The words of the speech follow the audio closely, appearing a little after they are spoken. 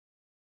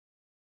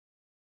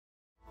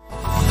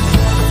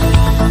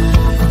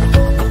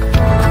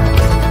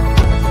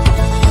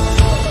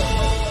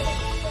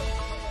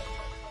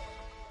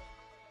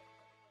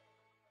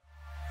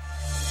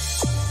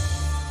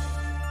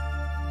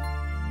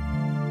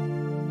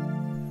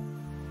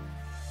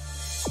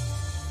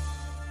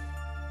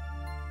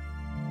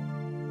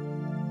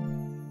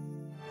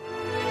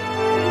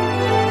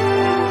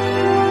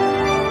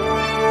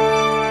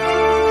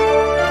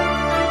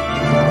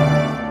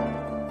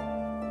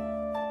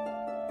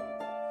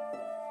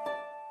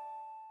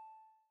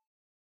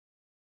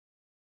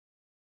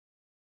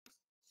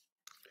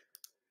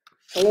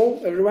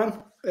Hello,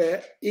 everyone.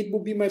 It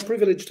will be my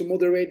privilege to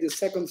moderate the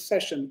second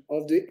session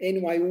of the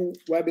NYU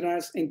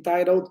webinars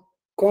entitled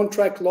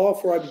Contract Law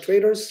for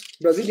Arbitrators,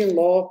 Brazilian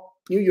Law,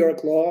 New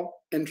York Law,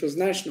 and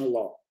Transnational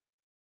Law.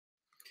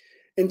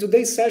 In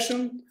today's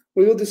session,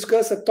 we will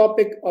discuss a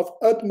topic of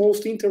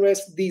utmost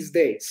interest these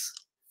days,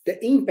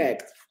 the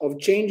impact of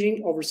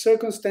changing of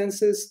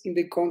circumstances in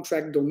the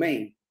contract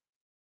domain.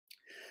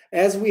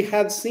 As we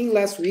have seen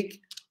last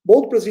week,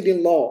 both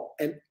Brazilian law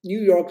and New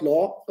York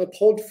law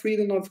uphold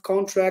freedom of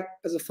contract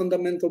as a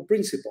fundamental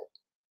principle.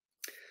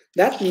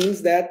 That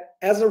means that,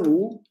 as a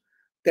rule,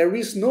 there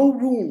is no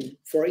room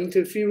for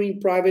interfering in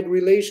private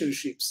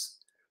relationships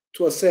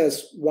to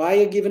assess why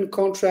a given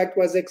contract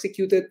was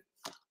executed,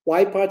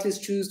 why parties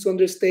choose to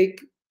undertake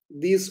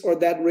this or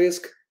that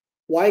risk,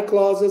 why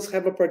clauses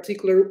have a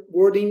particular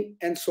wording,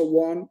 and so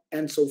on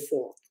and so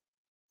forth.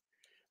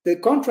 The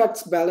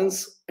contract's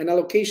balance and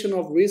allocation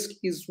of risk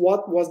is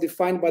what was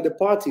defined by the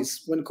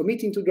parties when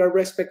committing to their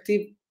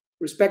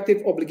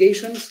respective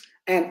obligations,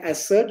 and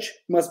as such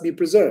must be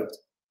preserved.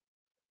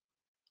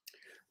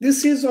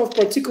 This is of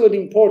particular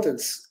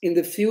importance in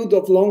the field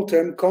of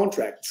long-term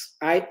contracts,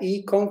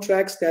 i.e.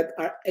 contracts that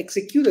are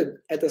executed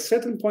at a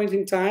certain point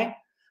in time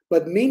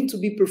but meant to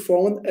be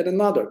performed at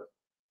another.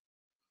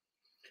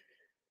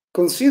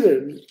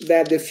 Consider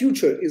that the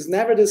future is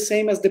never the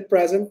same as the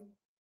present.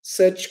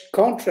 Such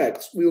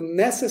contracts will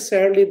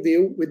necessarily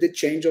deal with the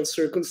change of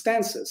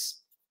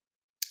circumstances.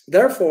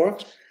 Therefore,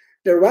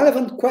 the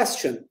relevant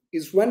question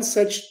is when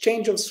such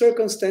change of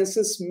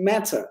circumstances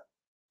matter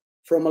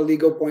from a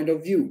legal point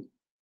of view.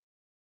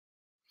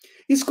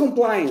 Is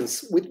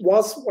compliance with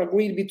what's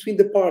agreed between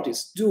the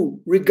parties due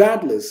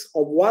regardless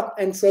of what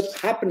ends up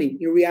happening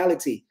in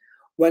reality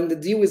when the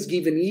deal is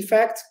given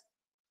effect?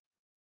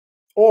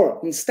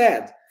 Or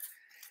instead,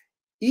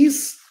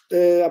 is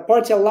a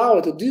party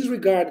allowed to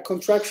disregard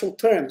contractual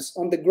terms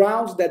on the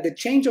grounds that the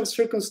change of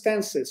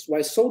circumstances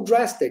was so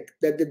drastic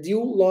that the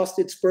deal lost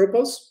its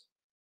purpose?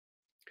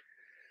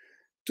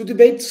 To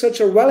debate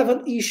such a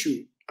relevant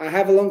issue, I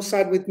have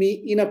alongside with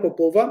me Ina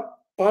Popova,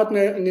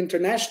 partner in the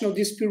International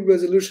Dispute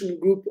Resolution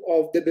Group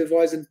of De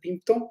Bevois and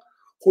Pimpton,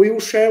 who will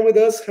share with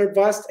us her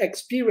vast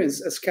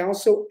experience as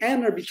counsel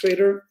and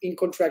arbitrator in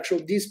contractual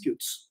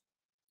disputes.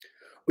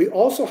 We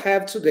also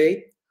have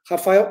today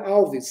Rafael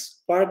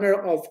Alves, partner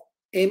of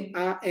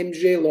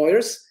MAMG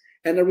Lawyers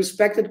and a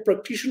respected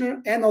practitioner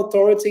and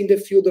authority in the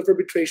field of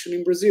arbitration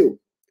in Brazil.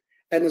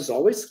 And as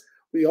always,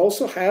 we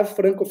also have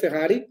Franco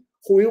Ferrari,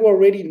 who you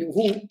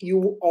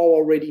all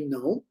already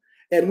know,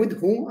 and with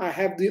whom I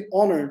have the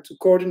honor to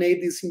coordinate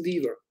this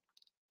endeavor.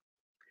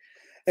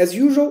 As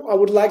usual, I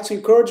would like to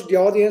encourage the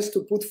audience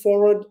to put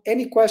forward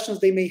any questions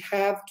they may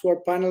have to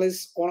our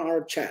panelists on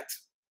our chat.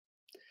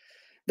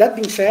 That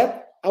being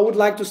said, I would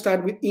like to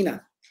start with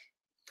Ina.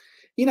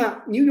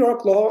 Ina, New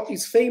York law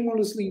is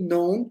famously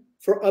known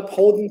for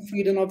upholding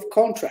freedom of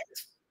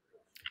contract.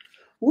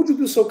 Would you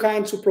be so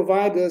kind to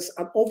provide us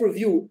an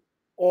overview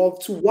of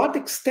to what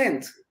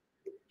extent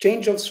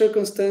change of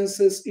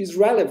circumstances is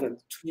relevant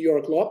to New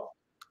York law?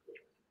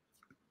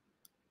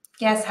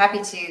 Yes,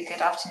 happy to. Good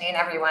afternoon,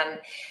 everyone.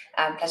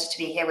 Pleasure to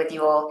be here with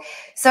you all.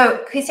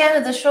 So, Cristiano,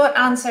 the short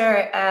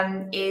answer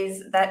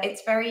is that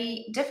it's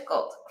very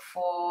difficult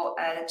for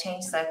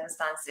changed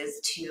circumstances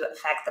to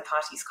affect the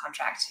party's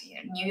contract.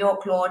 New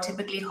York law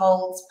typically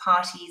holds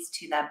parties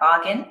to their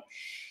bargain.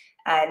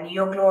 New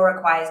York law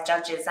requires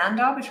judges and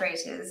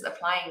arbitrators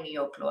applying New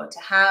York law to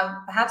have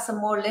perhaps a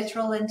more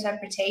literal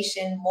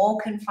interpretation,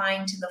 more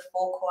confined to the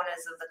four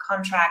corners of the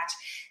contract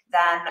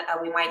than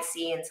we might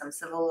see in some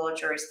civil law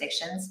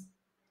jurisdictions.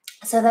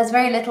 So there's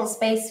very little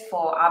space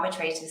for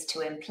arbitrators to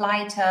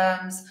imply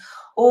terms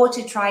or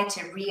to try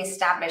to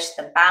reestablish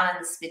the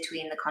balance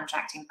between the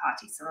contracting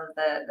parties. Some of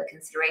the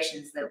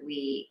considerations that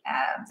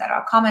that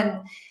are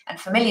common and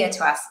familiar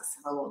to us as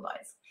civil law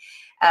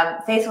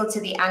lawyers. Faithful to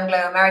the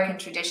Anglo-American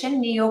tradition,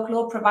 New York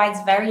law provides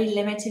very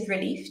limited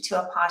relief to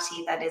a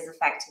party that is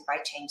affected by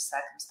changed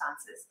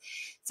circumstances.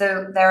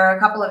 So there are a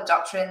couple of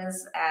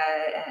doctrines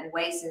and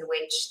ways in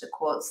which the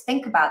courts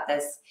think about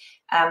this,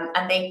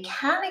 and they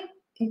can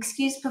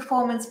excuse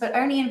performance, but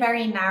only in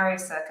very narrow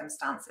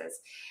circumstances.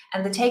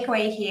 And the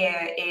takeaway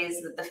here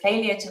is that the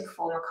failure to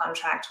perform a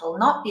contract will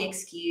not be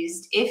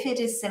excused if it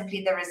is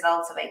simply the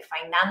result of a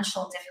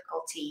financial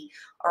difficulty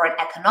or an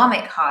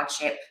economic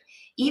hardship,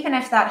 even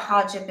if that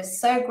hardship is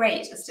so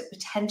great as to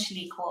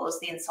potentially cause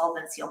the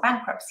insolvency or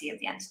bankruptcy of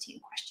the entity in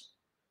question.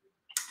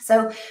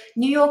 So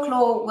New York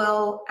law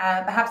will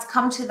perhaps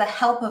come to the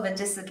help of a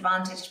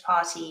disadvantaged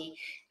party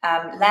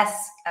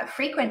less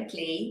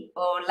frequently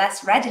or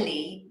less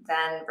readily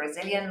than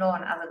Brazilian law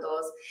and other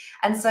laws.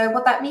 And so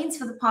what that means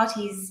for the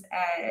parties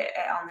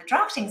on the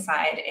drafting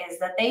side is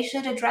that they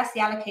should address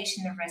the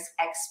allocation of risk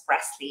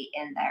expressly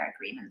in their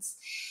agreements.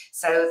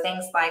 So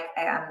things like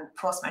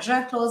force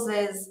majeure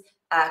clauses,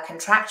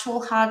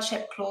 contractual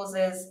hardship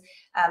clauses,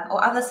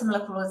 or other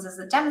similar clauses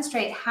that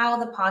demonstrate how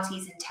the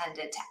parties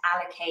intended to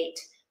allocate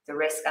the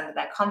risk under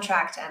their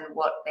contract and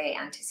what they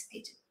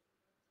anticipated.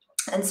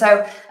 And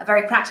so a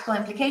very practical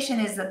implication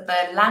is that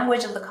the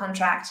language of the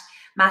contract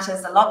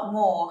matters a lot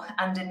more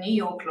under New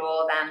York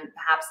law than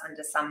perhaps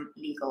under some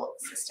legal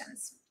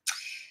systems.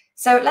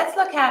 So let's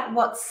look at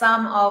what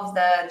some of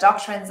the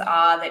doctrines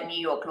are that New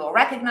York law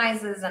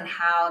recognizes and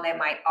how they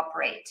might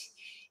operate.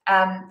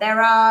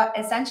 There are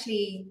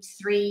essentially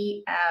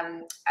three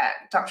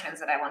doctrines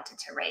that I wanted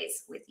to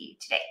raise with you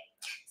today.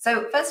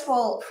 So first of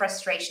all,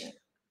 frustration.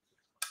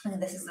 And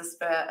this is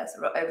a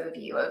sort of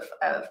overview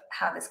of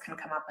how this can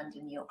come up under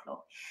New York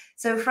law.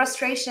 So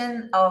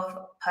frustration of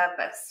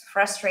purpose,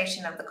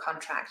 frustration of the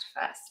contract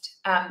first.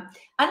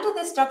 Under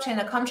this doctrine,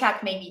 a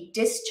contract may be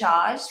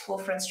discharged for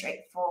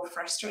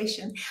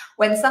frustration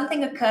when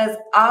something occurs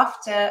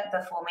after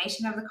the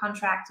formation of the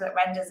contract that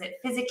renders it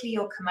physically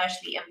or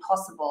commercially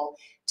impossible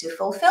to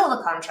fulfill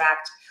the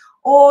contract,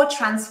 or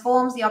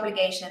transforms the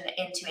obligation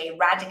into a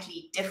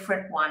radically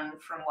different one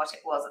from what it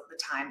was at the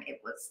time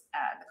it was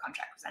the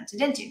contract was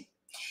entered into.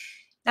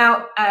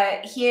 Now,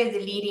 here the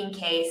leading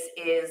case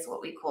is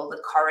what we call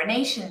the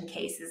coronation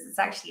cases. It's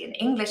actually an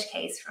English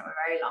case from a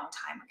very long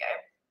time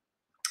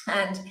ago.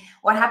 And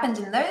what happened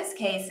in those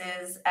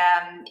cases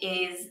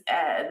is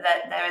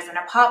that there is an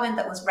apartment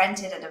that was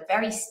rented at a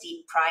very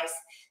steep price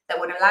that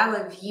would allow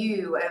a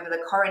view over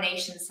the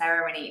coronation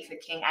ceremony for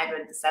King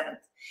Edward VII.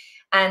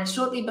 And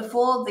shortly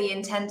before the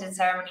intended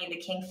ceremony,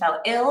 the king fell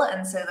ill,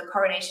 and so the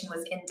coronation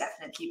was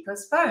indefinitely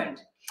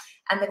postponed.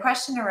 And the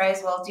question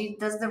arose, well,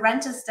 does the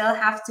renter still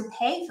have to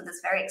pay for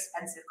this very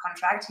expensive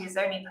contract whose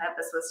only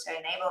purpose was to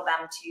enable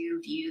them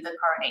to view the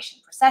coronation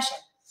procession?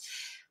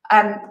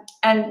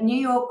 And New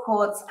York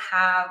courts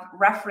have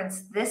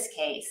referenced this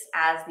case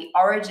as the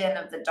origin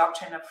of the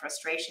doctrine of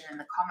frustration in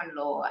the common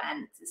law,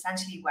 and it's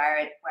essentially where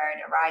it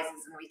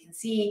arises. And we can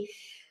see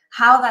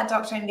how that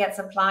doctrine gets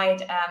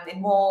applied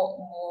in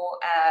more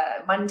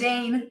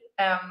mundane,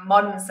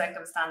 modern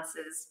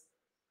circumstances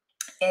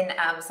in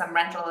some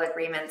rental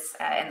agreements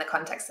in the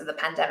context of the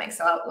pandemic.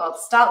 So I'll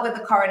start with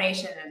the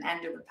coronation and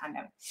end with the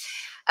pandemic.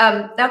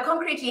 Now,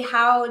 concretely,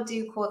 how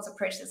do courts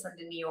approach this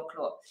under New York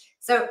law?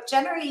 So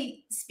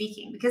generally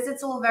speaking, because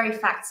it's all very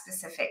fact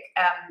specific,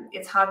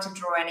 it's hard to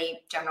draw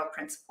any general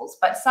principles,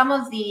 but some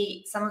of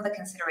the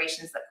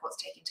considerations that courts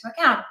take into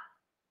account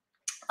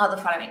are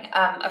the following.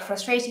 A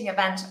frustrating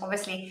event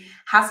obviously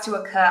has to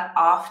occur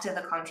after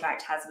the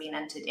contract has been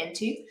entered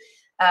into.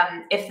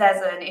 If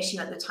there's an issue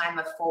at the time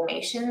of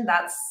formation,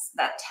 that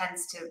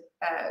tends to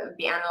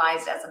be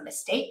analyzed as a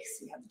mistake.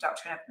 So we have the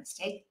doctrine of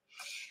mistake.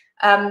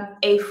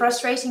 A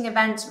frustrating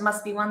event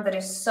must be one that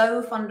is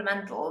so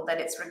fundamental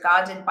that it's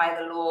regarded by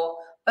the law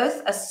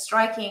both as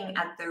striking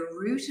at the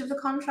root of the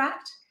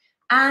contract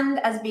and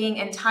as being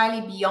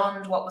entirely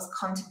beyond what was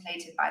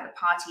contemplated by the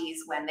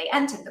parties when they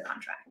entered the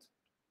contract.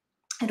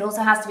 It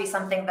also has to be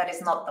something that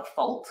is not the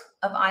fault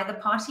of either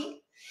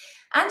party.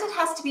 And it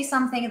has to be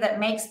something that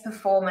makes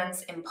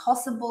performance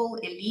impossible,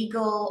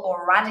 illegal,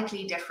 or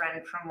radically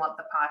different from what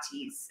the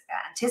parties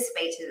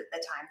anticipated at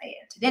the time they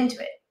entered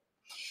into it.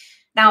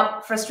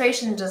 Now,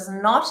 frustration does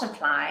not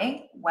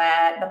apply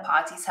where the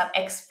parties have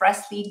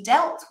expressly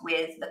dealt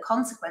with the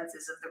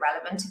consequences of the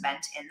relevant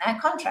event in their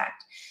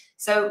contract.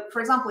 So, for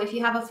example, if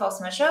you have a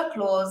force majeure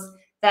clause,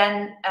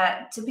 then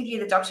typically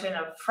the doctrine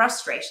of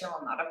frustration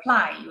will not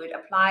apply. You would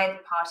apply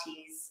the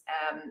parties'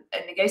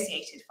 a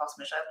negotiated force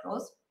majeure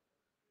clause,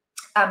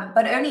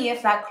 but only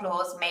if that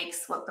clause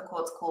makes what the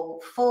courts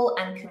call full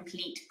and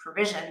complete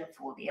provision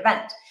for the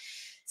event.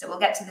 So we'll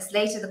get to this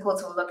later. The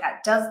courts will look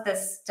at, does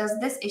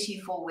this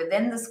issue fall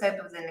within the scope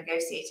of the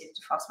negotiated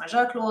force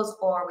majeure clause,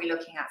 or are we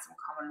looking at some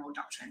common law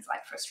doctrines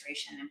like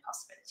frustration and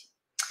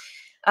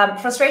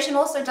impossibility? Frustration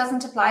also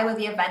doesn't apply where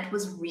the event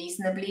was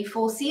reasonably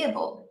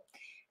foreseeable.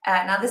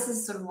 Now, this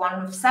is sort of one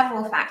of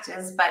several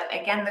factors, but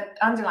again, the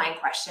underlying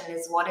question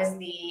is, what is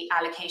the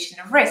allocation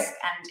of risk?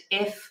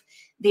 And if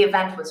the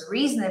event was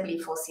reasonably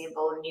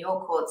foreseeable, New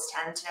York courts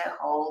tend to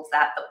hold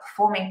that the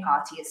performing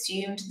party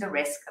assumed the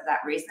risk of that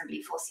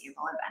reasonably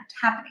foreseeable event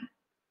happening.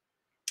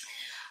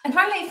 And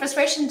finally,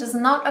 frustration does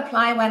not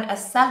apply when a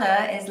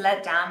seller is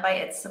let down by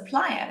its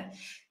supplier,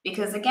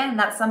 because again,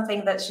 that's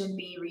something that should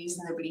be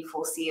reasonably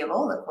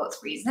foreseeable, the court's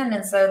reason,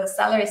 and so the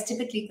seller is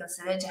typically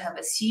considered to have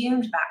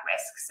assumed that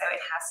risk, so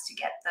it has to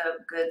get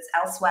the goods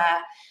elsewhere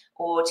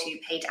or to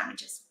pay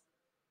damages.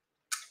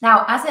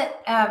 Now, as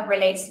it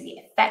relates to the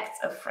effects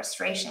of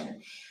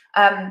frustration,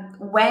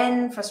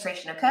 when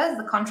frustration occurs,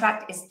 the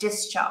contract is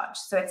discharged.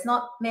 So it's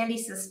not merely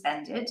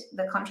suspended.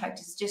 The contract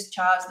is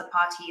discharged. The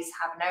parties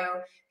have no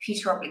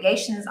future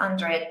obligations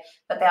under it,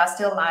 but they are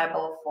still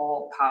liable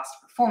for past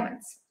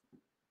performance.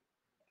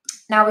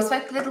 Now, we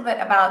spoke a little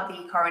bit about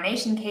the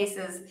coronation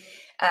cases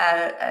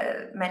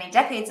many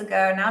decades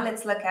ago. Now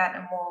let's look at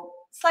a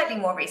slightly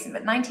more recent,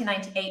 but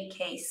 1998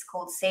 case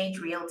called Sage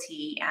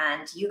Realty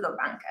and Yugo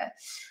Banca,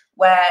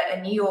 where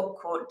a New York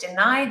court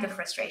denied the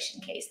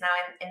frustration case. Now,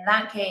 in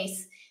that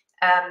case,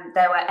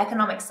 there were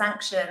economic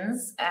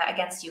sanctions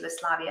against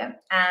Yugoslavia,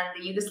 and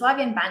the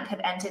Yugoslavian bank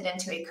had entered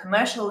into a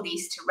commercial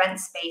lease to rent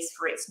space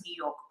for its New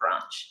York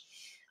branch.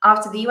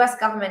 After the US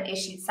government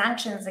issued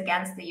sanctions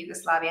against the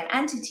Yugoslavian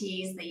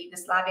entities, the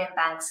Yugoslavian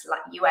bank's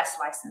US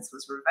license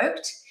was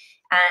revoked,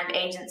 and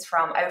agents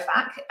from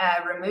OFAC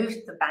removed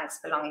the bank's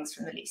belongings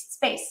from the leased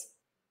space.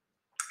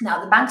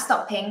 Now, the bank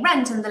stopped paying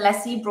rent, and the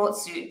lessee brought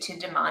suit to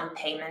demand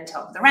payment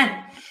of the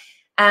rent.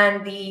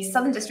 And the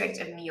Southern District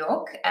of New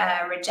York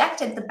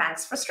rejected the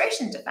bank's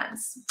frustration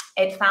defense.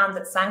 It found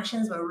that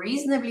sanctions were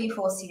reasonably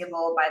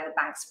foreseeable by the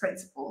bank's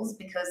principals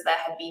because there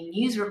had been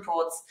news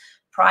reports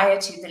prior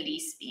to the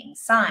lease being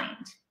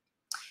signed.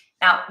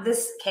 Now,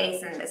 this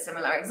case and the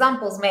similar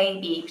examples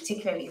may be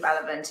particularly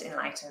relevant in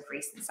light of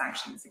recent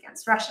sanctions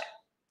against Russia.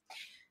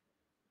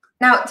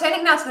 Now,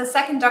 turning now to the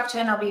second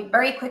doctrine, I'll be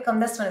very quick on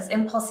this one, is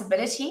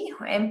impossibility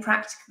or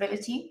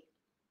impracticability.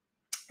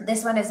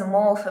 This one is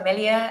more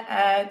familiar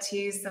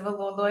to civil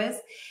law lawyers.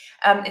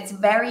 It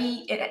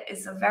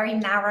is a very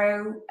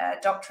narrow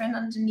doctrine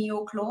under New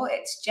York law.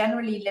 It's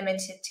generally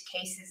limited to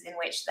cases in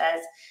which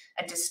there's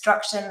a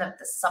destruction of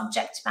the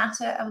subject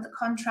matter of the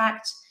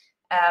contract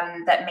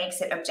that makes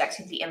it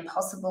objectively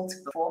impossible to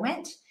perform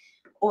it,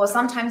 or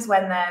sometimes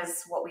when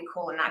there's what we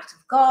call an act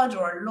of God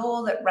or a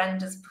law that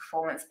renders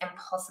performance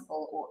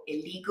impossible or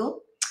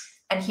illegal.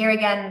 And here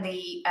again,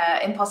 the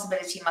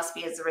impossibility must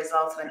be as a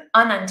result of an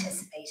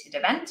unanticipated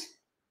event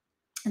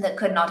that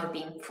could not have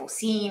been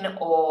foreseen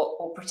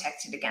or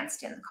protected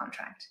against in the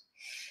contract.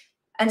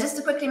 And just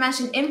to quickly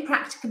mention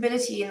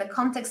impracticability in the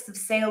context of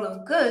sale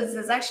of goods,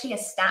 there's actually a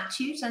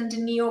statute under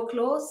New York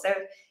law. So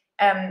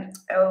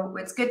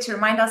it's good to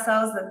remind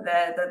ourselves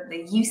that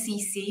the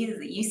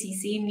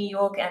UCC in New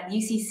York, and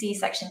UCC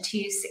section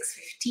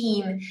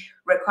 2615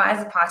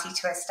 requires a party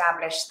to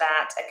establish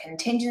that a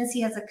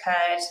contingency has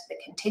occurred, the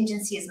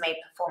contingency has made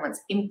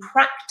performance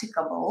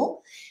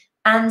impracticable,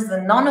 and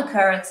the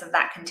non-occurrence of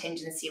that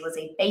contingency was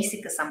a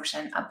basic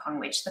assumption upon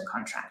which the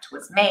contract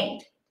was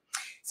made.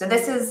 So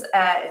this is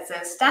it's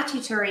a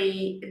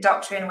statutory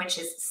doctrine which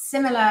is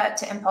similar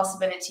to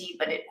impossibility,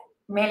 but it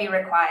merely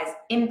requires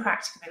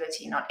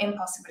impracticability, not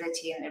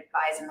impossibility, and it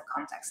applies in the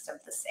context of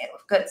the sale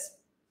of goods.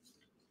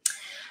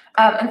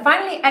 And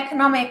finally,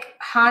 economic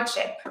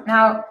hardship.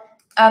 Now,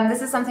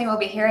 this is something we'll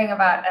be hearing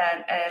about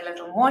a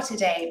little more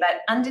today,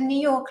 but under New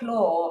York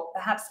law,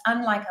 perhaps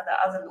unlike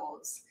other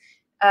laws,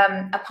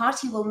 a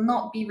party will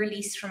not be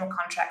released from a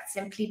contract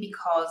simply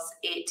because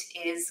it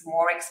is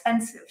more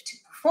expensive to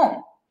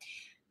perform.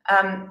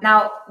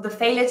 Now, the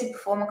failure to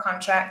perform a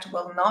contract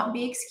will not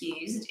be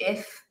excused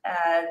if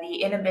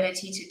the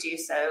inability to do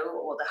so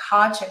or the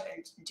hardship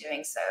in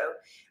doing so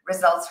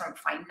results from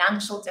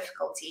financial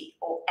difficulty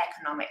or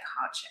economic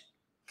hardship.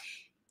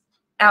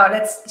 Now,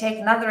 let's take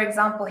another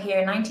example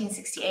here, a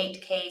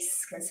 1968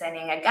 case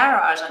concerning a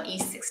garage on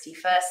East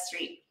 61st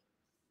Street.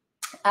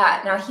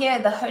 Now here,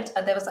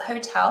 there was a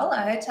hotel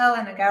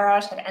and a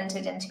garage had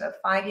entered into a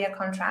 5-year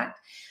contract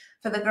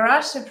for the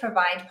garage to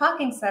provide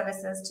parking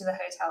services to the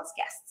hotel's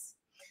guests.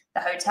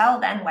 The hotel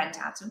then went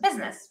out of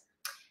business.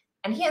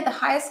 And here, the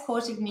highest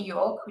court of New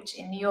York, which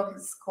in New York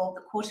is called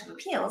the Court of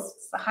Appeals,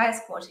 it's the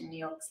highest court in New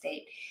York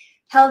State,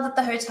 held that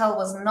the hotel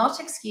was not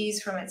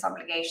excused from its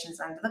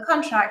obligations under the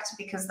contract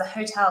because the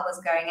hotel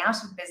was going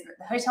out of business.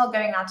 The hotel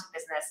going out of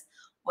business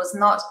was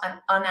not an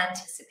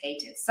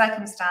unanticipated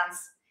circumstance,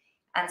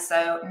 and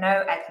so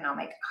no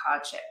economic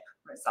hardship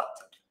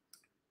resulted.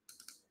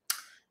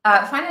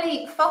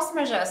 Finally, force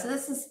majeure. So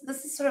this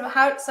is sort of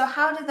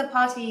how did the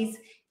parties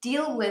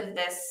deal with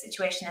this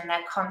situation in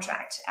their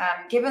contract?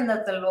 Given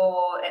that the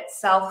law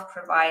itself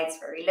provides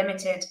very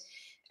limited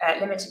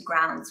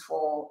grounds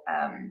for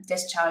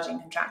discharging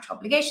contractual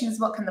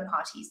obligations, what can the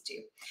parties do?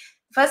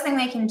 The first thing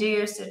they can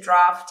do is to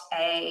draft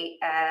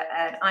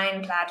an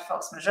ironclad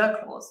force majeure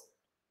clause.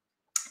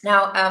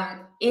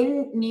 Now,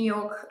 in New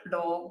York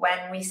law,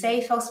 when we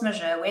say force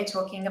majeure, we're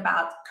talking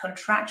about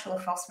contractual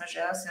force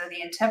majeure, so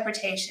the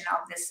interpretation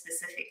of this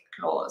specific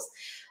clause,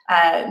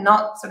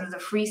 not sort of the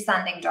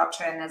freestanding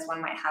doctrine as one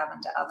might have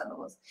under other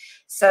laws.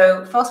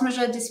 So force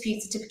majeure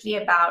disputes are typically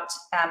about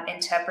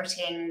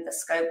interpreting the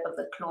scope of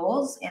the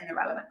clause in the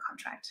relevant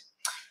contract.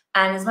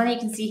 And as one you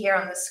can see here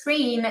on the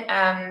screen,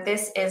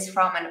 this is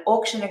from an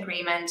auction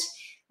agreement.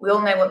 We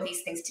all know what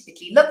these things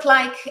typically look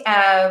like,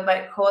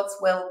 but courts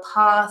will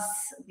pass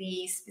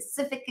the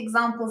specific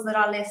examples that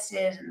are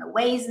listed and the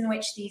ways in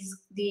which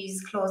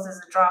these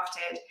clauses are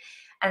drafted.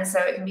 And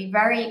so it can be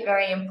very,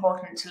 very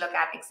important to look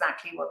at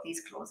exactly what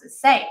these clauses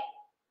say.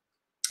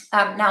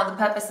 Now, the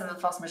purpose of the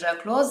force majeure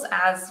clause,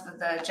 as with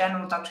the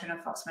general doctrine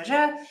of force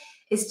majeure,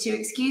 is to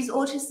excuse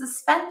or to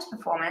suspend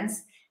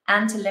performance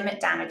and to limit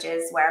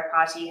damages where a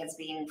party has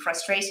been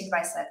frustrated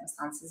by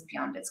circumstances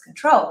beyond its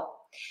control.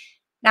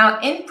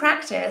 Now, in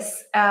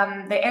practice,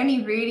 they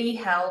only really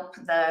help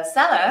the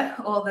seller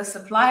or the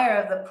supplier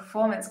of the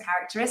performance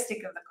characteristic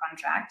of the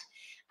contract,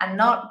 and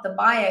not the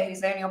buyer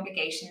whose only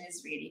obligation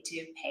is really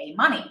to pay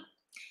money.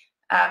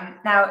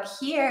 Now,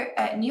 here,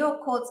 New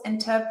York courts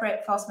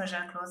interpret force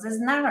majeure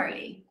clauses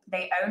narrowly.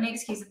 They only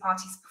excuse a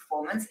party's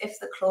performance if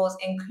the clause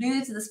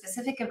includes the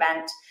specific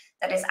event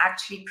that is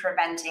actually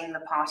preventing the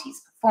party's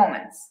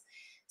performance.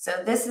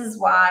 So this is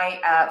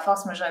why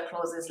force majeure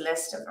clauses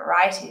list a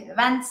variety of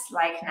events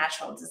like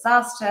natural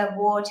disaster,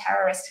 war,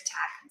 terrorist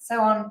attack, and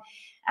so on.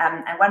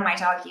 And one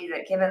might argue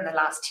that given the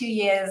last 2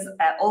 years,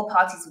 all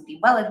parties would be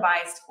well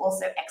advised to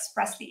also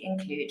expressly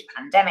include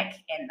pandemic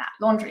in that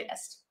laundry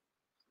list.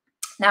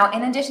 Now,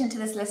 in addition to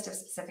this list of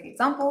specific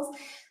examples,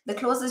 the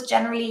clauses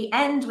generally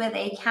end with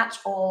a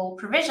catch-all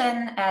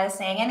provision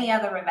saying any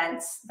other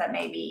events that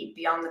may be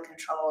beyond the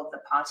control of the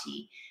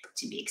party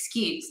to be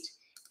excused.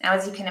 Now,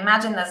 as you can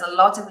imagine, there's a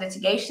lot of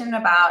litigation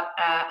about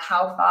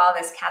how far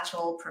this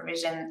catch-all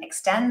provision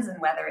extends and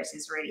whether it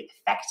is really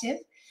effective.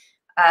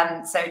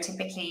 So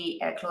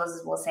typically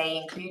clauses will say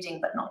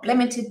including but not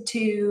limited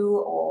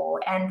to,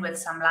 or end with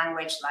some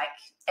language like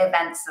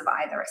events of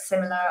either a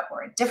similar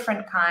or a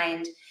different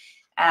kind.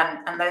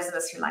 And those of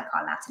us who like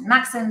our Latin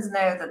maxims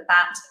know that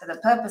the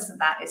purpose of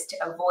that is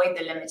to avoid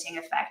the limiting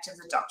effect of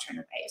the doctrine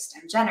of eius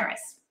dem generis.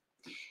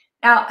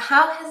 Now,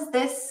 how has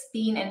this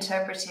been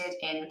interpreted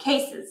in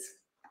cases?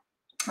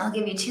 I'll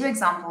give you two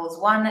examples.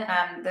 One,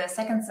 the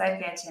Second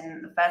Circuit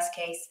in the first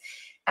case,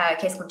 a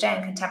case called J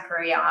and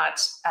Contemporary Art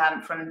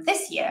from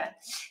this year,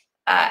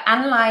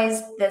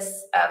 analyzed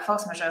this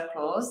force majeure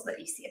clause that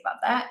you see above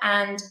there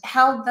and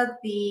held that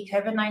the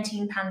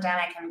COVID-19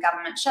 pandemic and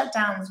government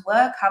shutdowns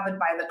were covered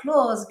by the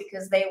clause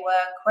because they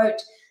were,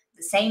 quote,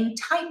 the same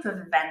type of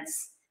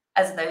events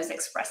as those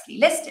expressly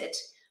listed,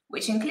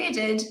 which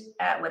included,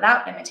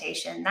 without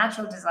limitation,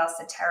 natural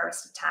disaster,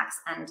 terrorist attacks,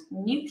 and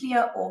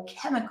nuclear or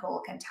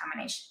chemical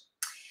contamination.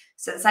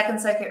 So the Second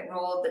Circuit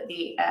ruled that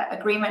the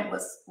agreement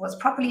was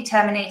properly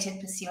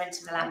terminated pursuant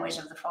to the language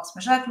of the force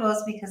majeure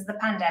clause because the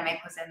pandemic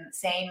was in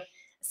the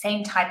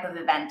same type of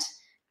event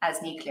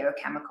as nuclear or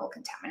chemical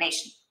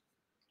contamination.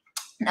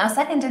 Now,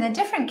 second, in a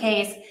different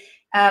case,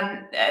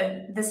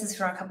 this is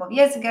from a couple of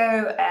years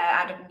ago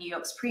out of New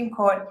York Supreme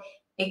Court,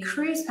 a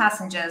cruise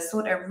passenger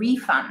sought a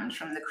refund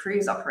from the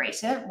cruise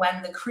operator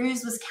when the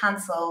cruise was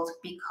cancelled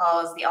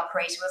because the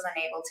operator was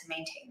unable to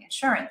maintain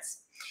insurance.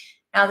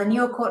 Now, the New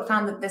York court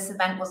found that this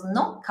event was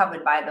not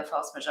covered by the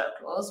force majeure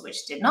clause,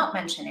 which did not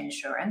mention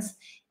insurance.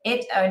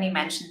 It only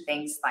mentioned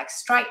things like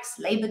strikes,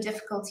 labor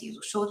difficulties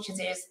or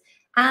shortages,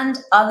 and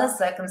other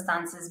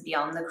circumstances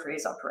beyond the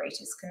cruise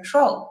operator's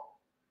control.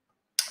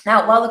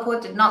 Now, while the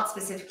court did not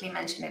specifically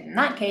mention it in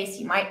that case,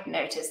 you might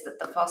notice that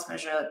the force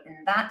majeure in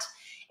that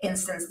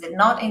instance did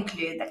not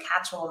include the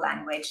catch-all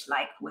language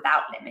like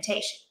without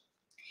limitation.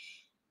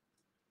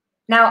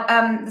 Now,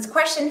 this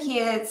question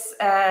here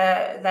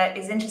that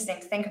is interesting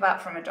to think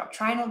about from a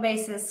doctrinal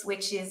basis,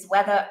 which is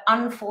whether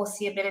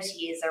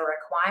unforeseeability is a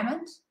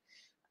requirement.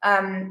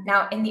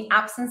 Now, in the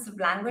absence of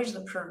language,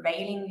 the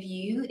prevailing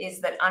view is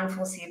that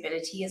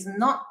unforeseeability is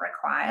not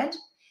required,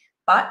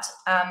 but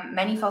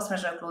many force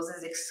majeure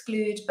clauses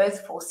exclude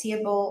both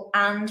foreseeable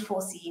and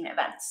foreseen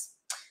events.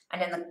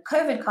 And in the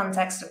COVID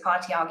context, a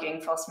party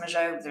arguing force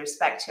majeure with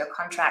respect to a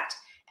contract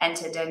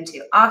entered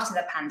into after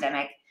the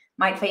pandemic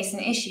might face an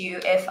issue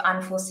if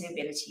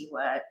unforeseeability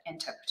were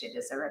interpreted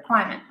as a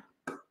requirement.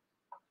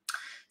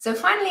 So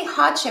finally,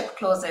 hardship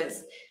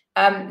clauses.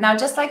 Now,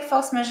 just like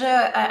force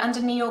majeure,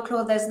 under New York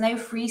law, there's no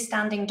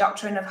freestanding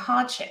doctrine of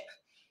hardship.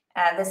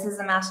 This is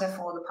a matter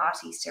for the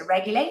parties to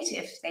regulate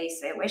if they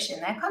so wish in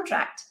their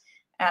contract.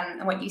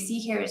 And what you see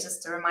here is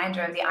just a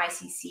reminder of the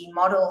ICC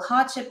model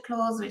hardship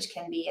clause, which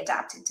can be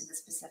adapted to the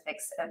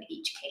specifics of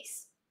each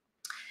case.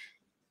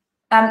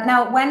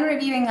 Now, when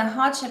reviewing a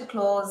hardship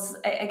clause,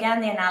 again,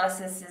 the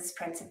analysis is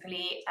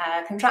principally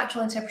a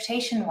contractual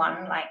interpretation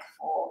one, like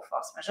for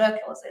force majeure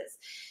clauses.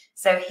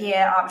 So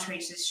here,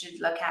 arbitrators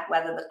should look at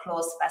whether the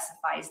clause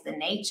specifies the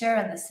nature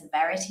and the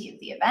severity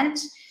of the event,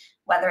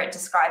 whether it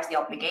describes the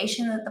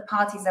obligation that the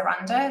parties are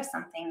under if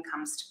something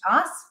comes to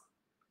pass.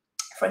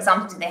 For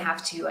example, do they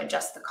have to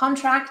adjust the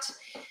contract?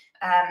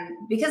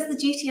 Because the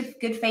duty of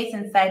good faith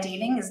and fair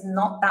dealing is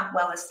not that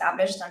well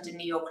established under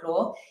New York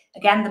law,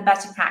 again, the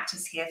better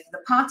practice here for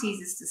the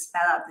parties is to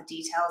spell out the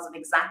details of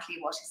exactly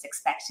what is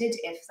expected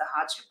if the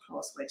hardship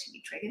clause were to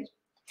be triggered.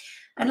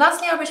 And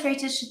lastly,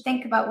 arbitrators should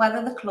think about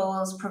whether the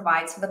clause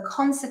provides for the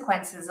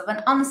consequences of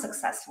an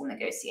unsuccessful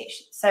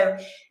negotiation. So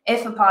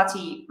if a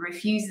party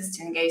refuses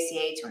to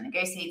negotiate or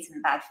negotiates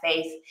in bad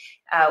faith,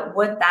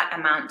 would that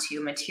amount to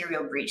a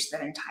material breach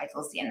that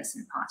entitles the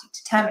innocent party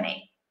to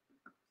terminate?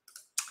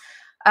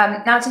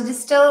 Now, to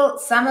distill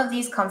some of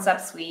these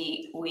concepts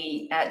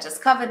we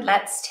just covered,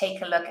 let's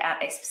take a look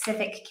at a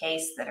specific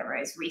case that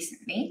arose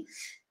recently.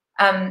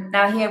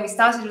 Now here we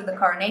started with the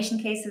coronation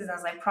cases, and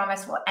as I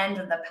promised, we'll end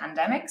with the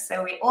pandemic.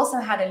 So we also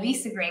had a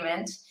lease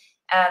agreement.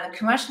 The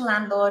commercial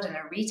landlord and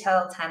a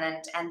retail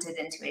tenant entered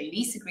into a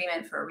lease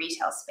agreement for a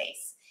retail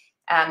space.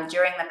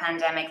 During the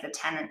pandemic, the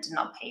tenant did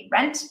not pay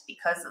rent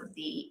because of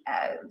the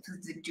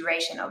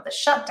duration of the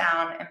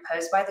shutdown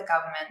imposed by the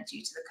government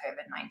due to the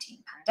COVID-19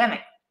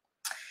 pandemic.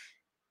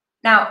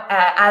 Now,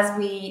 as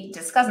we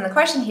discuss in the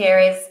question here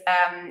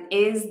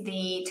is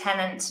the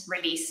tenant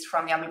released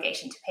from the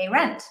obligation to pay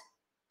rent?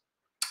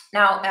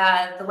 Now,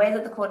 the way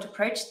that the court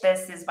approached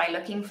this is by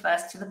looking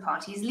first to the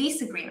parties'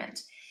 lease agreement.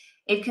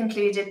 It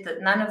concluded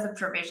that none of the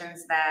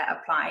provisions there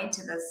applied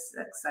to the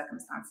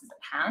circumstances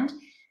at hand.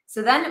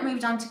 So then it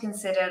moved on to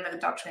consider the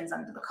doctrines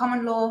under the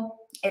common law.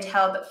 It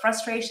held that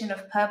frustration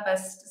of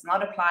purpose does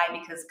not apply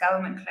because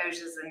government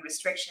closures and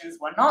restrictions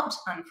were not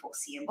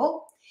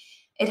unforeseeable.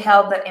 It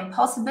held that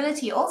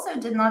impossibility also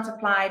did not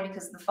apply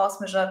because the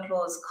force majeure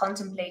clause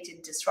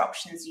contemplated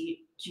disruptions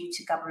due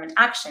to government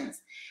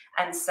actions,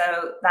 and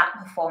so that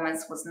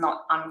performance was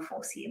not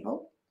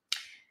unforeseeable.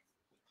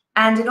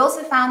 And it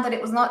also found that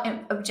it was not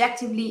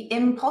objectively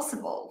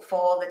impossible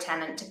for the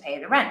tenant to pay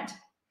the rent.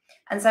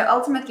 And so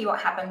ultimately what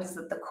happened is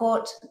that the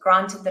court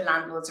granted the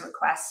landlord's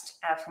request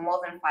for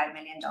more than $5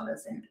 million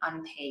in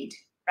unpaid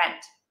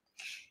rent.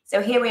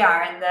 So here we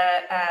are in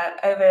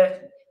the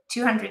over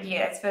 200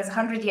 years, I suppose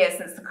 100 years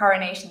since the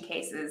coronation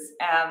cases.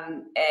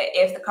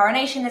 If the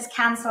coronation is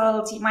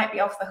cancelled, you might be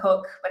off the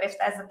hook, but if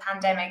there's a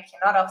pandemic,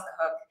 you're not off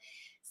the hook.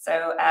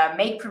 So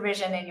make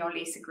provision in your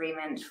lease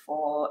agreement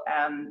for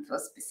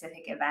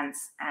specific events.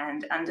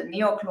 And under New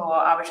York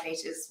law,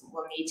 arbitrators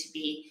will need to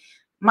be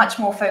much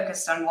more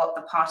focused on what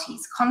the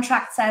party's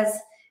contract says,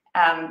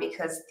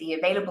 because the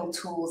available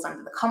tools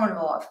under the common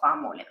law are far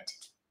more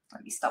limited.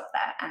 Let me stop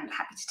there and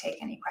happy to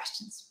take any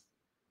questions.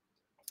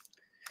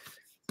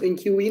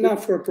 Thank you, Ina,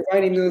 for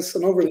providing us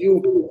an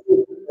overview,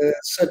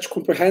 such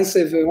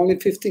comprehensive, only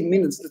 15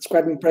 minutes. That's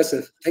quite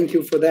impressive. Thank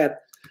you for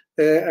that.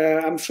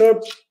 I'm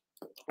sure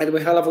that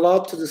we have a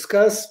lot to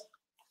discuss.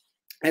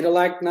 I'd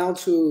like now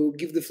to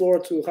give the floor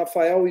to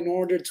Rafael in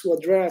order to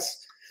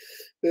address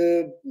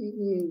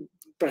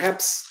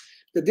perhaps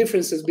the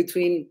differences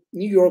between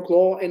New York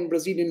law and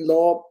Brazilian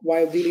law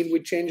while dealing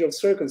with change of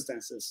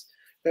circumstances.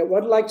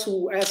 What I'd like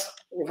to ask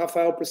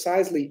Rafael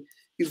precisely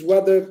is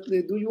whether,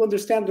 do you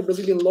understand the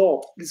Brazilian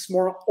law is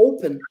more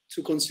open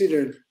to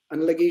consider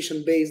an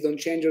allegation based on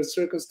change of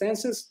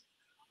circumstances,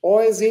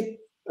 or is it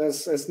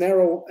as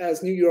narrow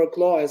as New York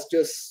law, as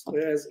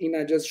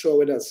Ina just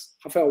showed us?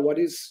 Rafael, what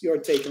is your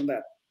take on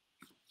that?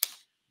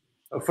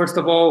 First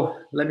of all,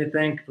 let me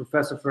thank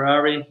Professor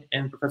Ferrari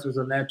and Professor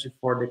Zanetti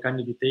for the kind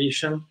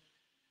invitation.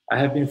 I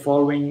have been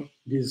following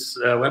this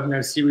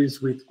webinar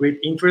series with great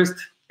interest,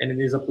 and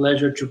it is a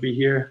pleasure to be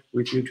here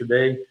with you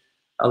today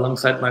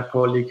alongside my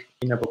colleague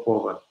Ina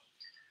Popova.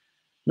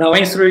 Now,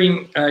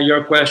 answering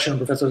your question,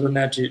 Professor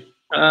Zanetti,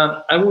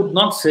 I would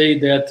not say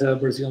that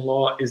Brazilian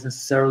law is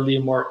necessarily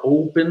more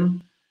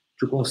open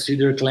to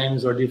consider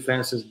claims or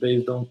defenses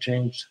based on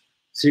changed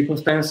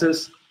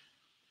circumstances.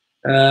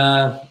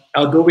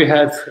 Although we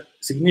have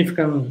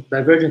significant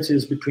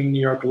divergences between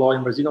New York law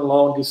and Brazilian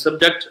law on this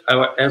subject,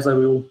 as I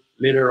will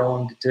later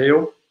on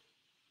detail,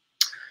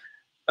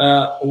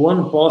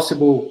 one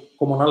possible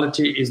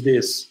commonality is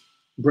this: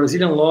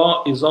 Brazilian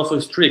law is also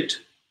strict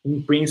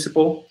in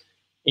principle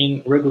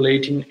in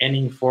regulating and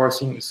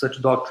enforcing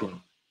such doctrine.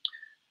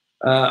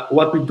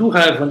 What we do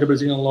have under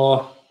Brazilian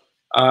law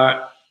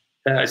are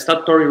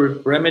statutory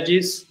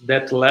remedies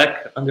that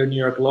lack under New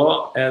York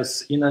law,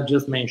 as Ina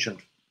just mentioned.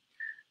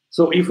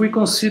 So if we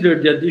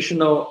consider the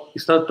additional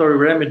statutory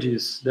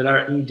remedies that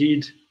are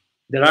indeed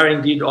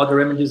other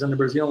remedies under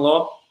Brazilian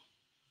law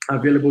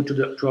available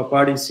to a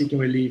party seeking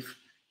relief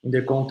in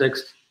the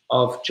context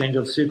of change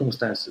of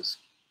circumstances.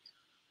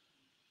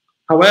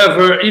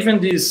 However,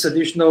 even these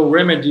additional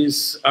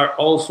remedies are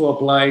also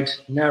applied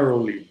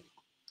narrowly.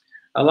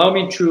 Allow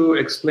me to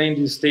explain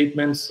these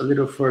statements a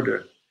little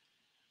further.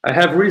 I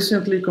have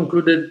recently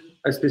concluded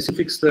a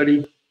specific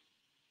study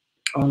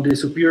on the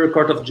Superior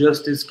Court of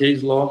Justice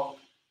case law,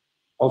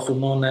 also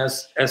known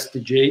as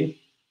STJ,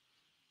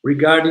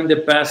 regarding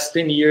the past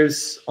 10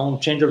 years on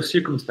change of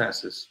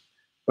circumstances,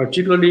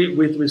 particularly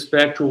with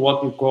respect to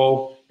what we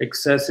call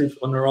excessive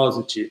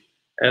onerosity,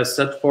 as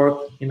set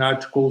forth in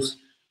Articles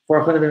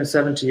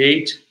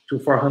 478 to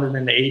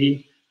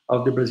 480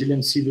 of the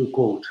Brazilian Civil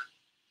Code.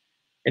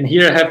 And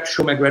here I have to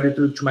show my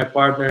gratitude to my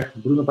partner,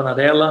 Bruno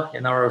Panarella,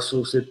 and our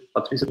associate,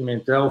 Patricia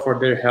Pimentel, for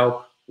their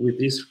help with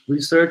this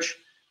research.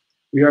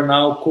 We are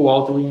now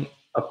co-authoring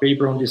a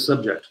paper on this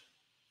subject.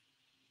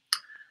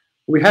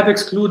 We have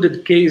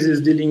excluded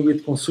cases dealing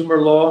with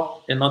consumer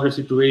law and other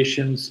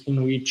situations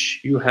in which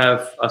you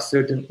have a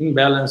certain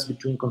imbalance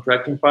between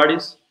contracting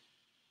parties.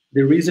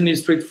 The reason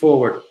is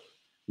straightforward.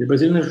 The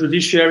Brazilian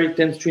judiciary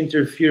tends to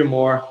interfere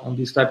more on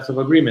these types of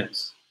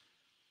agreements.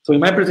 So in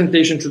my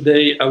presentation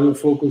today, I will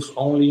focus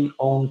only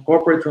on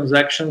corporate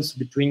transactions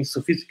between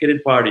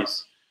sophisticated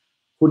parties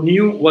who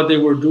knew what they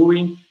were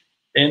doing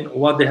and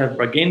what they have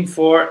bargained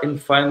for and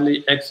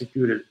finally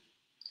executed.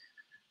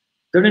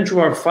 Turning to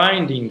our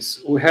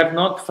findings, we have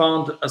not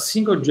found a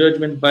single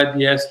judgment by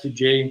the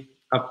STJ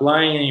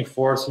applying and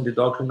enforcing the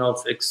doctrine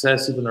of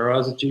excessive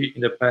onerosity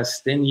in the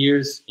past 10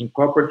 years in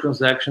corporate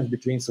transactions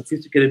between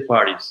sophisticated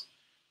parties.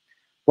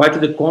 Quite to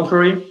the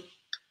contrary,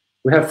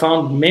 we have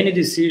found many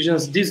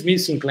decisions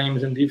dismissing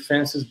claims and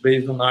defenses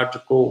based on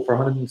Article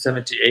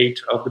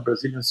 478 of the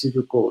Brazilian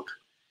Civil Code.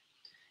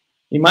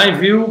 In my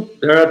view,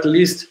 there are at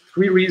least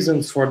 3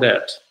 reasons for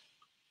that.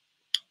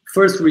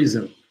 First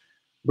reason,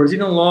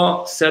 Brazilian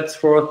law sets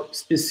forth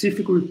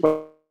specific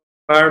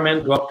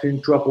requirement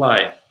doctrine to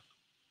apply.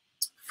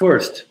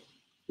 First,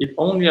 it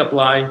only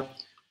applies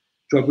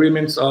to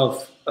agreements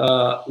of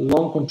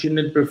long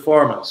continued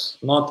performance,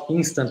 not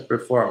instant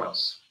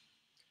performance.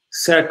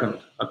 Second,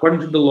 according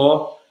to the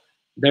law,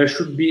 there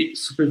should be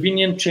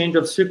supervenient change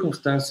of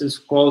circumstances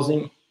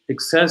causing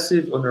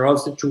excessive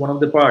onerosity to one of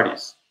the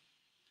parties.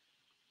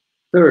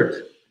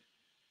 Third,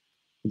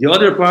 the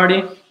other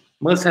party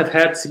must have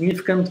had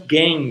significant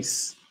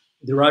gains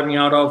deriving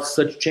out of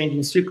such change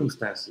in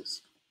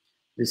circumstances.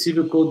 The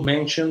Civil Code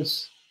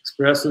mentions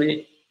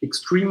expressly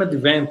extreme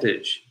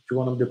advantage to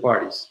one of the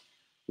parties.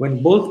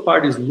 When both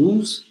parties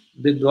lose,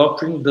 the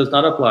doctrine does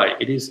not apply.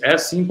 It is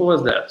as simple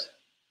as that.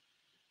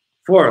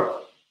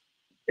 Fourth,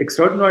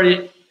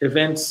 extraordinary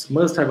events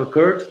must have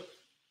occurred.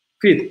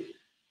 Fifth,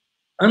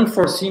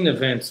 unforeseen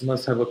events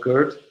must have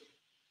occurred.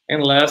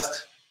 And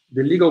last,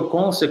 the legal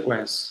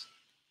consequence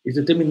is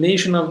the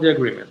termination of the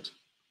agreement.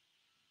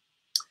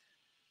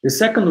 The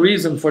second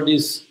reason for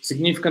this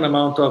significant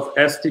amount of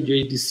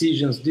STJ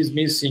decisions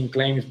dismissing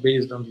claims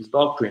based on this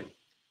doctrine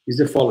is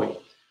the following.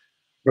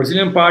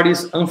 Brazilian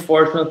parties,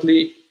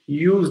 unfortunately,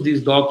 use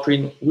this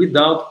doctrine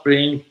without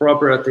paying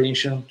proper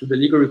attention to the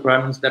legal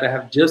requirements that I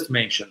have just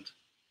mentioned.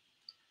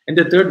 And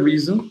the third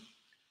reason,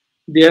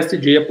 the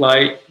STJ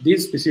apply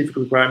these specific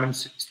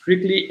requirements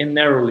strictly and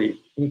narrowly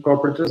in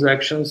corporate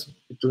transactions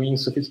between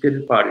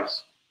sophisticated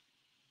parties.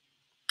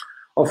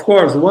 Of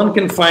course, one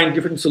can find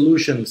different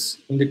solutions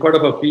in the Court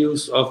of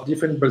Appeals of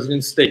different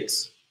Brazilian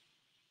states.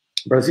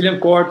 Brazilian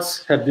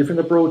courts have different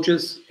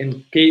approaches,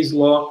 and case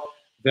law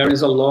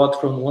varies a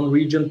lot from one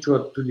region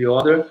to the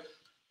other,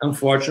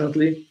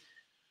 unfortunately,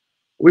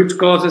 which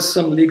causes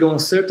some legal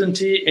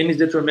uncertainty and is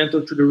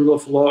detrimental to the rule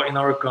of law in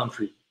our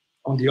country.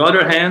 On the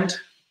other hand,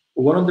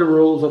 one of the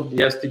roles of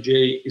the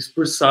STJ is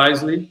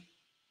precisely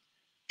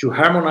to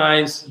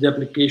harmonize the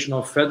application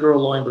of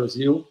federal law in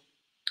Brazil,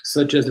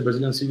 such as the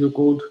Brazilian Civil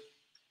Code,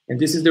 and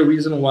this is the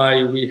reason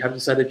why we have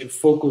decided to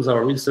focus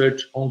our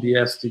research on the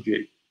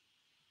STJ.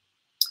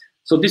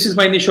 So this is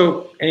my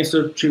initial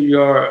answer to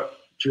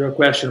your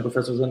question,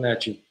 Professor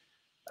Zanetti.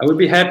 I would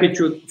be happy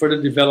to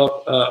further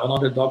develop on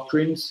other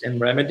doctrines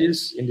and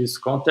remedies in this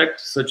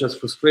context, such as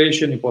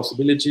frustration,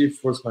 impossibility,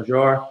 force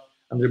majeure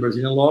under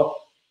Brazilian law,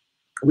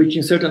 which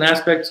in certain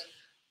aspects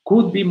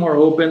could be more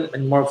open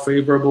and more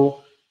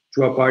favorable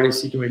to a party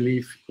seeking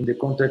relief in the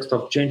context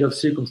of change of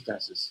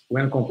circumstances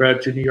when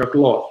compared to New York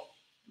law,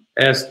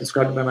 as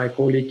described by my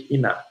colleague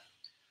Ina.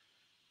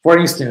 For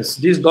instance,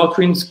 these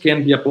doctrines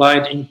can be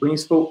applied in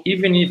principle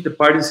even if the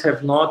parties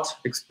have not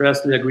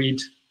expressly agreed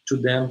to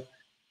them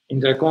in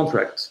their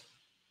contracts,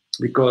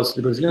 because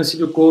the Brazilian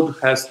Civil Code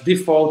has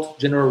default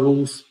general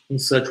rules in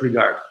such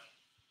regard.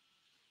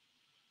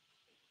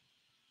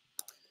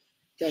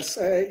 Yes,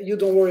 you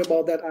don't worry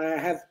about that. I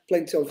have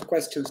plenty of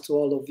questions to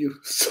all of you,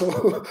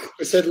 so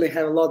we certainly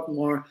have a lot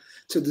more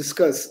to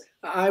discuss.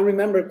 I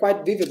remember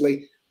quite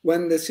vividly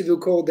when the Civil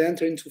Code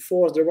entered into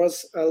force, there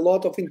was a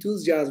lot of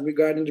enthusiasm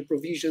regarding the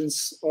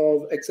provisions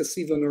of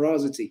excessive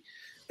onerosity.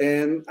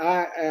 And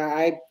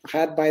I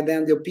had by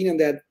then the opinion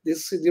that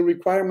the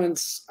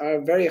requirements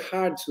are very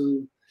hard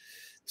to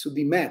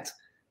be met.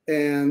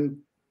 And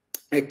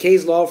a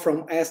case law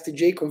from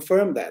STJ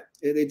confirmed that.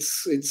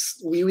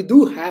 We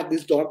do have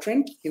this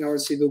doctrine in our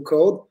Civil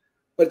Code,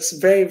 but it's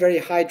very, very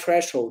high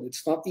threshold.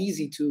 It's not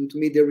easy to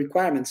meet the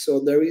requirements. So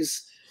there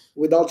is,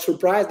 without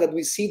surprise, that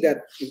we see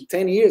that in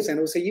 10 years, and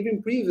I would say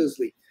even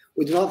previously,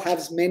 we do not have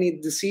as many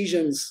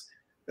decisions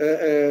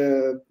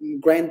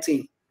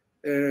granting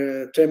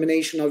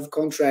termination of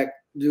contract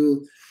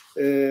due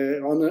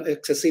on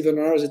excessive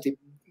onerosity,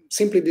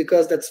 simply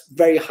because that's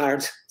very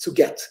hard to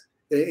get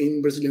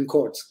in Brazilian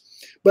courts.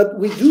 But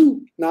we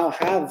do now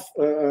have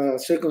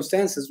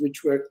circumstances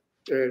which we're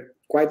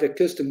quite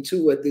accustomed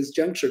to at this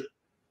juncture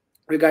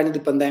regarding the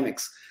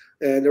pandemics.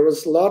 There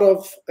was a lot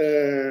of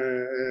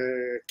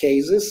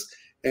cases,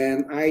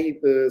 and I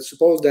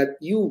suppose that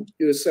you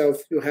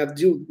yourself, you have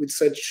dealt with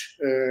such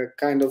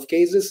kind of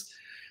cases,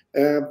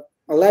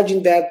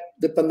 alleging that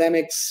the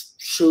pandemics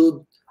should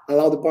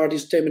allow the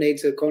parties to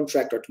terminate the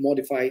contract or to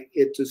modify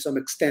it to some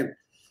extent.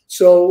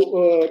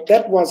 So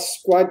that was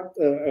quite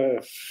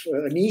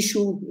an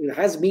issue. It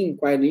has been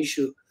quite an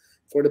issue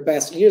for the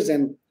past years,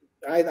 and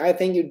I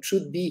think it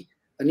should be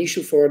an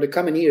issue for the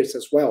coming years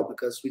as well,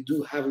 because we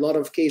do have a lot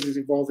of cases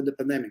involved in the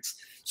pandemics.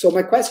 So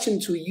my question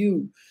to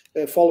you,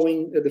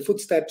 following the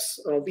footsteps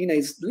of Ina,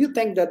 is, do you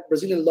think that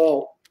Brazilian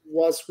law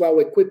was well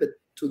equipped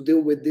to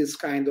deal with this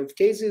kind of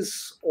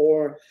cases,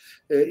 or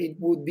it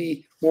would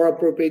be more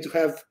appropriate to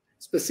have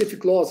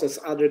specific laws as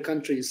other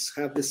countries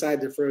have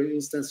decided, for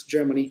instance,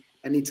 Germany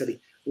and Italy?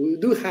 We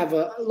do have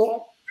a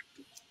law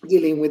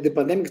dealing with the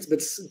pandemics, but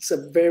it's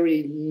a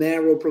very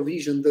narrow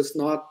provision, does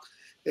not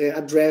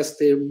address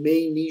the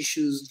main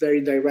issues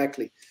very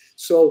directly.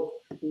 So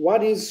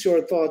what is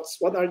your thoughts?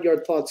 What are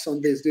your thoughts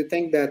on this? Do you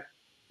think that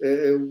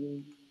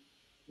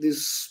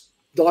this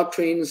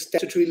doctrine,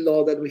 statutory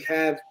law that we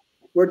have,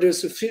 were there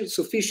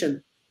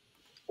sufficient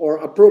or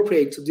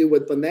appropriate to deal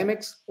with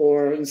pandemics,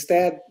 or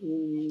instead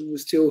we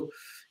still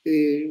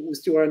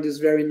are in this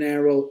very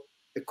narrow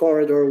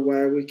corridor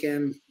where we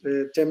can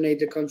terminate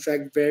the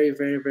contract very,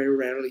 very, very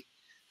rarely?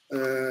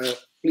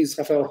 Please,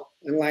 Rafael,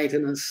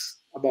 enlighten us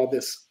about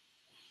this.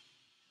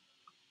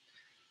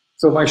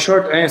 So my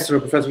short answer,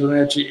 Professor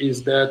Zanetti,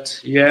 is that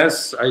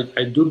yes,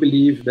 I do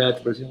believe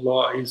that Brazilian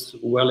law is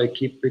well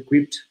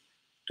equipped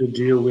to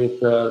deal with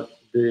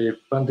the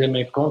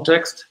pandemic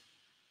context.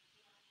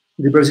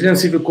 The Brazilian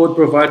Civil Code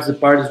provides the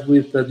parties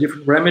with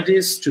different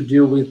remedies to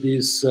deal with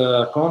this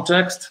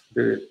context,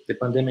 the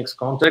pandemic's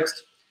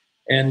context.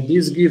 And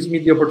this gives me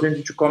the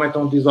opportunity to comment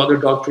on these other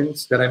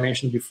doctrines that I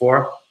mentioned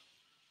before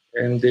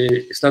and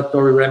the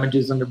statutory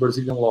remedies under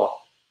Brazilian law.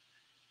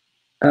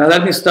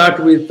 Let me start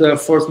with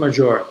force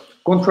majeure.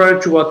 Contrary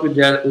to what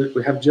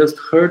we have just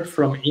heard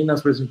from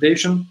Ina's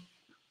presentation,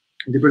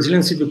 the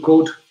Brazilian Civil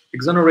Code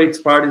exonerates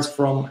parties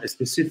from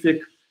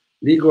specific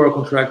legal or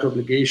contractual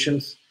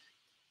obligations,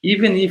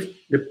 even if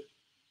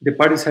the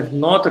parties have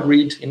not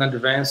agreed in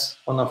advance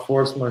on a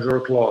force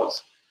majeure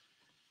clause.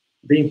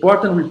 The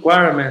important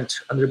requirement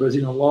under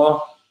Brazilian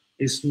law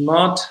is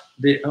not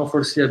the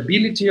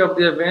unforeseeability of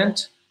the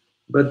event,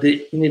 but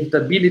the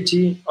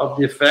inevitability of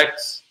the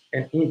effects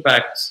and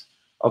impacts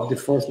of the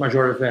force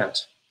majeure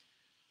event.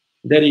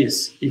 That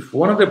is, if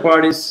one of the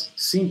parties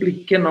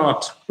simply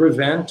cannot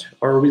prevent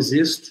or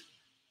resist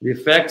the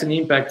effects and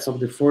impacts of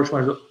the force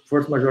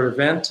majeure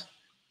event,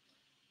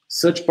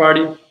 such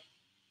party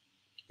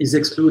is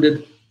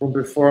excluded from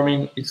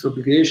performing its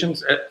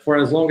obligations for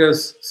as long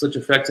as such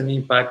effects and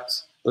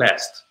impacts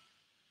last.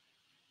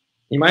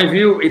 In my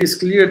view, it is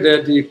clear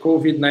that the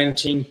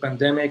COVID-19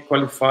 pandemic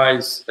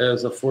qualifies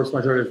as a force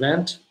majeure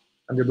event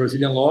under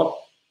Brazilian law,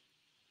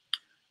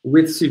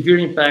 with severe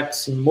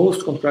impacts in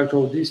most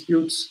contractual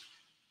disputes,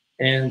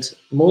 and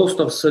most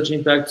of such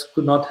impacts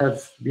could not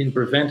have been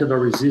prevented or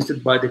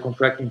resisted by the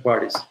contracting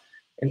parties.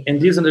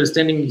 And this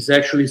understanding is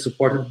actually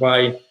supported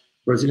by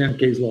Brazilian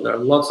case law. There are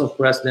lots of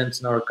precedents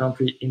in our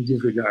country in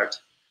this regard.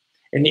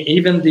 And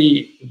even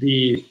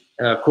the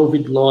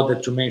COVID law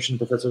that you mentioned,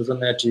 Professor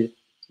Zanetti,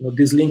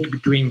 this link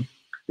between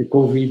the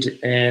COVID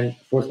and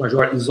force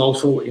majeure is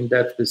also in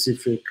that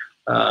specific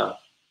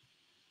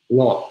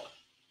law.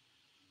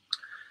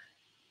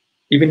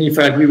 Even if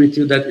I agree with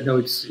you that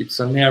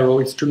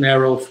it's too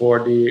narrow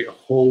for the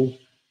whole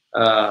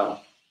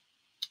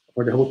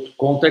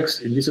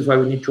context, and this is why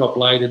we need to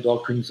apply the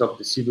doctrines of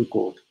the Civil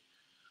Code.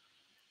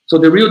 So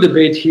the real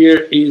debate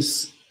here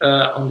is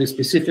on the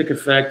specific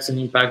effects and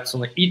impacts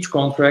on each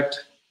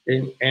contract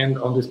and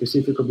on the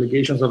specific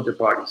obligations of the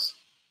parties.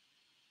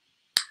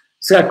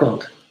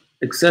 Second,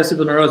 excessive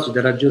onerosity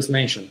that I just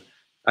mentioned.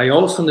 I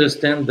also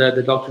understand that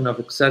the doctrine of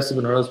excessive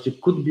onerosity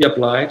could be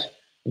applied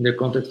in the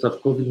context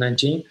of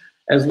COVID-19,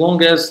 as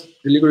long as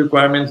the legal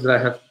requirements that I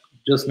have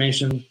just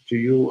mentioned to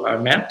you are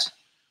met,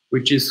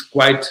 which is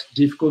quite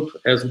difficult,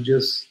 as we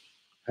just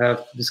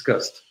have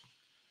discussed.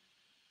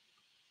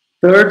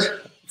 Third,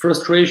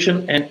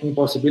 frustration and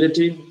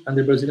impossibility.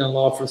 Under Brazilian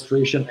law,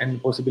 frustration and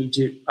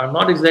impossibility are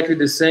not exactly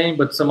the same,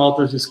 but some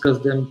authors discuss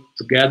them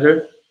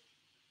together.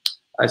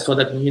 I saw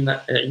that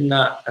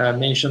Ina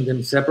mentioned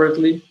them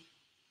separately,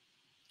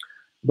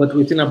 but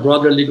within a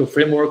broader legal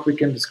framework, we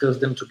can discuss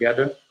them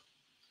together.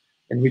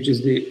 And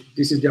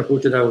this is the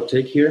approach that I will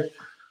take here.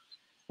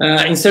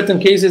 In certain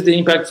cases, the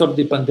impacts of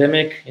the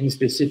pandemic in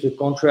specific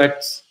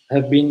contracts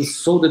have been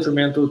so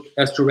detrimental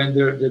as to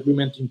render the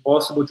agreement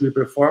impossible to be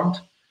performed.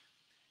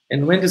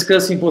 And when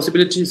discussing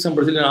possibilities, some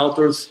Brazilian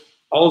authors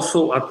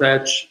also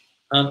attach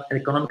an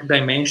economic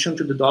dimension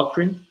to the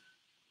doctrine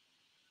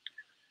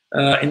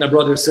in a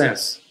broader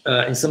sense.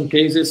 In some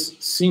cases,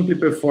 simply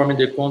performing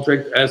the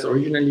contract as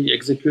originally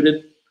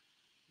executed,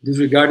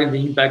 disregarding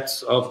the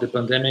impacts of the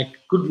pandemic,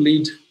 could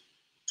lead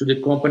to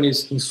the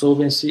company's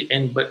insolvency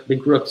and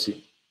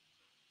bankruptcy.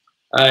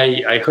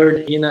 I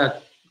heard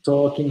Ina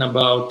talking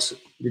about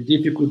the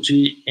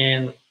difficulty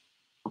in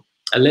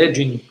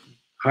alleging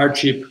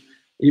hardship,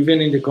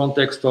 even in the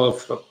context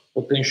of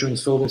potential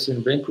insolvency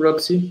and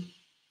bankruptcy.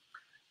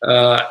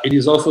 It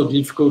is also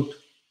difficult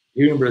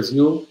here in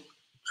Brazil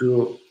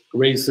to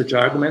raise such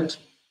argument,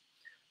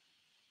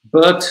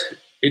 but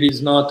it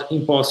is not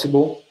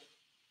impossible,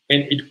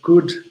 and it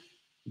could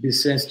be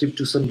sensitive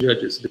to some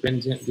judges,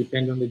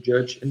 depending on the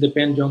judge and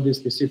depending on the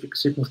specific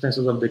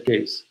circumstances of the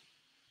case.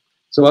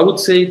 So I would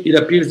say it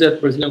appears that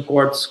Brazilian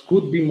courts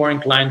could be more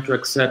inclined to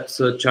accept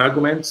such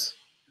arguments,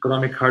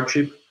 economic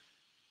hardship,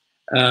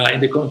 in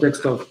the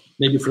context of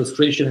maybe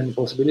frustration and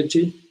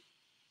impossibility,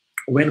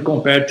 when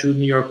compared to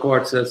New York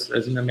courts, as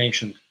Ina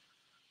mentioned.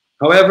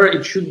 However,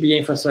 it should be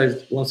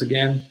emphasized once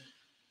again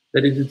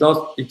that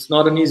it's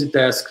not an easy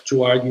task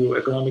to argue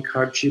economic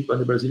hardship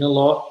under Brazilian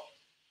law.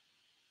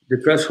 The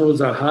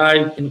thresholds are high,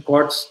 and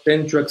courts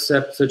tend to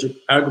accept such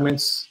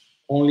arguments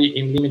only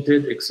in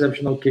limited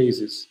exceptional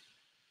cases.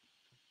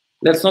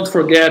 Let's not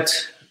forget,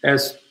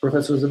 as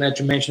Professor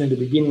Zanetti mentioned in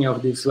the beginning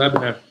of this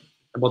webinar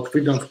about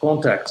freedom of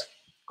contract,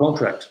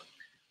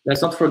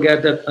 let's not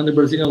forget that under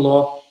Brazilian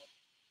law,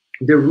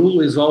 the rule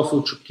is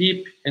also to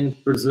keep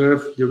and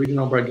preserve the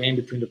original bargain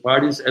between the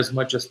parties as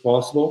much as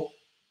possible,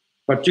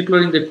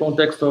 particularly in the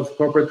context of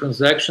corporate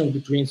transactions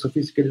between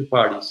sophisticated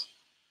parties.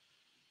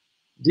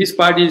 These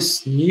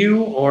parties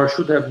knew or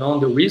should have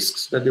known the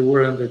risks that they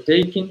were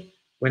undertaking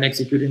when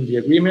executing the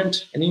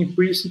agreement, and in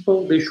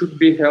principle, they should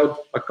be held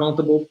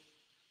accountable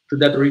to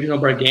that original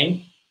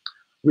bargain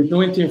with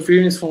no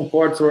interference from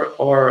courts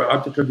or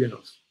arbitral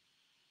tribunals.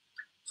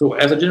 So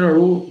as a general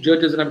rule,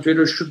 judges and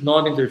arbitrators should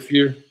not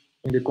interfere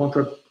in the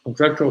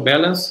contractual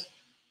balance,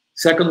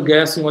 second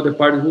guessing what the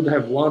parties would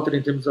have wanted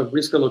in terms of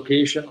risk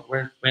allocation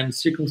when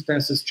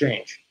circumstances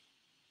change.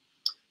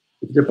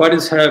 If the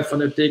parties have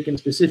undertaken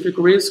specific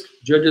risk,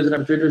 judges and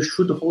arbitrators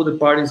should hold the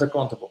parties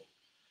accountable.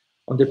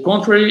 On the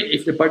contrary,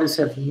 if the parties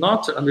have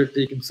not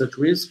undertaken such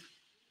risk,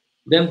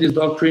 then these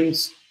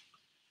doctrines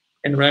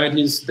and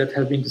remedies that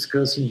have been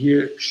discussing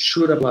here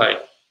should apply.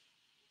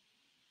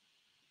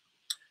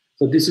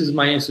 So this is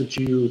my answer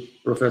to you,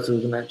 Professor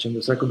Zanetti,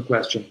 the second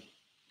question.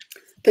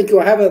 Thank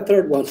you. I have a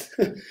third one,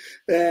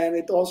 and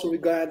it also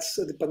regards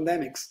the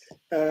pandemics.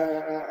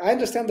 I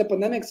understand the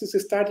pandemics is a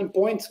starting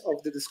point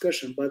of the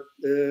discussion, but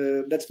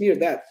that's mere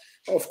that.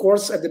 Of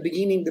course, at the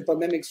beginning, the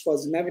pandemics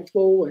was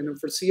inevitable and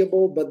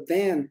unforeseeable, but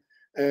then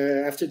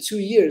after 2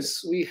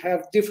 years, we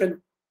have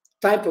different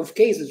type of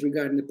cases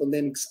regarding the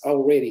pandemics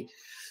already.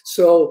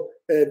 So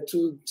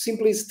to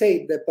simply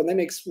state that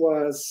pandemics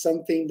was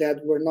something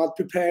that we're not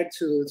prepared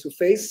to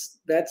face,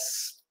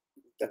 that's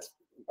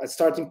a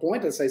starting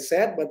point, as I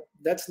said, but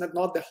that's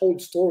not the whole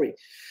story.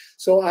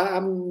 So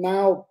I'm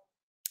now,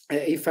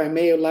 if I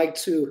may, I'd like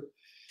to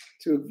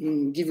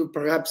give you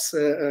perhaps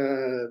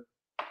a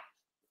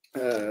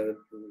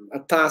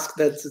task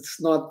that it's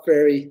not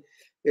very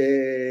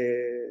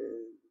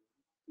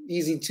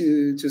easy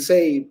to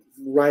say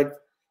right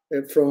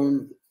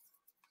from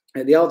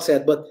the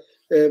outset, but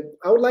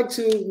I would like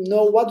to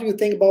know, what do you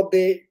think about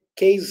the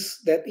case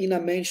that Ina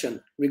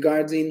mentioned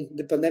regarding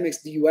the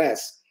pandemics in the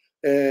US?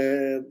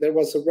 There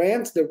was a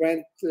rent. The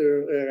rent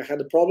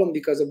had a problem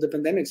because of the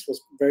pandemics. Was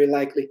very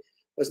likely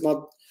was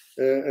not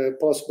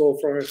possible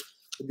for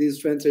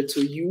this renter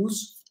to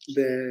use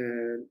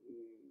the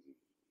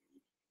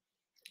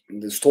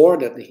store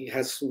that he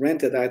has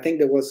rented. I think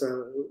there was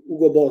a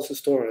Hugo Boss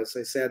store, as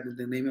I said,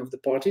 the name of the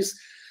parties.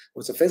 It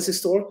was a fancy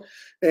store,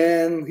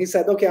 and he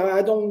said, "Okay,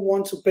 I don't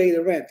want to pay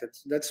the rent.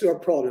 That's your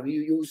problem.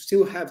 You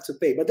still have to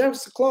pay." But there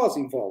was a clause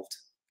involved.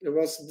 There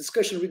was a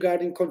discussion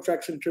regarding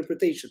contractual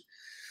interpretation.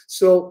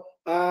 So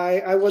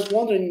I was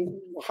wondering,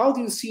 how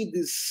do you see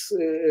this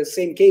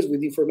same case with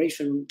the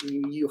information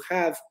you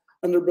have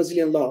under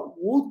Brazilian law?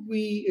 Would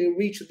we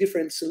reach a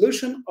different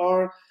solution,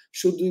 or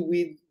should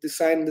we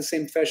decide in the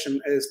same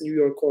fashion as New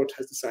York court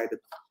has decided?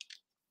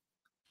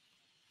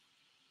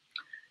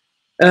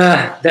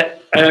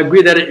 I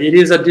agree that it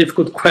is a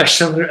difficult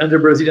question under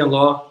Brazilian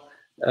law.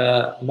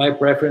 My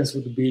preference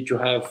would be to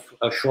have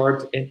a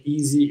short and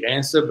easy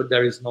answer, but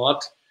there is not.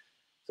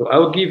 So I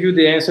will give you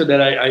the answer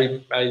that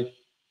I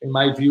in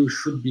my view,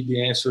 should be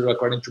the answer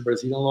according to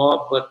Brazilian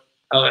law, but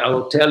I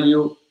will tell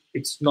you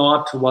it's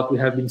not what we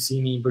have been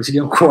seeing in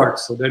Brazilian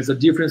courts. So there's a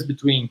difference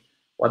between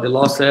what the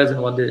law says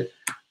and what the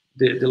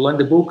law in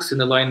the books and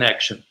the law in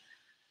action.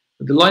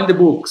 The law in the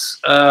books,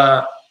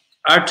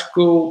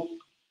 Article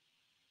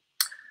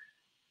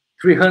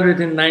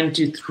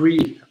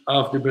 393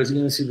 of the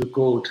Brazilian Civil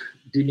Code,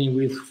 dealing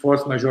with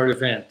force majeure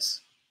events,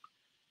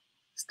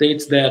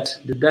 states that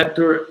the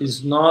debtor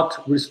is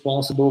not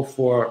responsible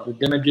for the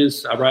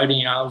damages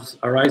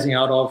arising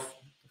out of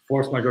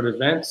force majeure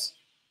events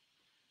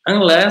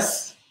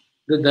unless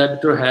the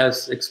debtor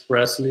has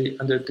expressly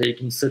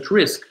undertaken such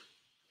risk.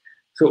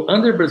 So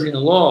under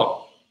Brazilian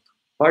law,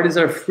 parties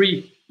are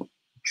free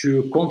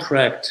to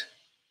contract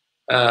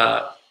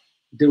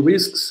the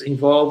risks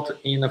involved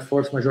in a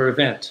force majeure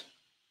event.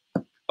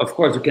 Of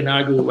course, you can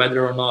argue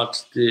whether or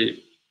not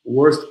the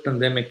worst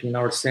pandemic in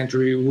our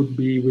century would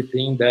be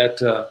within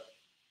that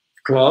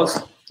clause,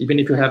 even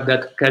if you have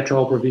that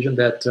catch-all provision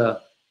that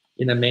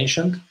Ina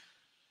mentioned.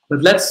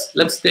 But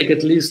let's take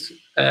at least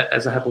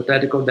as a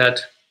hypothetical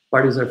that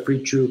parties are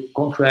free to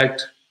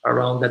contract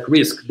around that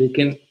risk. They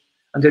can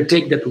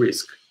undertake that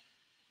risk.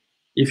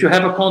 If you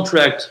have a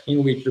contract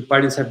in which the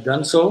parties have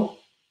done so,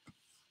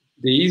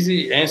 the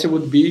easy answer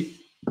would be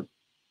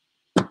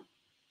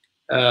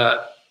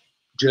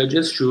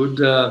judges should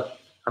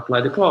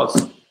apply the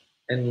clause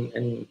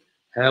and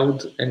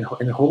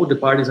hold the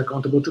parties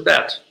accountable to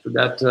that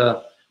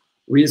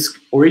risk,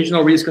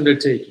 original risk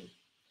undertaking.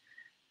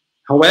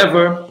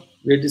 However,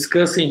 we're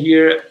discussing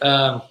here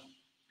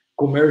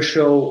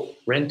commercial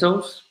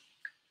rentals.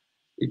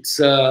 It's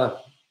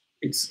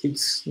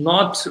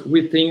not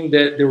within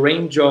the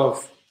range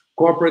of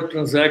corporate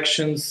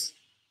transactions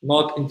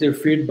not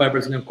interfered by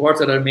Brazilian courts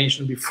that I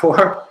mentioned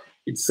before.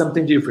 It's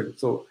something different.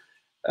 So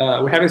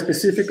we have a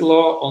specific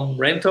law on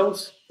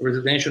rentals,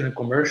 residential and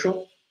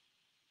commercial.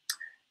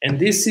 And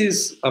this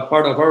is a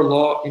part of our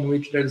law in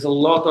which there is a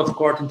lot of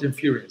court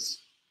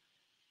interference,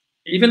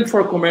 even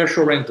for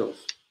commercial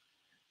rentals.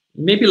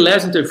 Maybe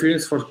less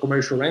interference for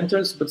commercial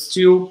renters, but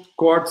still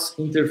courts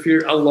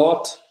interfere a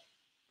lot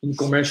in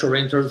commercial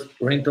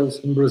rentals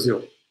in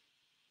Brazil.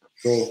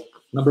 So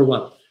number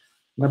one.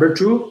 Number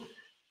two,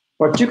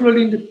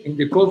 particularly in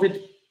the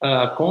COVID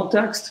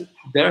context,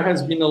 there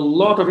has been a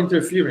lot of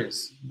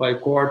interference by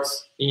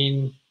courts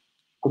in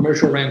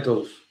commercial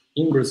rentals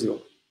in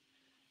Brazil.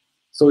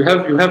 So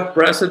you have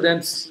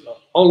precedents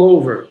all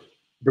over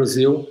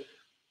Brazil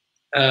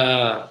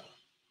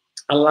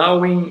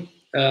allowing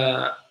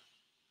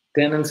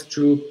tenants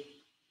to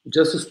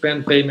just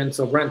suspend payments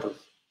of rentals,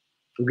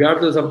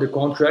 regardless of the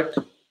contract,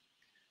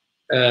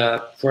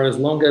 for as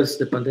long as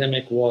the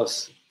pandemic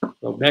was.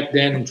 Well, back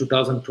then in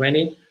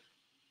 2020,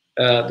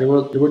 there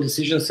were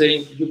decisions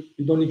saying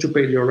you don't need to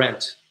pay your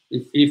rent.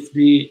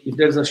 If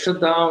there's a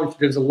shutdown, if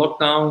there's a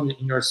lockdown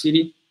in your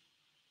city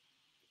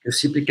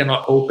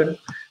cannot open,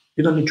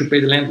 you don't need to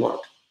pay the landlord.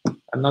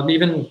 I'm not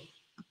even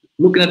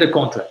looking at the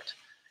contract.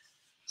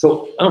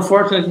 So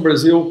unfortunately in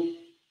Brazil,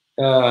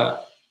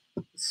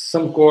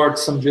 some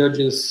courts, some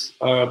judges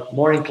are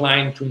more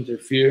inclined to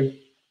interfere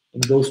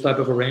in those type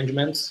of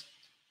arrangements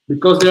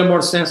because they are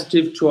more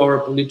sensitive to our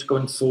political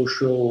and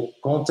social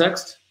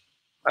context.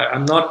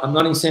 I'm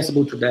not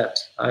insensible to that.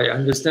 I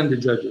understand the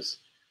judges.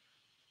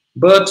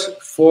 But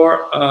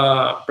for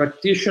a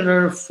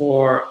practitioner,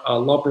 for a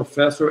law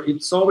professor,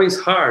 it's always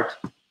hard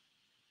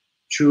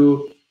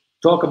to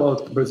talk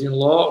about Brazilian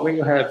law when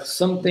you have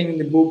something in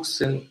the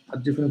books and a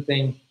different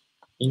thing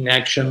in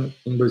action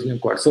in Brazilian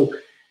court. So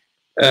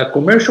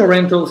commercial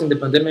rentals in the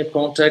pandemic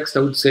context, I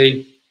would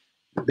say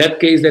that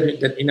case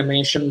that Ina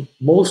mentioned,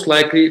 most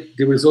likely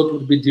the result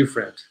would be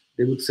different.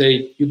 They would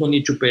say you don't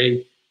need to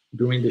pay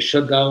during the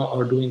shutdown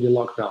or during the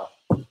lockdown.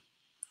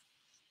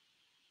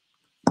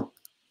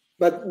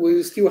 But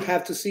we still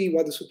have to see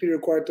what the Superior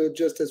Court of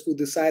Justice will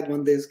decide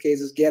when these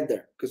cases get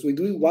there, because we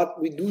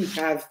do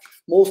have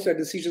most of our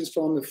decisions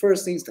from the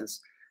first instance,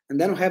 and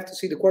then we have to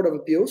see the Court of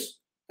Appeals,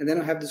 and then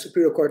we have the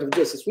Superior Court of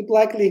Justice. Which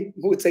likely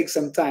will take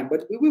some time,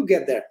 but we will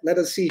get there. Let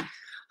us see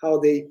how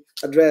they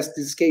address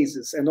these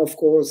cases, and of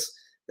course,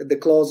 the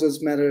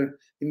clauses matter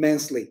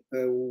immensely.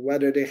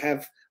 Whether they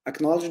have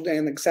acknowledged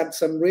and accept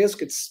some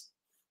risk, it's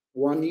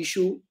one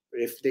issue.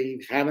 If they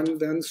haven't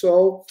done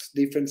so, it's a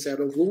different set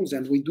of rules.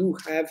 And we do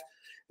have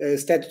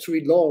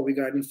statutory law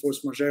regarding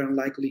force majeure,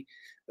 unlikely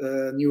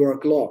New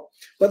York law.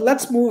 But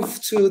let's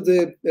move to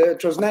the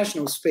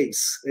transnational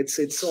space.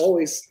 It's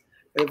always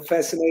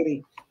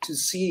fascinating to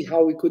see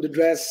how we could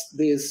address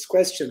these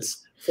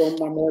questions from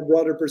a more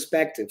broader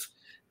perspective.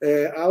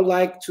 I would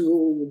like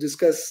to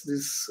discuss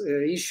this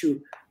issue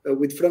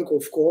with Franco,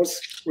 of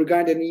course,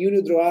 regarding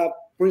unidroit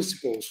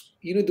principles.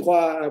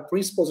 Unidroit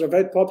principles are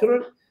very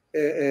popular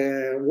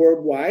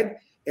worldwide,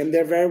 and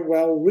they're very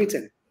well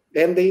written,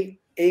 and they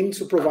aim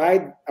to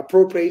provide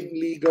appropriate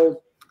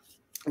legal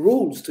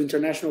rules to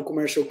international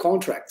commercial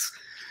contracts.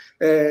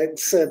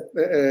 It's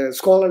a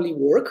scholarly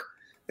work,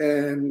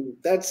 and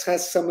that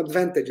has some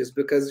advantages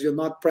because you're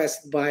not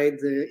pressed by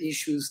the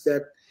issues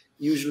that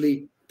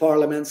usually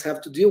parliaments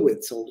have to deal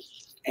with. So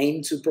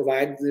aim to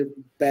provide the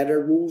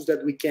better rules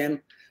that we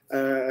can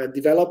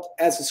develop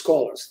as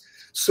scholars.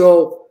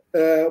 So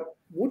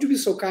would you be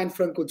so kind,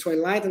 Franco, to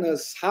enlighten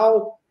us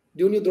how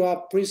the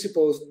unidroit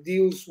principles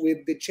deals with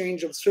the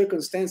change of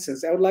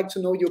circumstances? I would like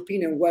to know your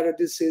opinion, whether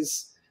this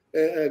is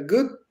a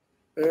good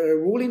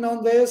ruling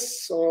on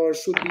this or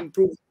should be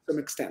improved to some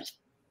extent.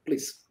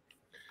 Please.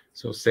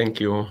 So thank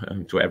you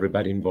to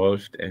everybody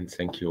involved, and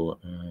thank you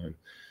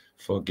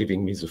for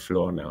giving me the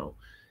floor now.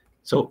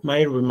 So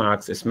my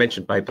remarks, as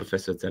mentioned by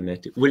Professor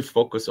Zanetti, will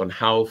focus on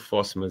how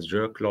force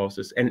majeure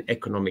clauses and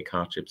economic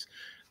hardships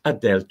are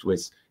dealt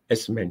with,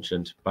 as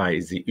mentioned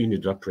by the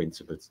unidroit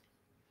principles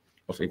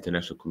of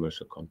international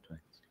commercial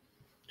contracts.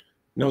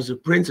 Now, the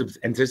principles,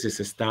 and this is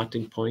a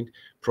starting point,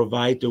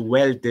 provide a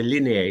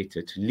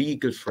well-delineated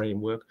legal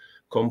framework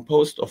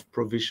composed of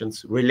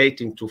provisions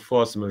relating to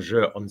force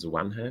majeure on the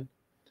one hand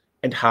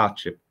and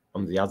hardship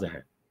on the other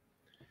hand.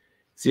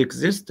 The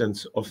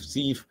existence of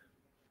these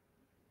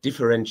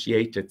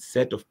differentiated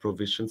set of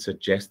provisions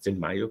suggests, in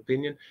my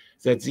opinion,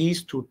 that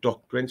these two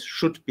doctrines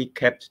should be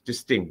kept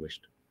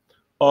distinguished,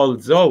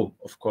 although,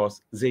 of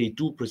course, they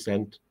do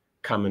present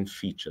common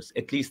features,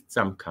 at least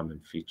some common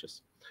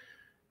features.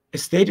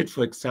 As stated,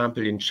 for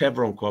example, in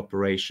Chevron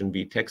Corporation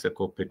v.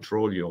 Texaco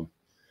Petroleum,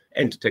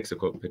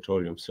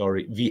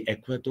 v.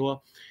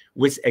 Ecuador,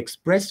 with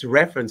express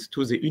reference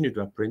to the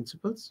unidroit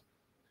principles,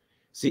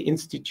 the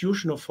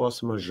institution of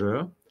force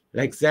majeure,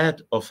 like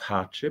that of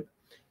hardship,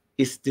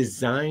 is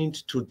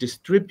designed to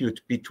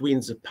distribute between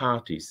the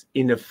parties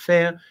in a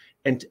fair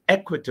and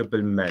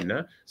equitable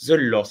manner the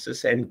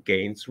losses and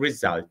gains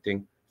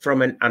resulting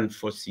from an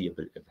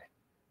unforeseeable event.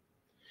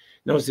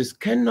 Now, this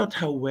cannot,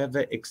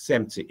 however,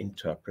 exempt the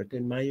interpreter,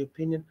 in my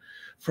opinion,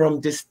 from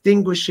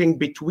distinguishing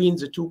between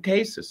the two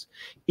cases,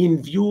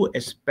 in view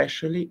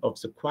especially of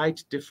the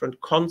quite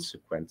different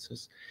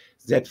consequences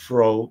that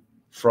flow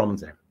from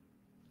them.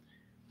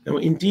 Now,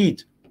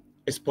 indeed,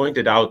 as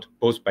pointed out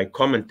both by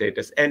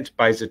commentators and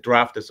by the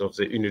drafters of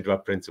the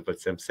unidroit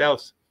principles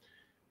themselves,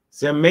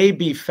 there may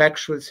be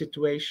factual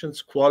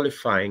situations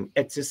qualifying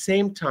at the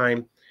same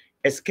time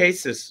as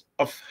cases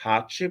of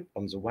hardship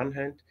on the one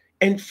hand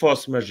and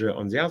force majeure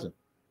on the other.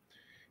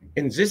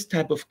 In this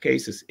type of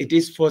cases, it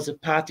is for the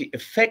party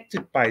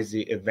affected by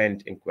the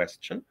event in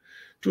question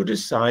to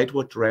decide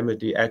what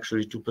remedy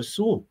actually to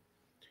pursue.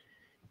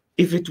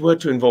 If it were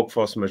to invoke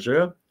force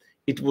majeure,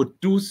 it would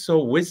do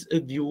so with a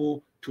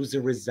view to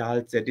the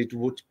result that it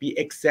would be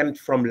exempt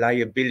from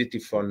liability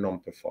for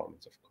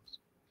non-performance, of course.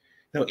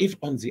 Now, if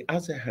on the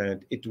other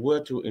hand, it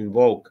were to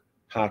invoke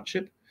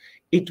hardship,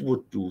 it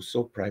would do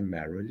so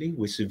primarily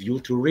with a view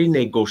to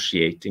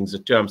renegotiating the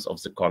terms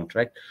of the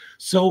contract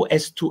so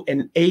as to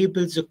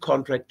enable the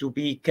contract to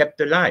be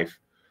kept alive,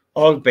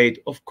 albeit,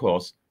 of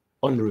course,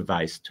 on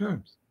revised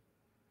terms.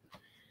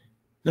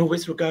 Now,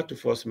 with regard to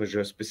force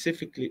majeure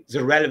specifically,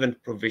 the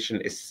relevant provision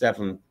is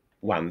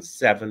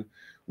 717,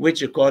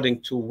 which,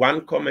 according to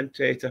one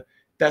commentator,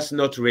 does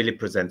not really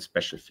present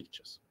special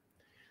features.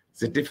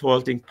 The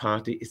defaulting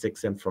party is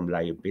exempt from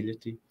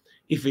liability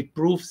if it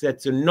proves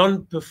that the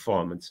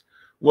non-performance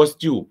was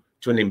due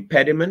to an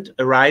impediment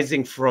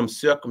arising from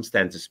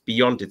circumstances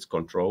beyond its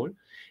control,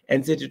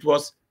 and that it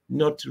was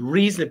not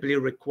reasonably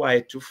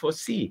required to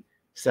foresee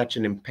such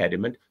an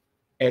impediment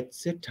at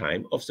the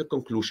time of the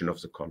conclusion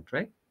of the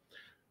contract,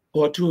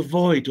 or to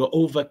avoid or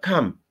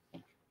overcome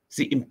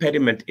the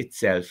impediment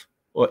itself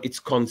or its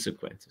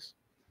consequences.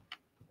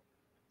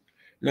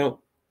 Now,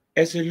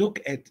 as a look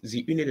at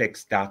the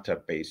Unilex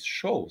database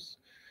shows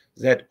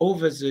that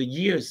over the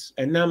years,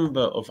 a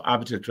number of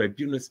arbitral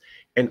tribunals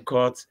and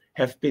courts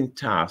have been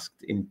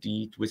tasked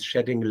indeed with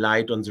shedding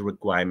light on the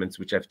requirements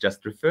which I've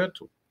just referred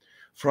to,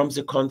 from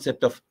the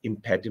concept of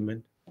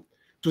impediment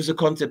to the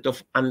concept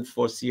of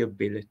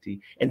unforeseeability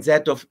and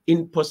that of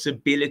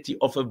impossibility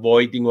of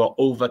avoiding or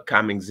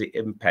overcoming the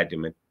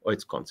impediment or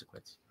its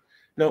consequence.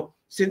 Now,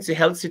 since the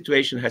health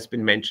situation has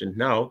been mentioned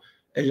now,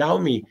 allow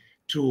me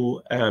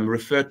to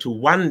refer to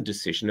one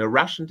decision, a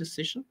Russian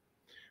decision,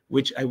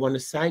 which I want to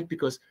cite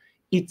because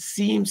it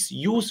seems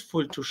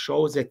useful to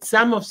show that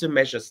some of the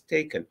measures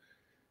taken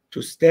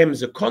to stem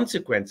the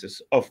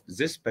consequences of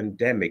this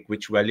pandemic,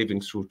 which we're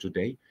living through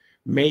today,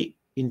 may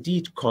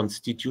indeed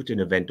constitute an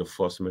event of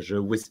force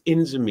majeure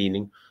within the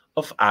meaning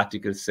of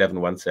Article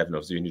 717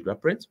 of the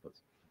UNIDROIT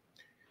principles.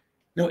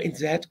 Now, in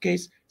that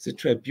case, the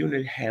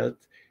tribunal held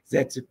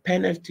that the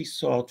penalty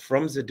sought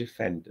from the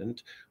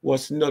defendant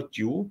was not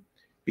due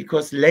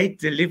because late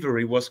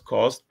delivery was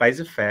caused by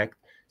the fact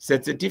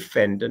that the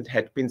defendant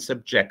had been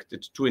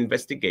subjected to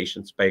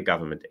investigations by a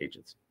government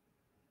agency.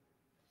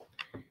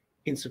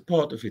 In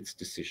support of its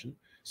decision,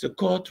 the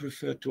court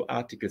referred to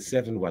Article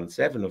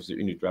 717 of the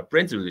UNIDROIT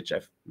principle, which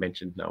I've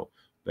mentioned now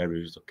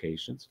various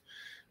occasions,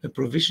 a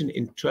provision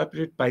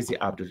interpreted by the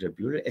arbitral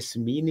tribunal as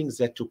meaning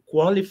that to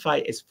qualify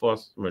as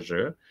force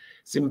majeure,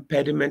 the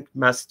impediment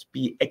must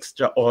be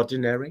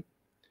extraordinary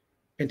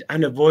and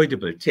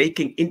unavoidable,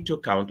 taking into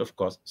account, of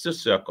course, the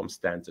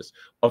circumstances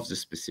of the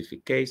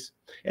specific case.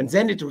 And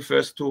then it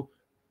refers to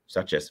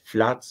such as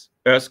floods,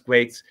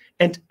 earthquakes,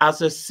 and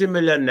other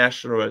similar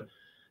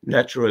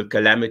natural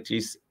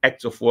calamities,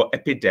 acts of war,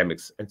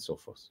 epidemics, and so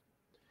forth.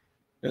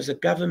 Now, the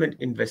government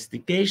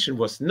investigation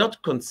was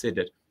not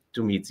considered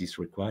to meet these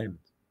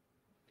requirements.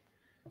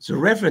 The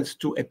reference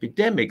to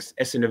epidemics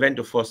as an event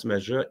of force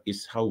majeure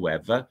is,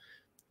 however,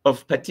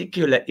 of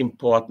particular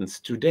importance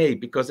today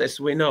because,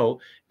 as we know,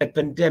 a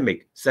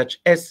pandemic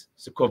such as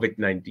the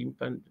COVID-19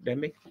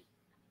 pandemic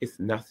is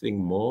nothing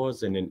more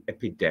than an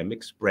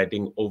epidemic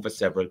spreading over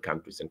several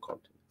countries and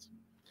continents.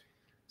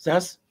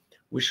 Thus,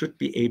 we should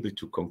be able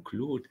to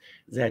conclude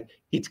that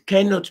it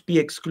cannot be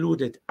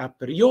excluded a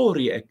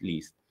priori, at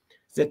least,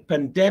 that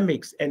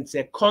pandemics and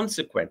their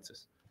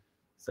consequences,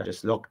 such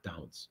as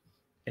lockdowns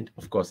and,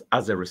 of course,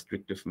 other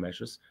restrictive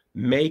measures,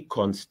 may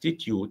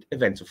constitute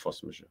events of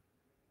force majeure.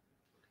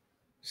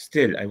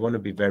 Still, I want to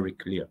be very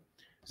clear.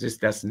 This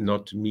does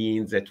not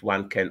mean that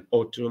one can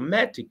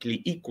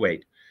automatically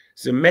equate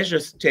the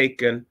measures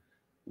taken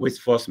with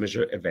force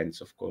majeure events,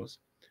 of course,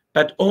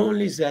 but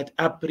only that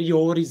a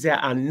priori there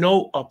are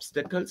no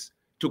obstacles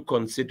to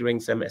considering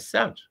them as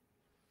such.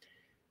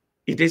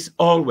 It is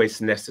always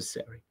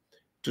necessary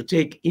to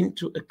take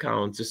into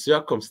account the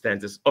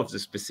circumstances of the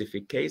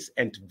specific case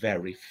and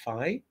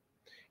verify,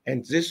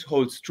 and this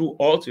holds true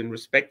also in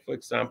respect, for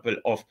example,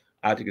 of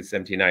Article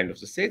 79 of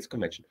the Sales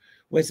Convention,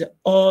 whether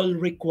all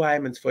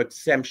requirements for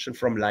exemption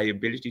from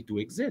liability do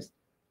exist.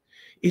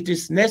 It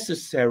is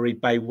necessary,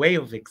 by way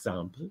of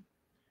example,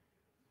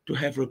 to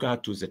have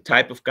regard to the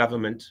type of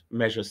government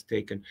measures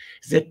taken,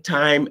 the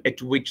time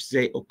at which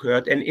they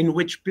occurred, and in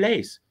which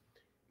place,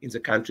 in the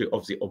country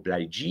of the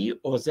obligee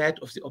or that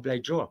of the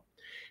obligor.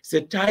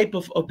 The type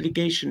of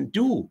obligation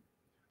due,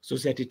 so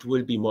that it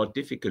will be more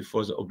difficult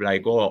for the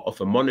obligor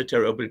of a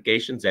monetary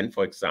obligation than,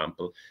 for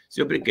example,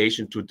 the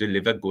obligation to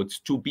deliver goods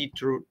to be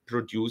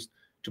produced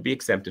to be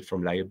exempted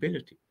from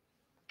liability.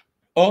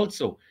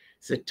 Also,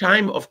 the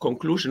time of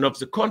conclusion of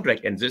the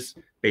contract, and this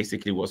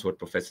basically was what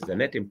Professor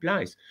Zanet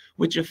implies,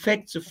 which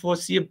affects the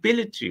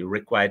foreseeability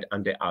required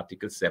under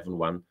Article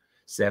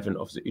 717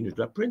 of the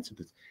UNIDROIT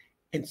principles,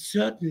 and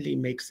certainly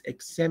makes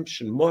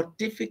exemption more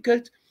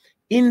difficult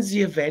in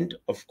the event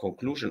of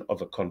conclusion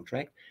of a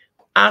contract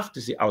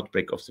after the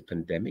outbreak of the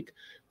pandemic,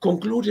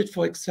 concluded,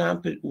 for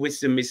example, with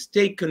the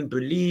mistaken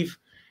belief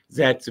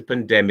that the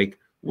pandemic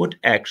would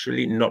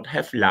actually not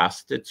have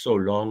lasted so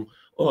long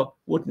or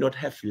would not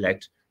have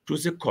led to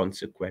the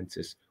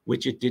consequences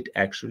which it did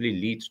actually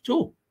lead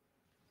to.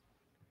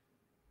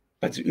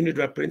 But the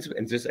unidroit principle,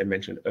 and this I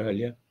mentioned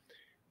earlier,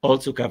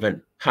 also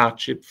govern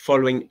hardship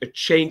following a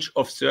change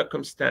of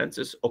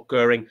circumstances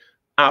occurring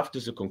after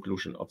the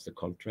conclusion of the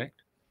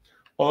contract.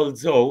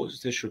 Although,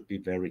 this should be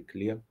very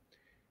clear,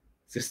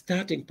 the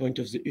starting point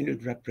of the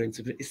unidroit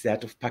principle is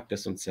that of pacta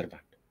sunt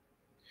servanda.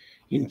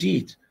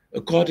 Indeed,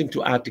 according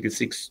to Article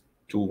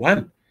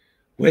 6.2.1,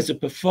 where the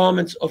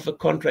performance of a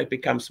contract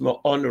becomes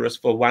more onerous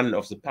for one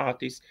of the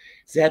parties,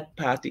 that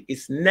party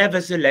is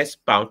nevertheless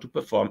bound to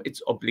perform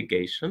its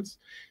obligations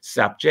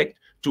subject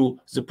to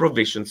the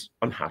provisions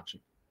on hardship.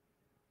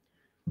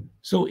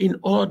 So in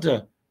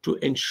order to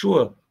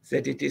ensure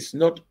that it is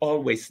not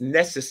always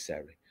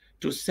necessary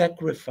to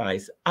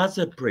sacrifice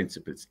other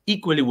principles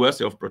equally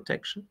worthy of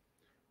protection,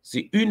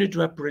 the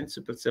unidroit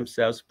principles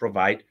themselves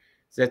provide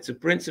that the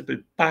principle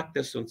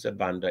pacta sunt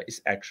servanda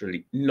is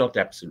actually not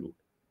absolute.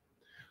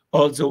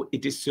 Although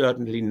it is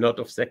certainly not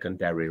of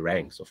secondary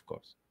ranks, of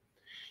course.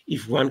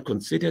 If one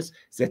considers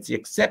that the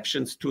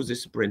exceptions to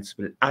this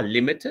principle are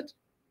limited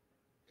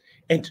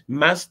and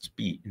must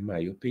be, in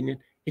my opinion,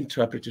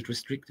 interpreted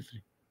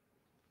restrictively.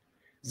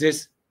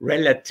 This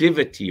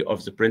relativity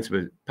of the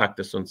principle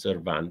pacta sunt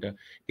servanda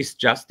is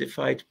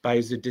justified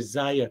by the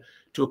desire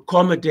to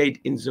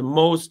accommodate in the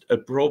most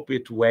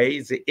appropriate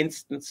way the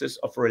instances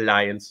of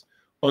reliance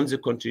on the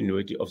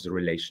continuity of the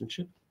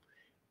relationship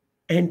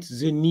and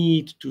the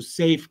need to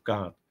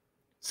safeguard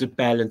the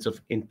balance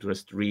of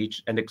interest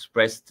reached and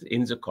expressed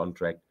in the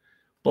contract,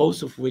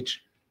 both of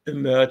which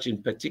emerge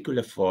in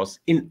particular force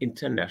in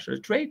international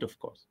trade, of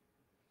course.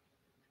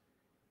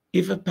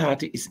 If a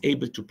party is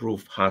able to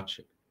prove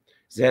hardship,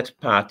 that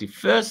party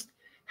first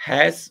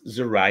has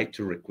the right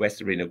to request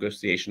a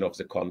renegotiation of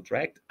the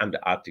contract under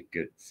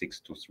Article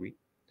 6.2.3.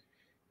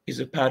 If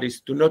the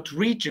parties do not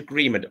reach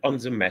agreement on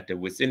the matter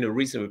within a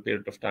reasonable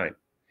period of time,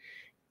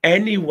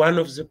 any one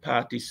of the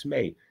parties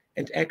may,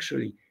 and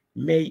actually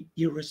may,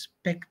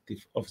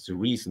 irrespective of the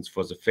reasons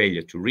for the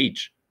failure to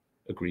reach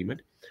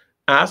agreement,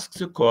 ask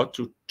the court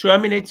to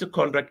terminate the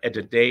contract at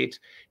a date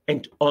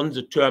and on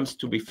the terms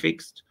to be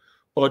fixed,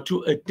 or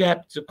to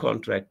adapt the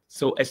contract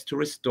so as to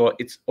restore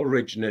its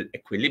original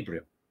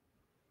equilibrium.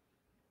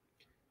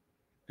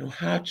 Now,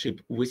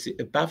 hardship with the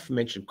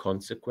above-mentioned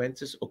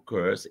consequences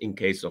occurs in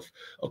case of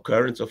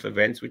occurrence of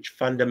events which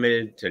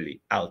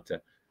fundamentally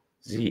alter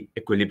the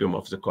equilibrium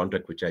of the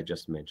contract, which I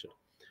just mentioned,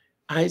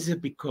 either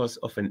because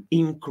of an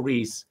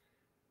increase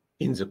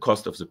in the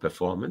cost of the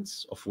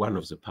performance of one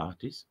of the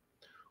parties,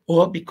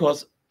 or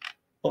because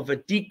of a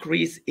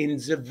decrease in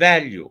the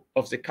value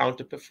of the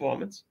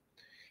counter-performance,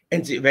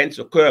 and the events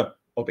occur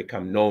or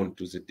become known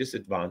to the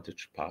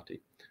disadvantaged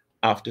party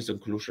after the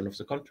conclusion of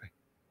the contract.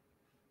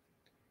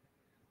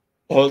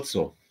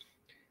 Also,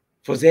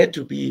 for there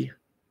to be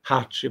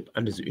hardship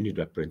under the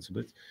unidroit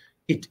principles,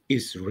 it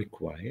is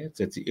required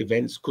that the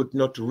events could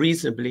not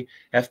reasonably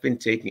have been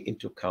taken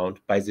into account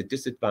by the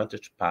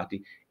disadvantaged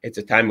party at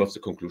the time of the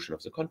conclusion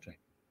of the contract.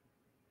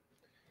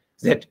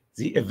 That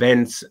the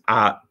events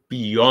are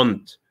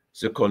beyond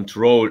the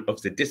control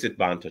of the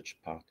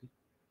disadvantaged party,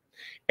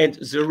 and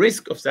the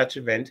risk of such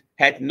event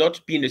had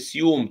not been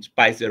assumed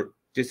by the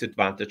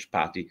disadvantaged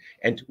party,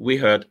 and we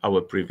heard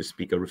our previous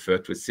speaker refer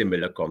to a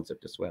similar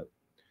concept as well.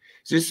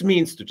 This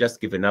means, to just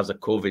give another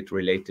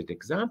COVID-related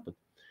example,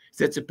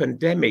 that the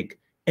pandemic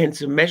and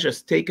the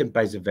measures taken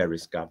by the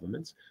various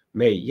governments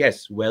may,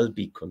 yes, well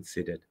be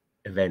considered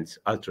events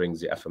altering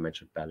the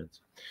aforementioned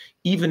balance,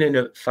 even in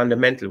a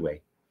fundamental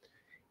way,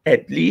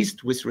 at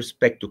least with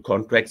respect to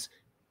contracts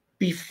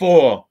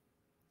before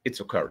its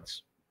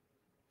occurrence.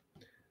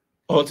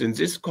 Also, in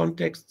this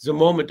context, the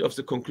moment of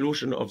the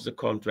conclusion of the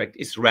contract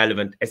is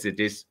relevant as it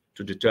is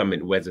to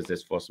determine whether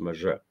there's force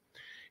majeure.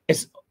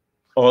 As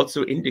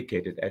also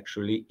indicated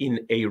actually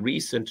in a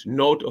recent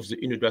note of the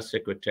UNIDROIT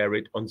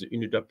Secretariat on the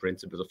UNIDROIT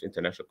Principles of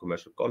International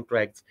Commercial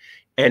Contracts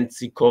and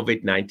the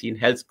COVID-19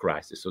 health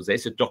crisis. So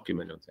there's a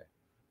document on that.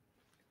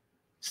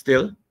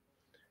 Still,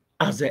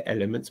 other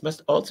elements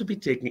must also be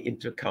taken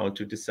into account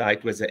to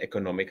decide whether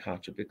economic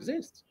hardship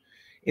exists.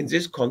 In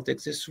this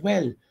context as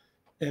well,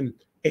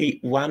 a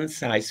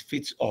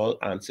one-size-fits-all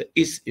answer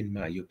is, in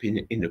my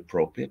opinion,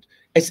 inappropriate,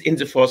 as in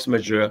the force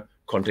majeure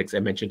context I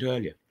mentioned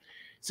earlier.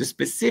 The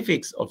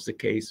specifics of the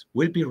case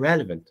will be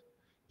relevant,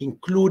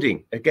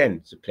 including,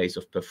 again, the place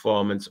of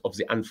performance of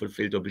the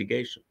unfulfilled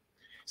obligation,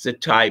 the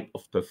type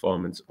of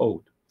performance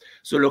owed,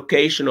 the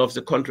location of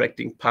the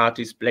contracting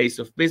party's place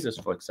of business,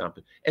 for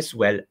example, as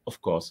well,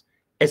 of course,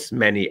 as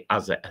many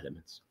other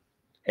elements.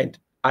 And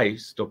I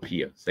stop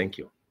here. Thank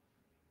you.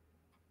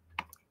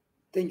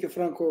 Thank you,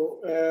 Franco.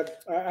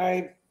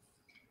 I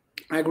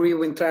agree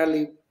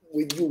entirely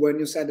with you when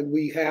you said that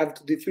we have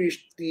to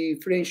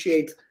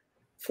differentiate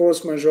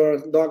force majeure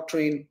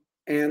doctrine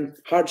and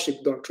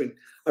hardship doctrine.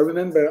 I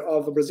remember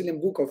of a Brazilian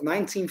book of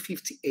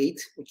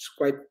 1958, which is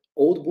quite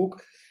old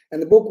book,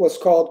 and the book was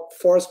called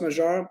Force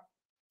Majeure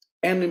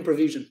and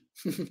Improvision.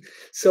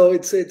 So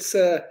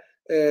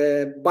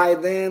by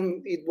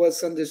then it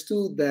was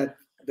understood that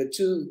the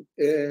two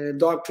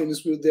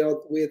doctrines were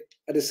dealt with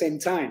at the same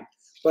time,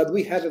 but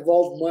we have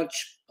evolved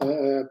much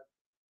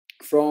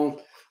from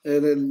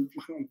the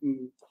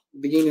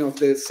beginning of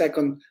the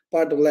second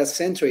part of last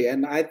century,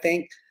 and I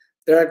think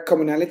there are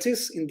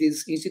commonalities in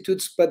these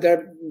institutes, but there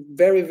are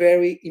very,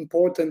 very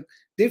important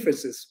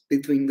differences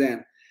between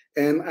them.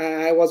 And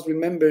I was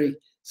remembering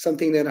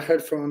something that I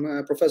heard from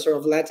a professor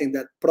of Latin,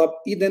 that prop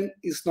idem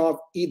is not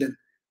Eden.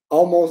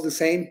 Almost the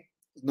same,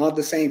 not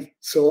the same.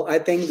 So I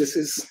think this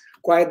is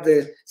quite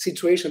the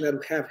situation that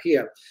we have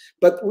here.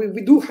 But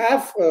we do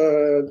have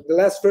the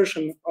last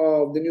version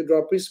of the New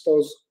Draw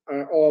Principles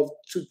of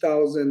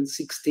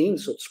 2016,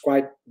 so it's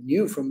quite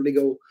new from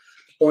legal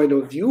point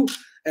of view.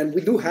 And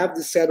we do have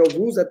this set of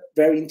rules that are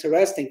very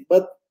interesting.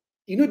 But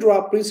New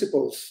Draw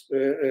Principles,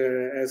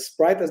 as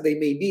bright as they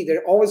may be,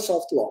 they're always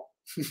soft law.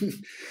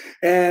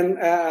 And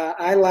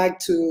I like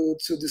to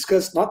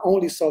discuss not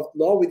only soft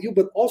law with you,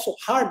 but also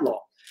hard law.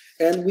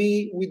 And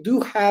we do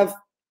have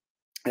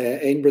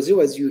in Brazil,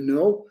 as you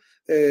know,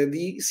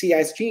 the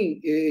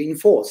CISG in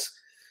force.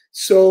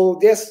 So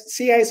this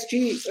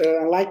CISG,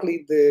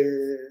 unlikely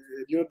the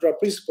New Draw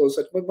Principles,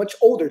 are much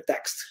older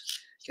text.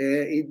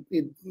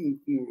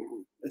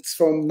 It's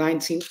from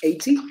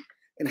 1980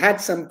 and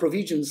had some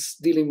provisions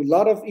dealing with a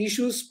lot of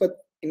issues, but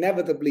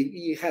inevitably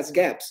it has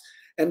gaps.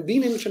 And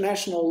being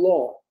international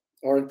law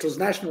or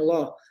transnational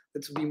law,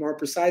 to be more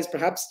precise,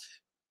 perhaps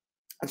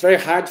it's very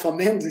hard to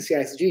amend the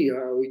CISG.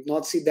 We do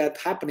not see that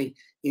happening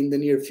in the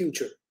near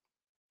future.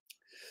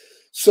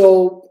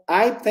 So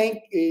I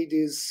think it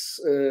is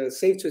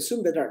safe to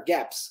assume that there are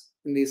gaps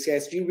in the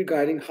CISG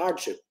regarding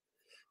hardship.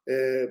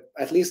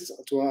 At least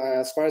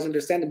as far as I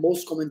understand,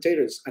 most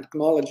commentators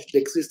acknowledge the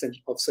existence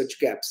of such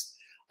gaps.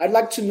 I'd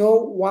like to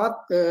know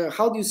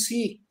how do you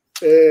see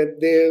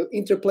the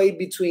interplay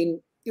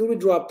between New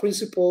Draw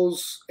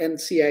Principles and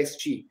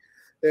CISG?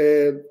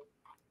 Do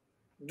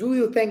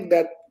you think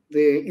that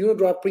the New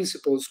Draw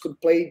Principles could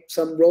play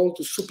some role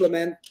to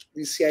supplement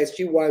the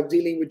CISG while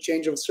dealing with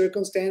change of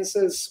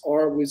circumstances,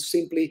 or we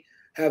simply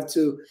have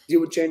to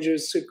deal with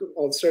changes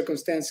of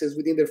circumstances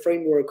within the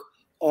framework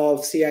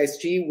of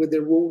CISG with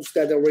the rules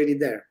that are already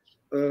there?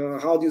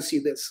 How do you see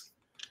this?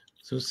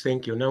 So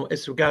thank you. Now,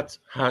 as regards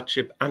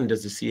hardship under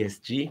the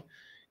CISG,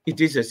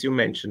 it is, as you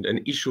mentioned, an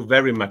issue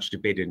very much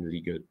debated in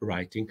legal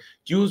writing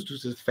due to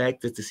the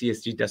fact that the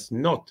CISG does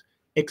not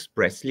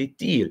expressly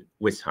deal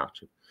with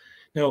hardship.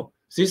 Now,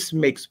 this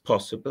makes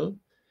possible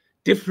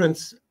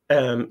different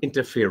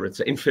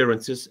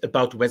inferences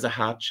about whether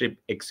hardship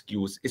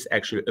excuse is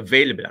actually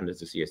available under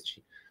the CISG.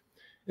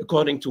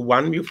 According to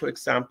one view, for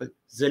example,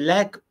 the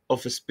lack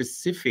of a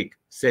specific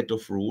set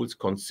of rules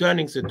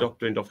concerning the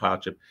doctrine of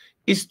hardship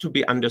is to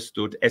be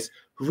understood as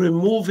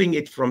removing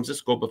it from the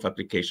scope of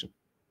application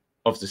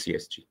of the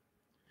CISG.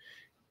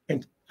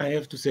 And I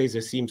have to say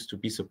there seems to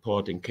be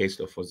support in case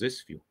law for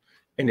this view.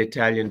 An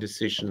Italian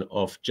decision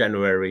of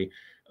January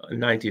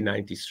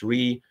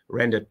 1993,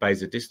 rendered by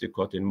the District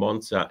Court in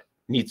Monza,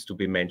 needs to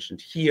be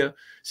mentioned here.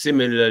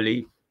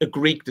 Similarly, a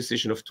Greek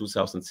decision of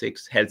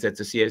 2006 held that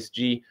the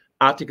CISG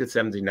Article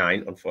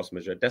 79 on force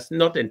majeure does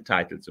not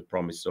entitle the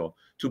promissor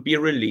to be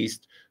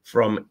released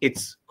from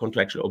its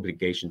contractual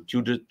obligation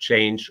due to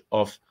change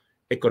of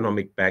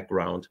economic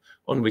background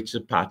on which the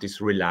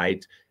parties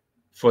relied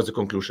for the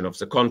conclusion of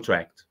the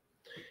contract.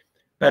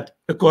 But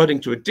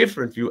according to a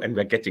different view, and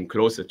we're getting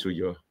closer to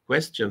your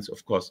questions,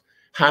 of course,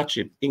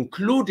 hardship,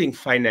 including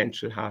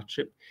financial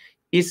hardship,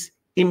 is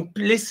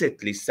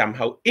implicitly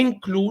somehow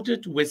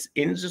included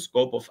within the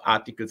scope of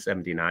Article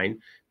 79,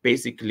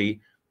 basically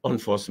on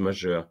force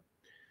majeure.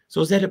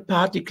 So that a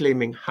party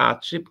claiming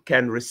hardship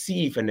can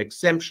receive an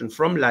exemption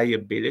from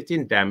liability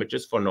and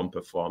damages for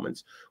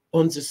non-performance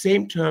on the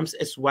same terms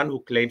as one who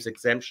claims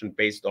exemption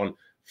based on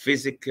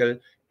physical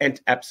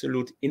and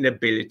absolute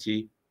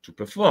inability to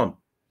perform.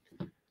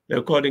 Now,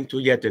 according to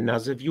yet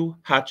another view,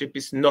 hardship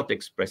is not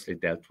expressly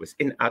dealt with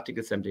in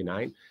Article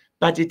 79,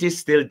 but it is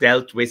still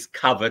dealt with,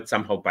 covered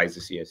somehow by the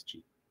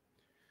CISG.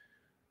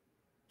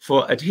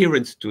 For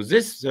adherence to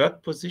this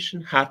third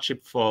position,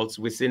 hardship falls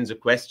within the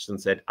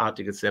questions that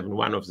Article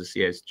 7.1 of the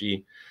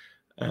CISG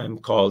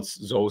calls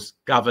those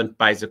governed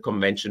by the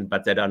convention,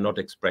 but that are not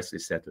expressly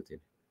settled in.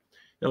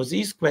 Now,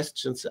 these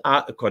questions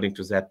are, according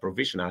to that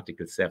provision,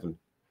 Article 7,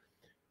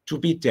 to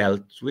be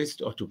dealt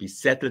with or to be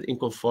settled in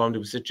conformity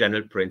with the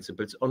general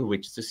principles on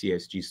which the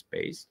CISG is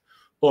based,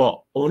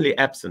 or only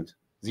absent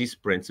these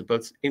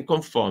principles in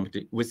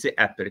conformity with the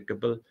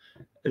applicable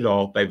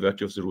law by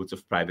virtue of the rules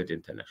of private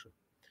international.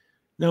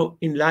 Now,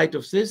 in light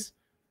of this,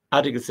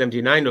 Article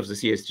 79 of the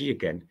CISG,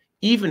 again,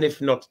 even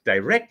if not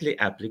directly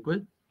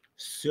applicable,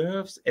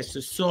 serves as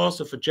the source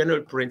of a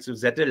general principle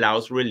that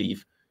allows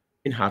relief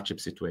in hardship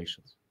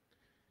situations.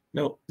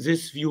 Now,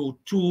 this view,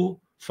 too,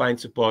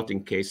 finds support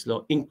in case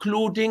law,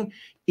 including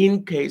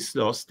in case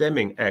law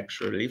stemming,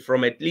 actually,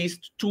 from at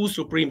least two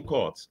Supreme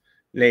Courts,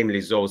 namely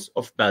those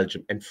of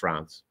Belgium and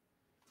France.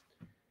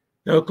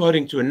 Now,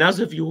 according to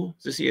another view,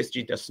 the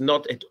CSG does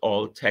not at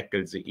all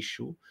tackle the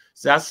issue,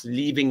 thus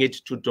leaving it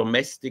to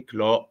domestic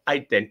law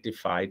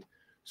identified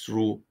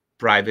through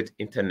private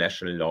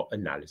international law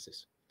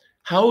analysis.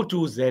 How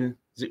do then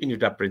the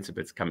UNIDROIT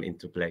principles come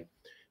into play?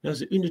 Now,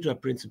 the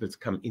UNIDROIT principles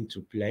come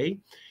into play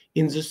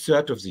in the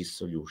third of these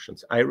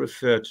solutions. I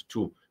referred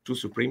to two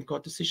Supreme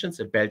Court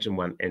decisions, a Belgian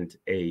one and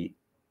a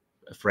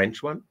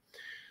French one,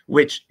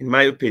 which, in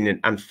my opinion,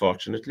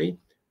 unfortunately,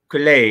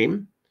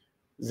 claim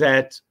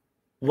that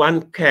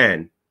one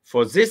can,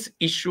 for this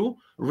issue,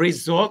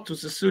 resort to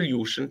the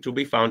solution to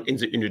be found in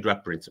the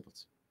UNIDROIT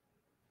principles.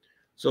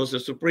 So the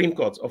Supreme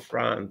Courts of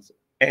France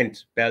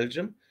and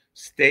Belgium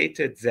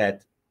stated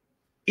that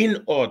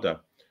in order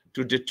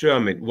to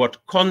determine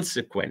what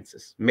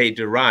consequences may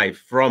derive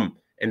from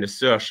an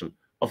assertion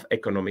of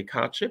economic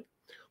hardship,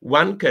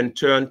 one can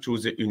turn to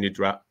the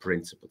UNIDROIT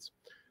principles.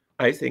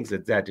 I think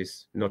that that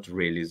is not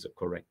really the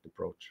correct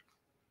approach.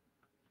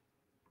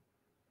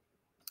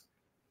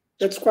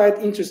 That's quite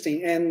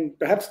interesting, and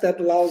perhaps that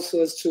allows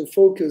us to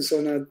focus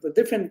on a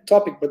different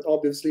topic, but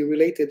obviously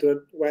related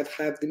to what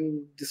have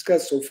been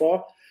discussed so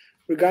far,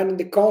 regarding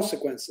the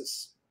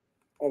consequences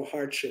of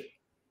hardship.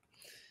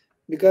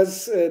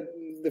 Because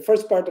the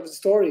first part of the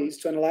story is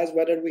to analyze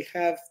whether we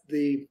have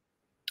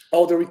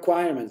all the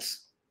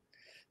requirements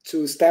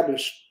to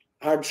establish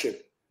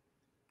hardship.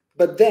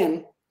 But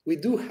then we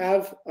do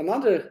have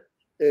another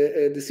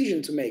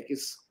decision to make,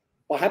 is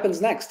what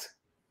happens next.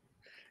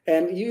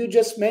 And you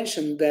just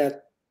mentioned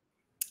that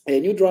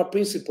UNIDROIT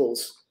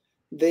principles,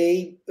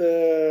 they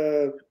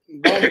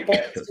bound the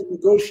parties to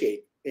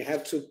negotiate. They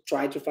have to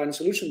try to find a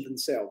solution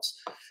themselves.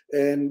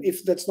 And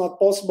if that's not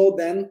possible,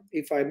 then,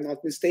 if I'm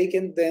not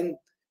mistaken, then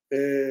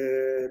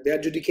the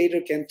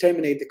adjudicator can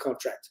terminate the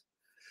contract.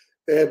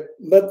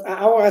 But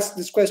I'll ask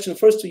this question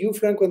first to you,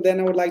 Franco, and then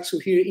I would like to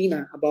hear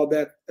Ina about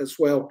that as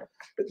well.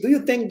 Do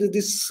you think that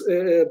this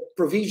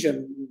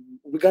provision,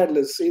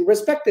 regardless,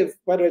 irrespective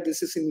whether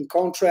this is in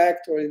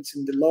contract or it's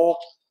in the law,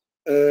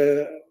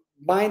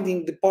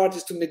 binding the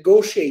parties to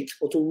negotiate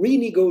or to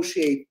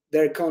renegotiate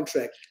their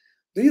contract,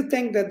 do you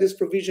think that this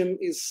provision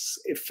is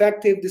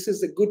effective? This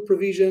is a good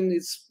provision?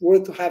 It's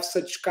worth to have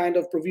such kind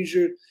of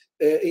provision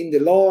in the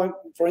law?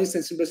 For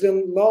instance, in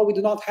Brazilian law, we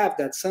do not have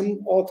that. Some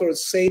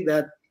authors say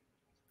that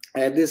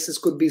this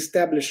could be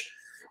established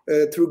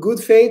through good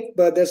faith,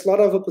 but there's a lot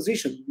of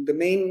opposition. The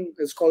main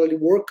scholarly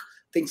work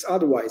thinks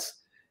otherwise.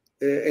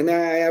 And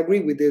I agree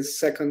with this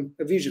second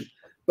vision.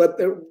 But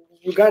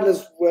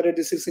regardless whether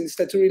this is in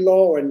statutory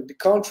law or in the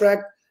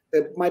contract,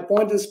 my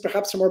point is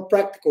perhaps a more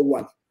practical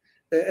one.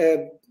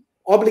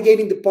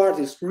 Obligating the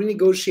parties to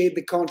renegotiate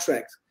the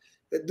contract.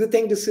 Do you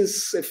think this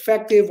is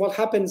effective? What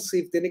happens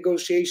if the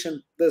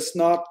negotiation does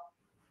not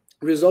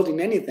result in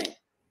anything?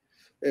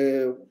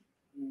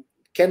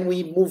 Can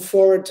we move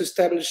forward to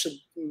establish a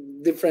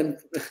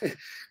different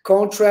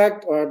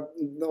contract, or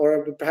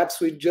perhaps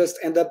we just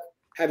end up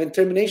having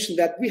termination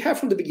that we have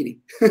from the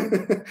beginning?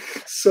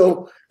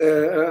 So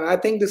I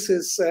think this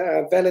is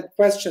a valid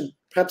question,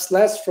 perhaps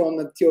less from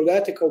a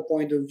theoretical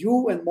point of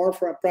view and more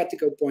from a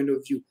practical point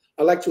of view.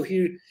 I'd like to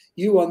hear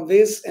you on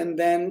this, and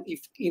then if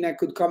Ina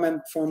could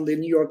comment from the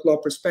New York law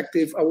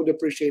perspective, I would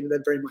appreciate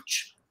that very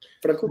much.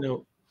 Franco?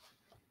 No.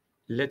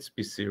 Let's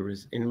be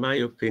serious. In my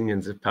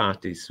opinion, the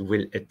parties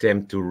will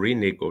attempt to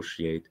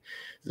renegotiate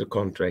the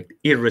contract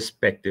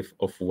irrespective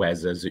of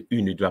whether the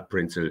UNIDROIT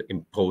principle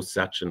impose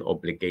such an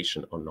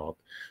obligation or not.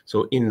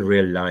 So in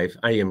real life,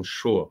 I am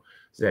sure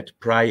that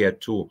prior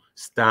to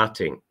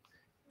starting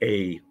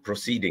a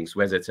proceedings,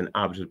 whether it's an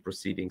arbitral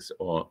proceedings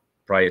or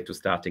prior to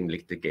starting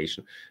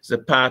litigation, the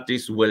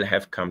parties will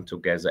have come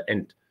together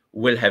and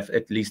will have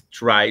at least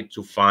tried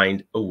to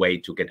find a way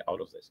to get out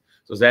of this.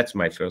 So that's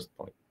my first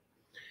point.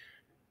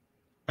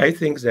 I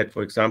think that,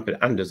 for example,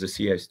 under the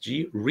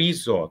CSG,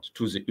 resort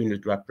to the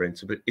UNIDROIT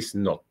principle is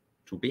not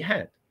to be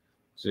had.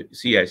 The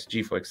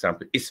CSG, for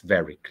example, is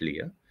very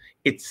clear.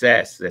 It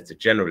says that the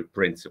general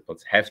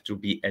principles have to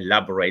be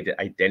elaborated,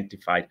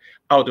 identified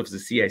out of the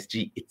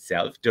CSG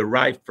itself,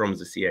 derived from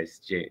the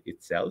CSG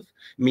itself,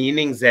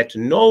 meaning that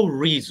no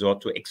resort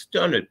to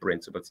external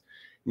principles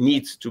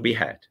needs to be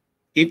had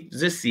if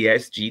the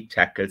CSG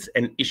tackles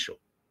an issue.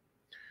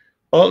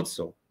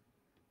 Also,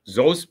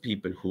 those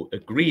people who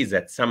agree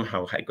that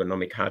somehow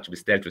economic hardship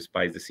is dealt with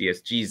by the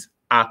CSG's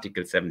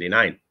Article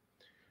 79,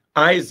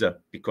 either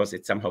because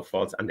it somehow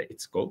falls under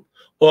its scope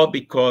or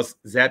because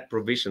that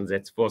provision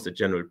that's for the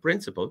general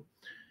principle,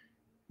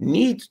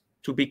 need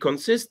to be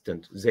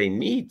consistent. They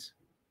need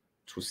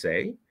to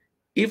say,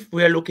 if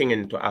we're looking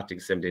into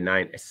Article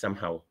 79 as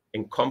somehow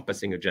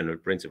encompassing a general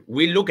principle,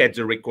 we look at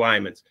the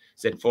requirements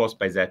set forth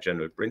by that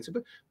general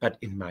principle, but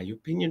in my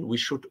opinion, we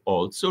should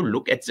also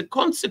look at the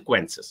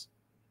consequences.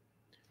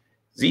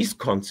 These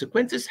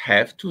consequences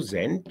have to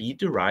then be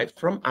derived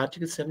from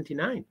Article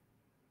 79.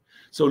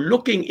 So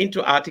looking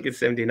into Article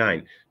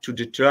 79 to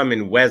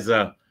determine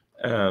whether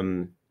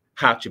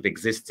hardship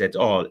exists at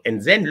all, and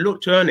then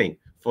turning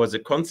for the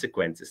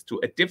consequences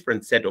to a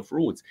different set of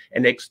rules,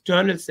 an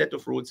external set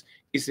of rules,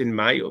 is, in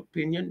my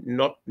opinion,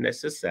 not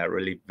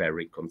necessarily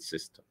very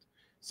consistent.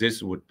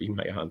 This would be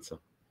my answer.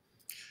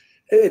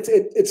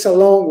 It's a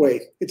long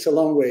way. It's a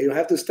long way. You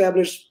have to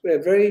establish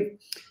very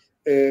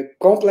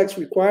complex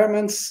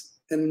requirements,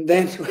 and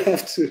then you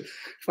have to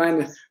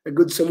find a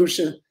good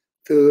solution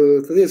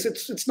to this.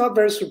 It's not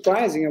very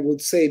surprising, I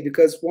would say,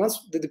 because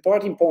once the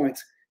departing point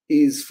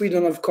is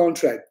freedom of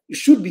contract, it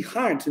should be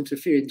hard to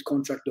interfere in the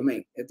contract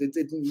domain.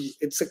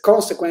 It's a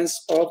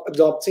consequence of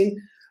adopting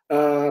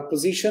a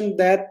position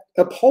that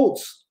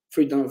upholds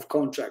freedom of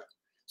contract.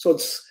 So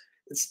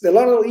it's a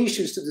lot of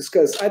issues to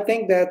discuss. I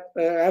think that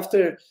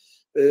after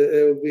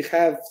we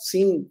have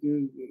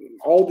seen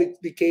all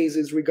the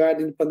cases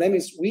regarding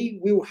pandemics, we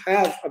will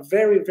have a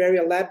very, very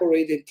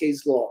elaborated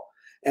case law,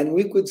 and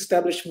we could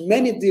establish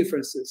many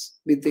differences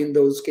between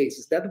those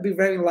cases. That would be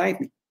very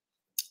enlightening.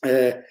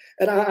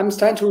 And I'm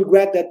starting to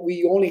regret that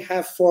we only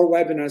have 4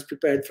 webinars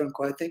prepared,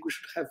 Franco. I think we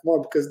should have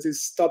more because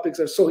these topics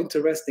are so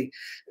interesting.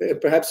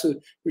 Perhaps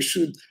we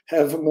should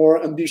have a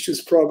more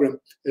ambitious program.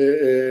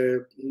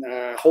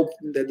 I hope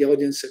that the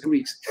audience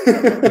agrees.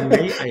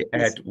 May I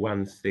add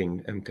one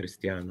thing,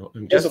 Cristiano,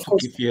 just yes, to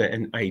give you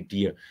an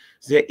idea.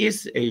 There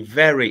is a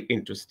very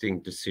interesting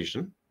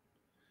decision.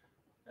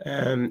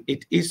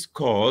 It is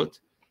called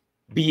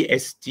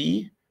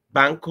BST,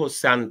 Banco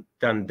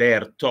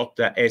Santander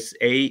Tota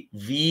S.A.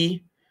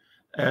 v.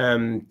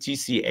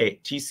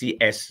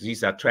 TCS.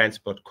 These are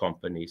transport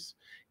companies.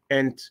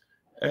 And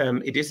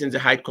it is in the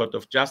High Court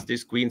of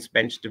Justice, Queen's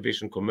Bench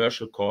Division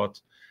Commercial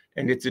Court,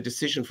 and it's a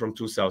decision from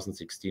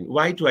 2016.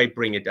 Why do I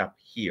bring it up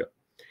here?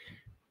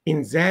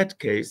 In that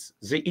case,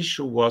 the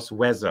issue was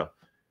whether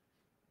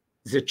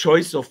the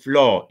choice of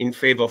law in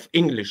favor of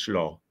English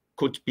law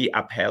could be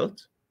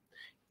upheld.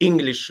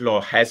 English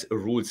law has a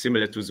rule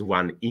similar to the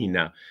one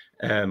Ina,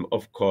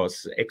 of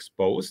course,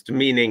 exposed,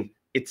 meaning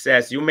it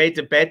says you made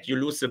a bet, you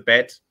lose a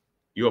bet,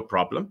 your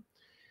problem.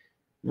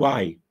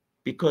 Why?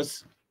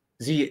 Because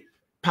the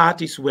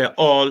parties were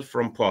all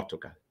from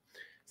Portugal.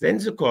 Then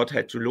the court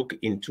had to look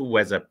into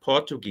whether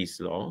Portuguese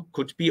law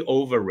could be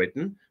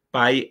overridden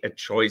by a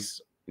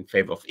choice in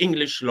favor of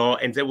English law,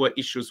 and there were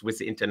issues with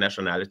the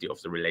internationality of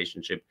the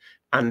relationship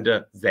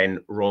under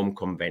then Rome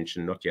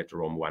Convention, not yet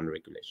Rome I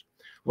regulation.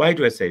 Why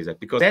do I say that?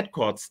 Because that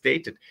court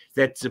stated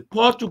that the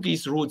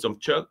Portuguese rules of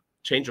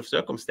change of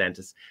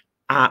circumstances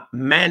are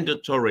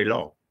mandatory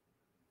law.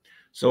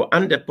 So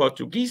under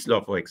Portuguese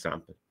law, for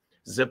example,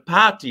 the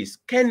parties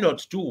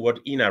cannot do what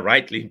Ina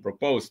rightly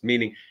proposed,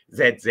 meaning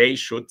that they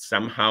should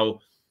somehow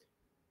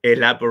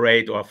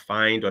elaborate or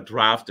find or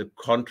draft a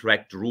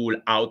contract rule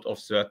out of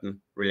certain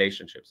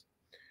relationships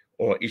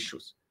or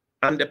issues.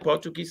 Under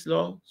Portuguese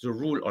law, the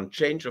rule on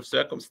change of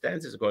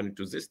circumstances, according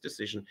to this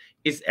decision,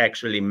 is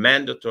actually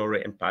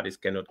mandatory and parties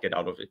cannot get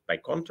out of it by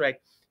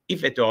contract,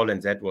 if at all,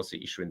 and that was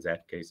the issue in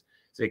that case.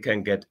 They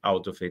can get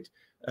out of it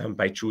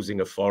by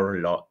choosing a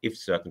foreign law if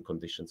certain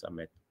conditions are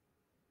met.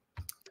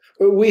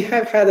 We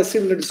have had a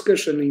similar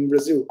discussion in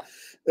Brazil.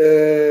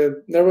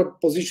 There were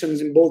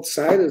positions in both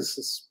sides,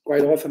 as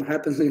quite often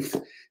happens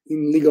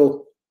in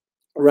legal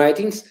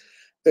writings.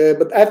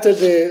 But after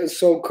the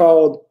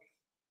so-called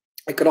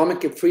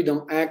Economic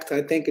Freedom Act,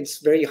 I think it's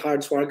very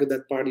hard to argue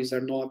that parties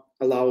are not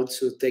allowed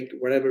to take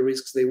whatever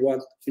risks they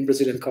want in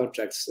Brazilian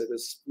contracts.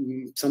 There's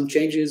some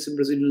changes in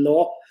Brazilian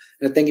law,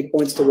 and I think it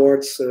points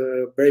towards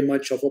very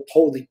much of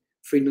upholding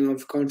freedom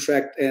of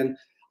contract and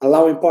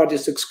allowing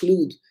parties to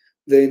exclude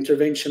the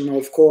intervention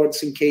of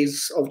courts in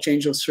case of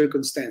change of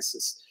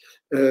circumstances.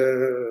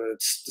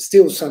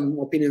 Still some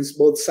opinions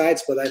both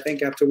sides, but I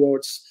think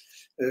afterwards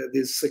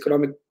this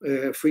Economic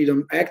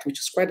Freedom Act, which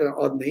is quite an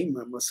odd name,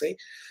 I must say,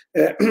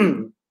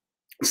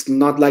 it's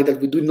not like that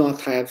we did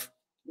not have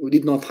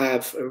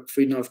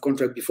freedom of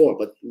contract before,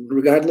 but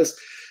regardless,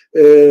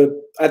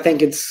 I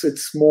think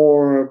it's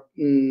more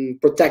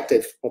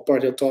protective of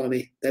party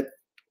autonomy, that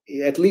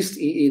at least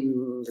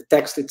in the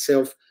text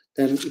itself,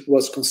 than it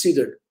was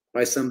considered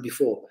by some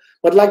before.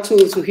 But I'd like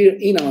to hear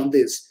Ina on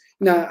this.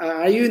 Now,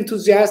 are you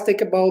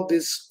enthusiastic about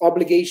this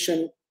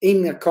obligation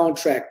in a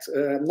contract?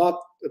 Not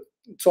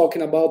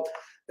talking about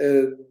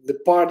the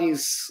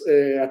parties'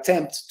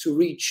 attempt to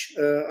reach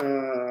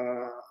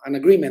an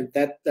agreement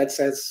that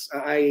says,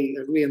 I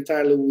agree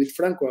entirely with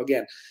Franco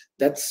again.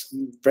 That's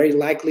very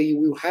likely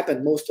will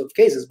happen most of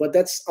cases, but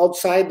that's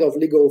outside of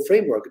legal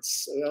framework.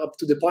 It's up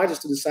to the parties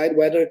to decide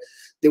whether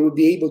they would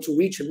be able to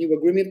reach a new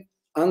agreement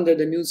under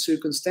the new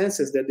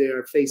circumstances that they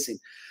are facing.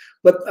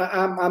 But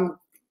I'm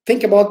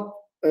thinking about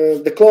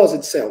the clause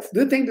itself.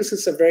 Do you think this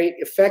is a very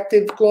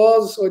effective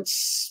clause, or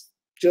it's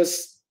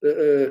just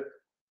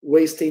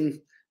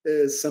wasting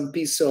some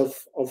piece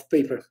of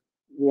paper?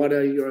 What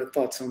are your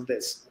thoughts on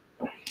this?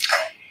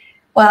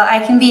 Well,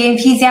 I can be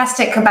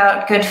enthusiastic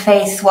about good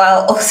faith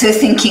while also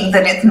thinking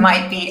that it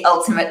might be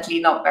ultimately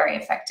not very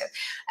effective.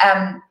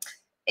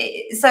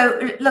 So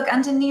look,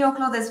 under New York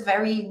law, there's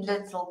very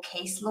little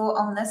case law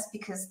on this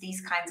because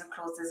these kinds of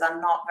clauses are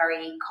not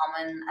very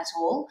common at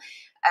all.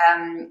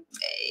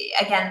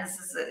 Again, this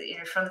is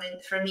from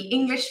the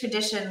English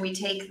tradition. We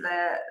take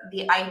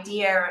the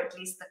idea, or at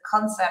least the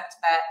concept,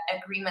 that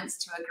agreements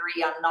to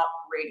agree are not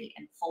really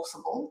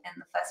enforceable in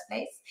the first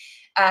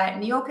place.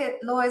 New York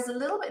law is a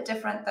little bit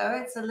different,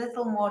 though. It's a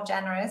little more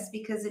generous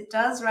because it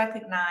does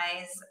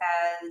recognize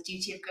the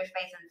duty of good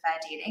faith and fair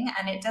dealing,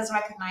 and it does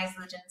recognize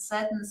that in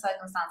certain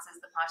circumstances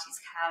the parties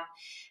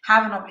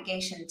have an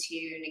obligation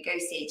to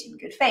negotiate in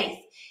good faith.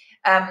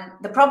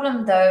 The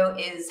problem, though,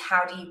 is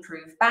how do you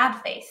prove bad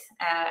faith?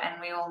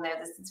 And we all know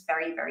this is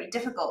very, very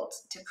difficult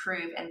to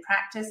prove in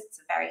practice. It's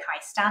a very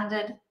high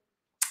standard.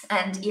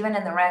 And even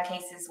in the rare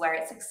cases where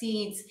it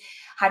succeeds,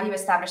 how do you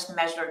establish the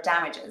measure of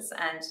damages?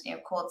 And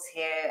courts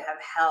here have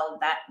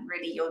held that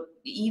really,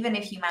 even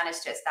if you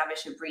manage to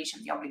establish a breach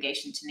of the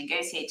obligation to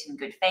negotiate in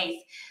good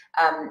faith,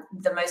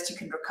 the most you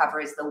can recover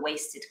is the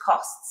wasted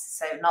costs.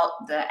 So not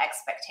the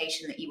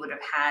expectation that you would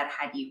have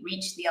had you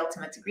reached the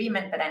ultimate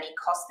agreement, but any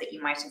cost that you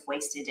might have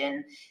wasted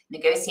in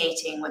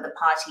negotiating with a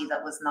party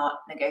that was not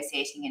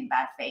negotiating in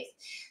bad faith.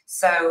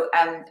 So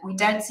we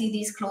don't see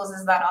these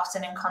clauses that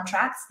often in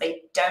contracts.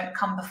 They don't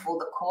come before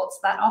the courts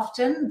that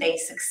often. They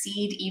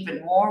succeed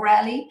even more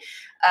rarely.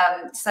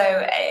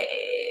 So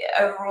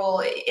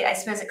overall, I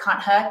suppose it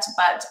can't hurt,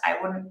 but I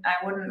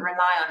wouldn't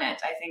rely on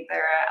it. I think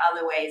there are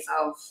other ways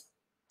of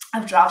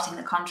drafting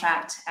the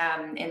contract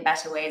in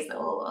better ways that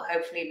will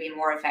hopefully be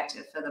more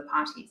effective for the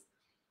parties.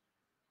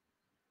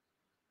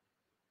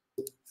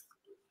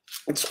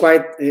 It's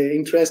quite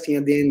interesting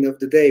at the end of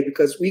the day,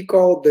 because we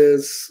call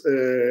this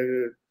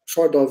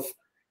sort of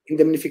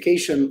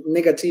indemnification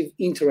negative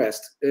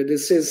interest.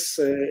 This is,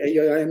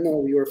 I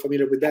know you're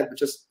familiar with that, but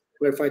just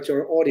clarify to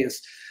our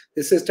audience.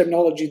 This is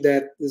terminology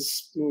that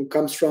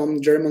comes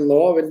from German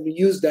law, and we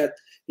use that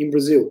in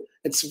Brazil.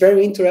 It's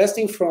very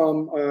interesting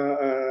from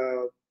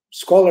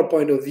scholar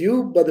point of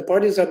view, but the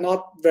parties are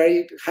not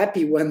very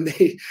happy when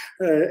they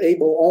are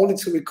able only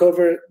to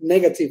recover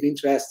negative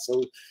interest.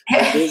 So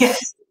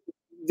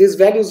these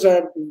values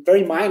are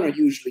very minor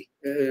usually.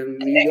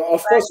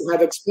 Of course, you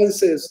have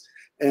expenses,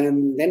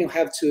 and then you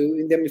have to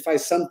indemnify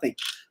something,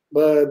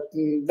 but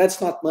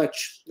that's not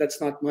much.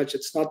 That's not much.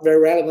 It's not very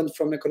relevant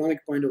from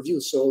economic point of view.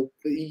 So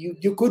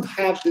you could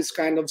have this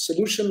kind of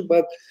solution,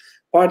 but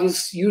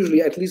parties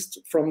usually, at least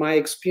from my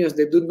experience,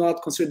 they do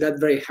not consider that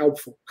very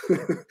helpful. No,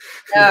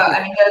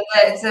 I mean,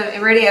 it's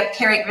really a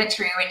Pyrrhic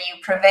victory when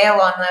you prevail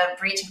on the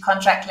breach of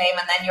contract claim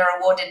and then you're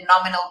awarded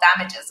nominal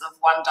damages of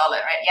 $1,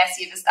 right? Yes,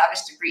 you've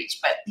established a breach,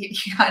 but you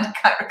can't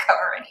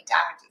recover any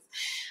damages.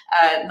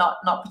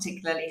 Not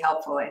particularly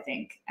helpful, I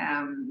think,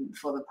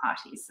 for the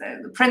parties. So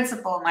the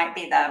principle might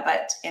be there,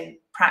 but in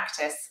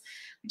practice,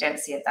 we don't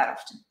see it that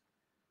often.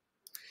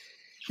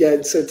 Yeah,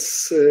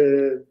 it's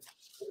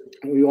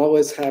we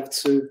always have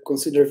to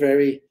consider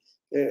very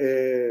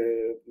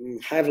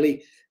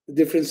heavily the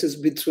differences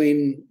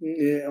between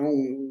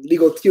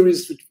legal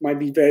theories, which might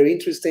be very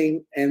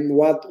interesting, and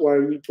what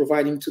are we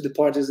providing to the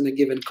parties in a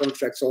given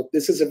contract. So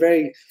this is a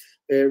very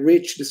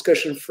rich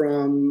discussion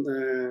from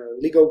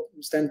legal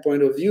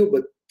standpoint of view,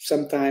 but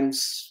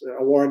sometimes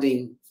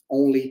awarding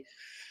only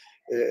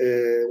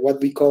what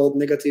we call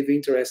negative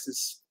interest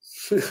is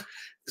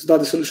it's not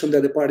the solution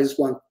that the parties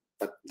want.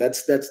 But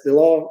that's the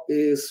law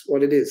is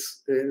what it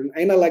is,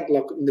 and I like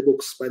law in the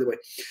books, by the way.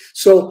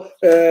 So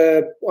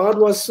what I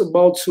was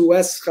about to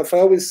ask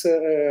Rafael is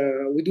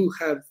we do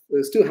have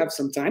still have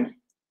some time.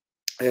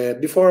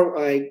 Before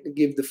I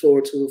give the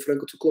floor to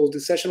Franco to close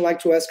this session, I'd like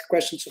to ask a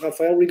question to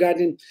Rafael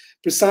regarding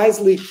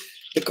precisely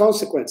the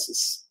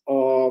consequences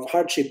of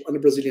hardship under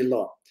Brazilian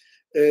law.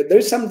 There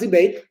is some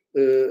debate,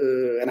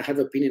 and I have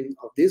an opinion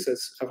of this,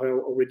 as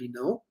Rafael already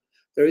know.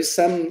 There is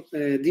some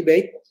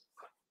debate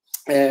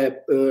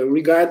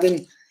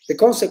regarding the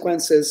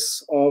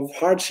consequences of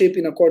hardship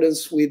in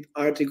accordance with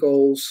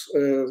Articles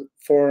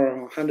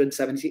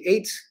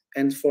 478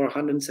 and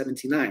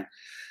 479.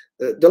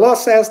 The law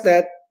says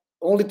that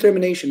only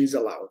termination is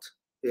allowed.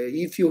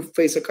 If you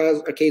face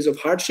a case of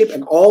hardship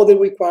and all the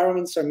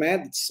requirements are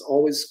met, it's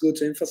always good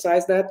to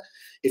emphasize that.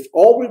 If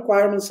all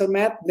requirements are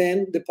met,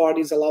 then the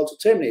party is allowed to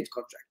terminate the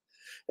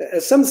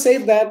contract. Some say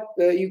that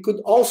you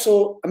could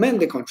also amend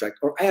the contract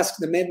or ask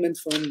the amendment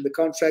from the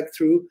contract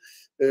through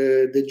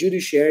the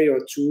judiciary or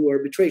through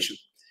arbitration.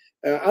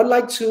 I'd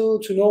like to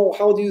know,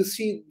 how do you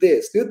see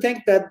this? Do you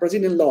think that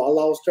Brazilian law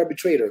allows the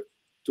arbitrator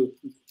to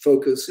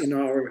focus in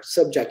our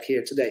subject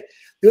here today?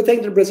 Do you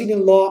think the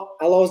Brazilian law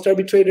allows the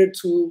arbitrator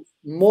to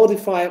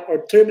modify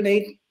or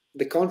terminate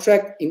the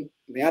contract in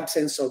the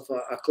absence of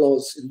a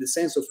clause in the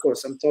sense, of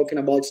course, I'm talking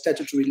about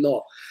statutory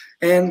law.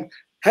 And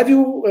have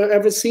you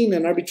ever seen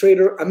an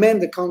arbitrator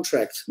amend the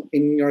contract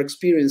in your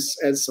experience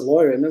as a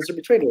lawyer and as an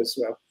arbitrator as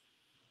well?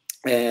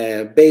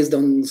 Based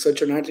on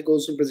such an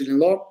articles in Brazilian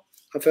law?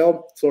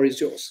 Rafael, floor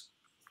is yours.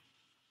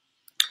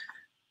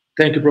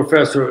 Thank you,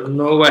 Professor.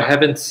 No, I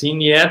haven't seen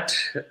yet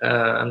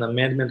an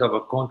amendment of a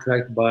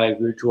contract by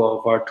virtue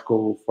of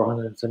Article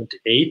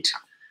 478.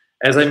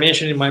 As I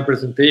mentioned in my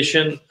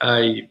presentation,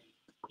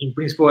 in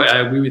principle, I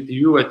agree with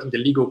you. I think the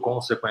legal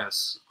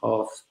consequence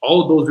of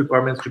all those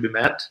requirements to be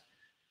met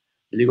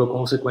The legal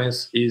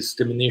consequence is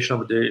termination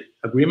of the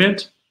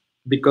agreement,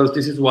 because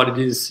this is what it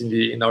is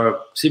in our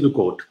civil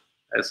code,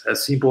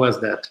 as simple as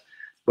that.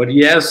 But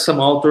yes, some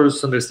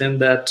authors understand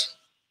that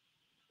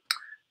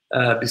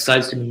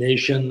besides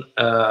termination,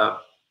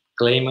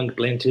 claimant,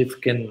 plaintiff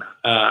can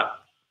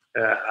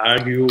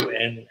argue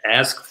and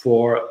ask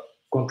for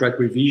contract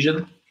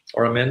revision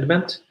or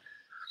amendment.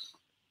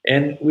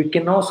 And we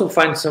can also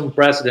find some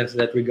precedents in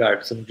that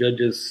regard. Some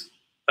judges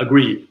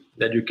agree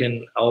that you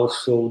can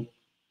also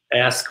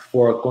ask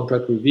for a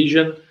contract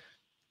revision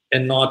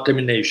and not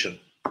termination.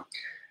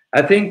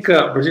 I think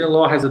Brazilian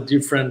law has a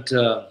different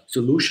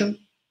solution,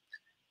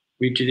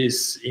 which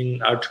is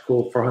in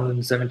Article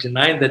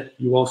 479 that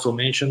you also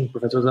mentioned,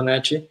 Professor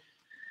Zanetti.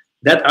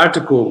 That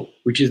article,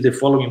 which is the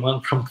following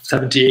one from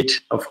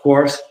 78, of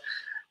course,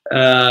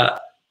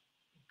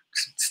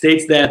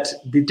 states that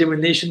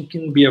determination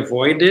can be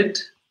avoided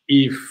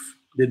if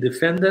the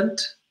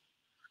defendant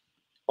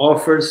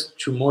offers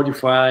to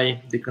modify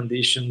the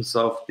conditions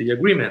of the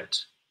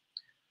agreement,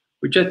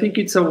 which I think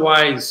it's a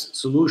wise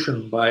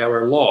solution by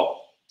our law,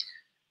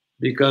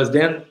 because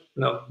then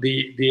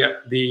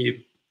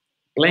the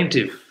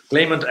plaintiff,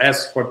 claimant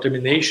asks for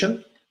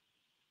termination,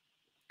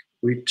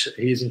 which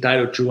he is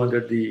entitled to under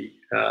the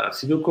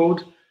civil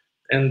code,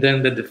 and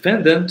then the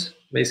defendant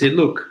may say,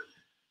 look,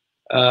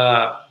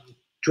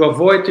 to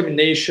avoid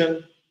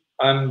termination,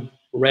 I'm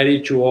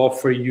ready to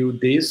offer you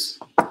this.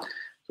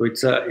 So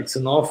it's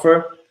an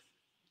offer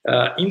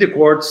in the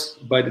courts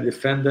by the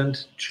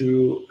defendant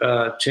to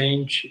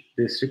change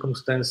the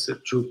circumstances,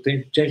 to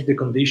change the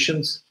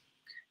conditions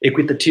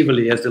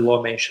equitatively, as the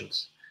law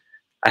mentions.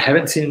 I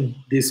haven't seen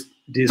this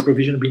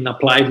provision being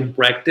applied in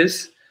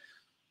practice,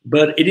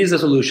 but it is a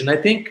solution. I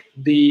think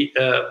the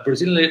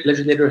Brazilian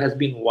legislator has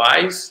been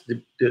wise.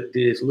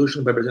 The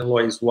solution by Brazilian law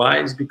is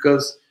wise,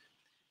 because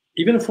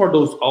even for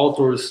those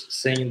authors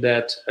saying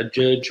that a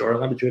judge or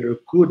an arbitrator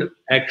could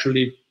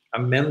actually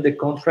amend the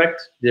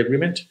contract, the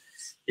agreement,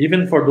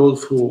 even for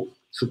those who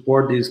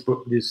support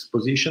this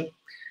position,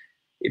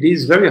 it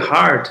is very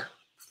hard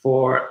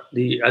for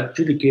the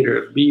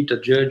adjudicator, be it a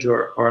judge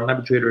or an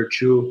arbitrator,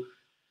 to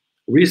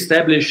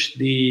reestablish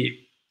the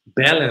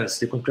balance,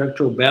 the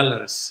contractual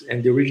balance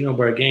and the original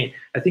bargain.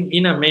 I think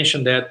Ina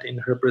mentioned that in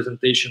her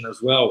presentation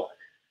as well.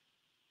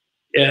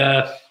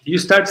 You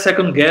start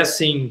second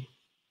guessing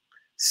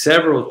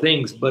several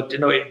things, but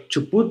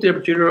to put the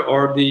arbitrator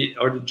or the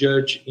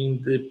judge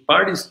in the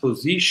party's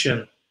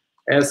position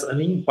as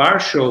an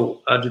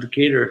impartial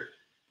adjudicator,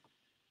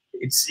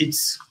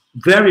 it's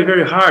very,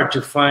 very hard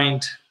to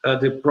find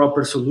the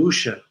proper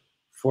solution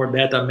for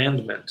that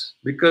amendment,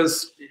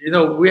 because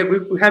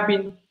we have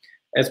been,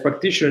 as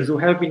practitioners,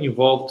 we have been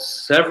involved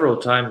several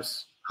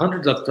times,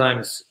 hundreds of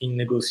times, in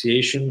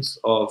negotiations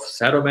of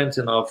settlements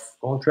and of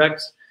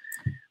contracts.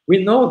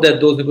 We know that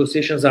those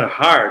negotiations are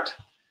hard,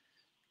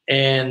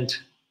 and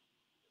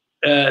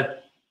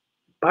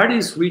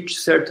parties reach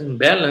certain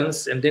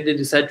balance and then they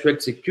decide to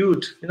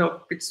execute.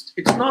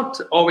 It's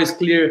not always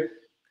clear.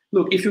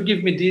 Look, if you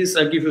give me this,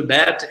 I give you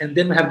that, and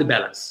then we have the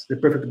balance, the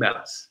perfect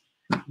balance.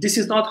 This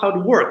is not how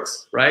it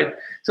works, right?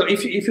 So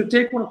if you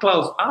take one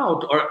clause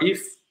out, or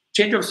if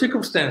change of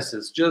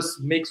circumstances just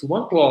makes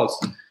one clause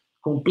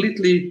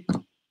completely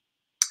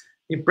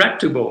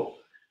impracticable,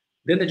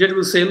 then the judge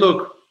will say,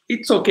 look,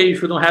 it's okay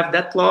if you don't have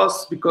that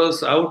clause,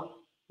 because I'll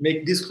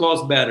make this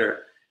clause better.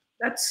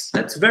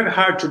 That's very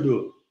hard to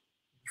do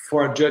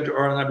for a judge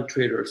or an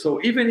arbitrator. So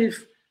even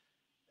if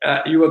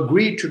you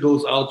agree to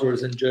those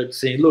authors and judge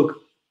saying, look,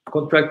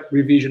 contract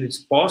revision is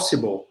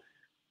possible,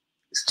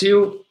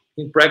 still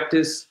in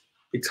practice,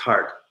 it's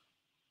hard.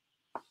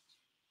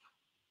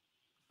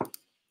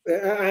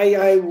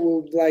 I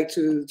would like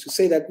to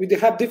say that we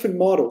have different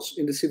models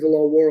in the civil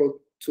law world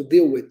to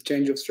deal with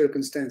change of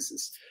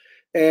circumstances.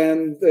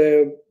 And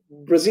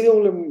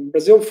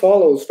Brazil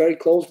follows very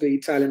closely the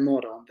Italian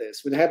model on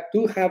this. We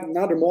do have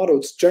another model,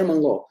 it's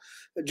German law.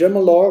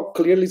 German law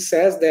clearly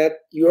says that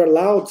you are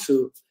allowed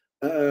to,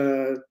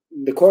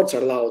 the courts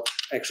are allowed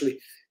actually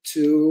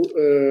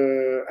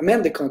to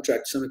amend the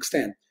contract to some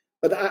extent.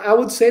 But I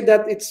would say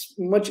that it's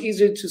much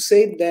easier to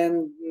say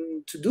than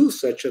to do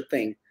such a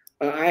thing.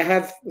 I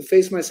have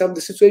faced myself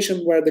the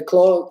situation where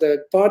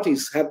the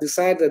parties have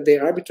decided that the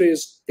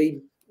arbitrators,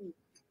 they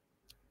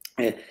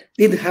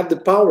did have the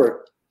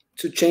power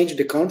to change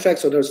the contract,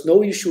 so there's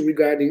no issue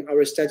regarding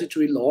our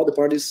statutory law. The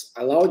parties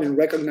allowed and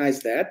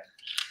recognized that.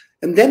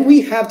 And then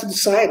we have to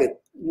decide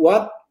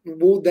what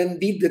will then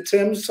be the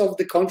terms of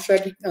the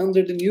contract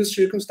under the new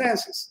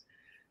circumstances.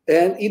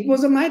 And it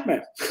was a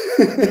nightmare.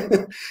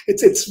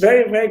 It's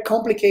very, very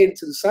complicated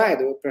to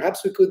decide. Or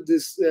perhaps we could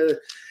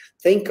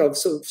think of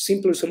some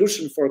simpler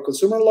solution for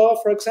consumer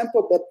law, for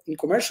example, but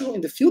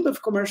in the field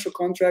of commercial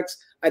contracts,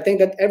 I think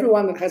that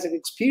everyone that has an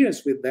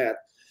experience with that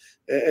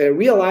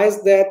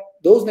realize that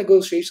those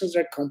negotiations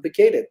are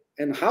complicated.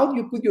 And how do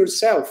you put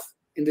yourself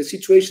in the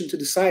situation to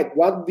decide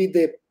what would be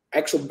the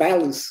actual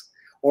balance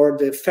or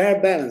the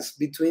fair balance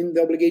between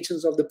the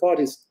obligations of the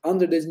parties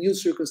under these new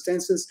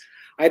circumstances?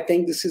 I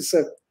think this is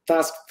a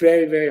task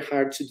very, very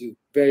hard to do.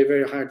 Very,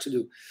 very hard to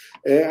do.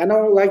 And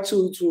I would like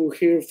to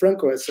hear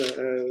Franco as a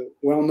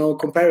well-known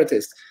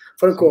comparatist.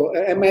 Franco,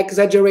 am I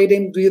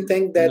exaggerating? Do you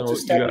think that to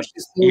establish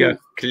this new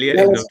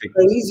clearly is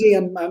very easy?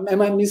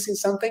 Am I missing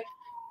something?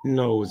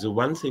 No, the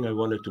one thing I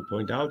wanted to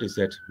point out is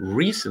that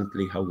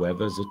recently,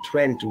 however, the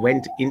trend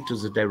went into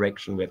the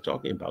direction we're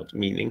talking about,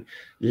 meaning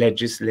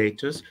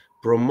legislators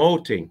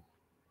promoting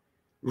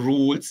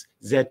rules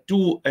that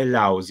do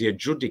allow the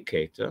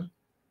adjudicator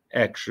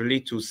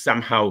actually to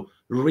somehow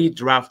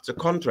redraft the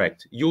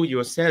contract. You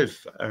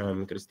yourself,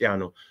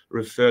 Cristiano,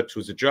 referred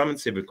to the German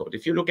Civil Code.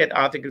 If you look at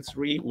Article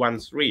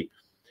 313,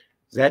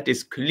 that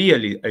is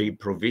clearly a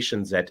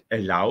provision that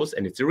allows,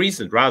 and it's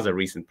a rather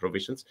recent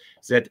provisions,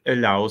 that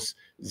allows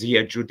the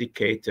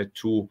adjudicator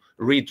to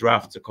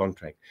redraft the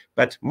contract.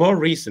 But more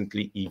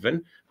recently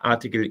even,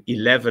 Article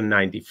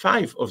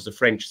 1195 of the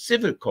French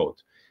Civil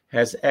Code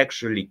has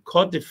actually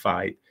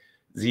codified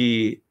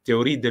the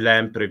Théorie de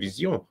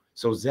l'imprévision.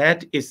 So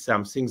that is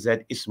something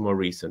that is more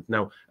recent.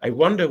 Now, I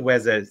wonder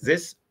whether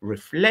this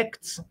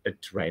reflects a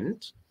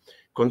trend,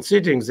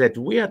 considering that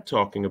we are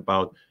talking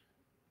about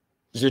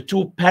the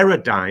two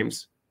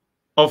paradigms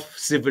of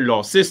civil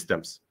law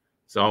systems.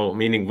 So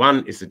meaning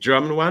one is the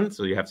German one,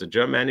 so you have the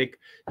Germanic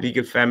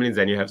legal family, and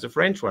then you have the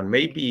French one.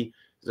 Maybe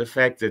the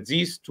fact that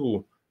these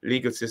two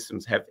legal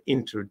systems have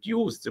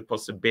introduced the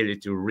possibility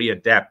to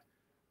readapt,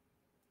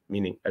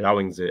 meaning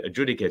allowing the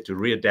adjudicator to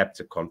readapt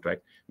the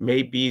contract,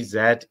 maybe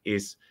that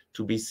is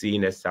to be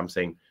seen as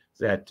something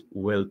that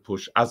will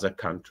push other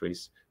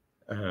countries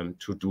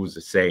to do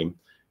the same.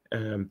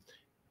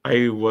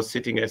 I was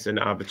sitting as an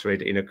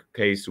arbitrator in a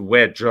case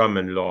where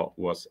German law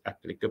was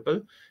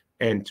applicable,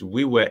 and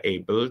we were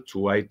able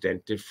to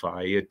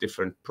identify a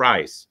different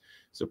price.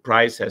 The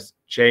price has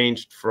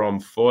changed from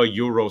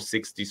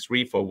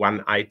 €4.63 for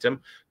one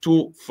item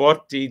to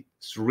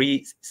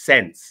 43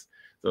 cents.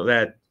 So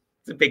that's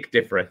a big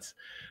difference.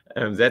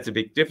 That's a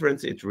big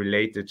difference. It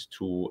related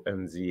to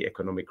the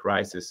economic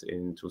crisis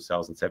in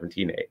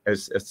 2017,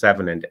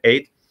 7 and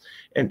 8.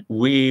 And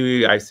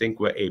we, I think,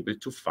 were able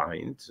to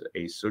find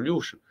a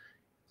solution.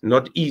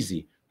 Not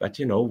easy, but,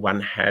 you know, one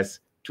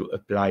has to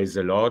apply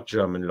the law.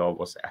 German law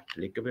was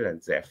applicable,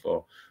 and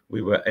therefore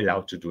we were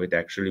allowed to do it.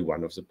 Actually,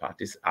 one of the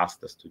parties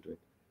asked us to do it.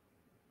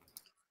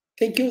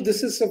 Thank you.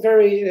 This is a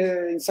very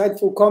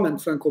insightful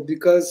comment, Franco,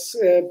 because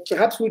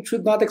perhaps we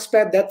should not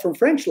expect that from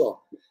French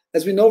law.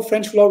 As we know,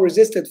 French law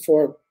resisted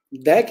for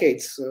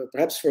decades,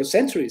 perhaps for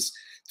centuries,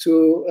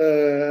 to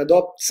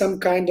adopt some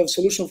kind of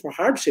solution for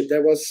hardship.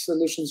 There was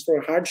solutions for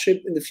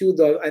hardship in the field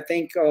of, I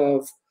think,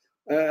 of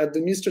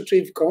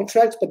administrative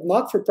contracts, but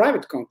not for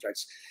private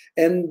contracts.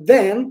 And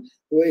then,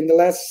 in the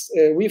last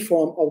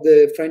reform of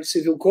the French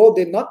Civil Code,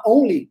 they not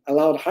only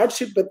allowed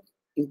hardship, but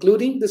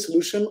including the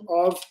solution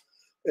of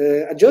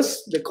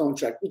adjust the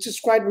contract, which is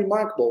quite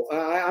remarkable.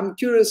 I'm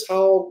curious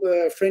how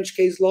French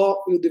case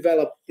law will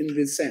develop in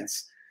this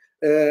sense.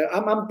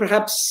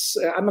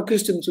 I'm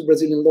accustomed to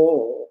Brazilian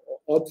law,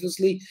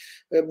 obviously,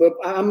 but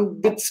I'm a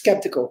bit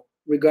skeptical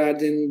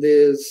regarding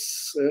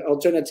this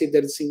alternative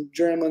that is in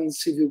German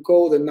Civil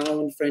Code and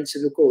now in French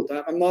Civil Code.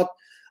 I'm not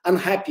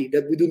unhappy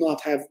that we do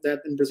not have that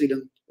in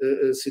Brazilian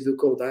Civil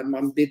Code. I'm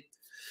a bit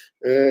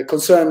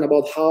concerned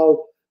about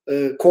how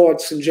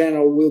courts in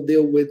general will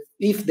deal with,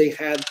 if they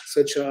had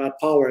such a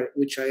power,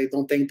 which I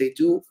don't think they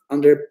do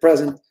under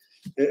present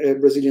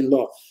Brazilian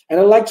law.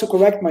 And I'd like to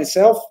correct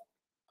myself.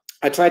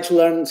 I tried to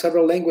learn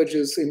several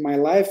languages in my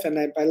life, and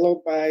I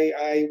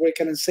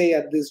can say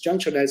at this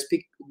juncture that I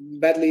speak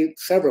badly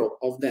several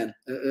of them,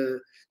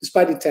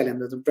 despite Italian.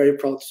 That I'm very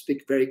proud to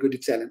speak very good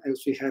Italian,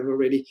 as we have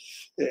already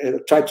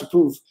tried to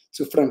prove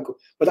to Franco.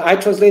 But I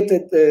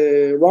translated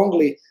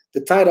wrongly the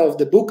title of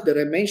the book that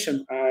I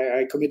mentioned.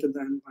 I committed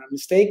a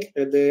mistake.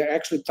 The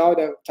actual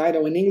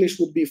title in English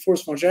would be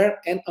Force Majeure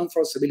and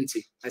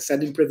Enforceability. I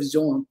said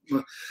Imprevision.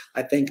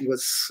 I think it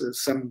was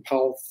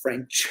somehow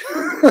French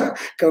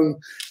come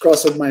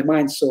across my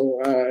mind. So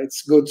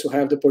it's good to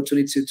have the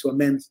opportunity to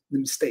amend the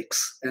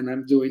mistakes. And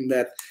I'm doing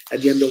that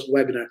at the end of the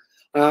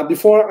webinar.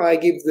 Before I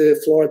give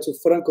the floor to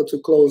Franco to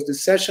close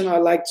this session, I'd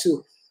like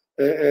to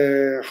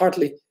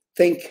heartily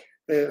thank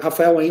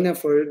Rafael Aina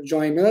for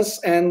joining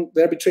us, and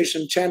the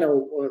arbitration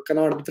channel,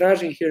 Canal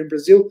Arbitragem here in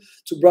Brazil,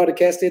 to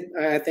broadcast it.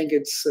 I think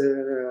it's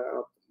a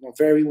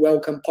very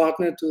welcome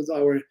partner to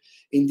our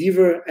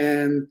endeavor,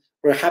 and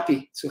we're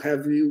happy to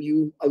have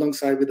you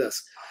alongside with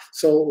us.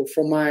 So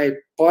for my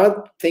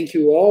part, thank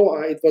you all.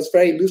 It was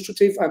very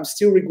illustrative. I'm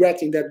still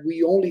regretting that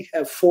we only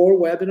have 4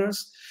 webinars,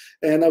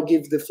 and I'll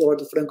give the floor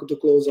to Franco to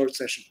close our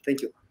session.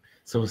 Thank you.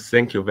 So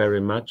thank you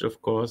very much,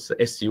 of course.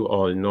 As you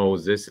all know,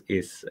 this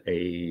is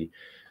a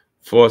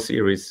 4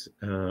 series.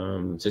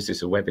 This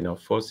is a webinar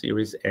 4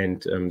 series,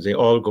 and they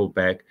all go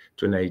back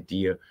to an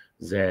idea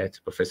that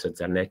Professor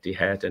Zanetti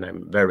had, and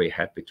I'm very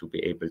happy to be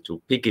able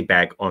to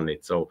piggyback on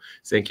it. So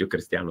thank you,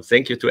 Cristiano.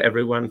 Thank you to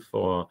everyone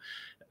for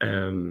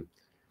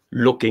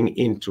looking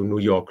into New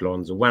York law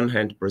on the one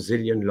hand,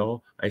 Brazilian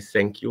law. I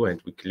thank you,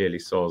 and we clearly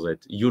saw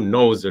that you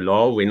know the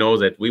law. We know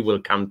that we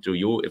will come to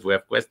you if we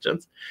have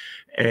questions.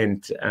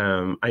 And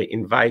I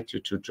invite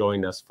you to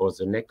join us for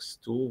the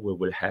next two. We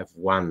will have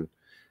one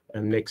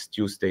next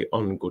Tuesday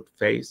on good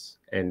faith,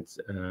 and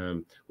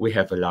we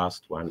have a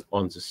last one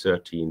on the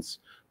 13th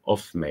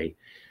of May.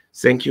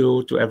 Thank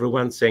you to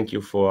everyone. Thank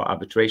you for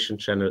Arbitration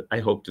Channel. I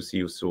hope to see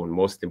you soon.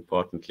 Most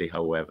importantly,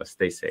 however,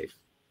 stay safe.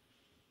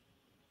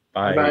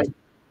 Bye. Bye.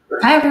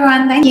 Hi,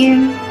 everyone. Thank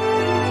you.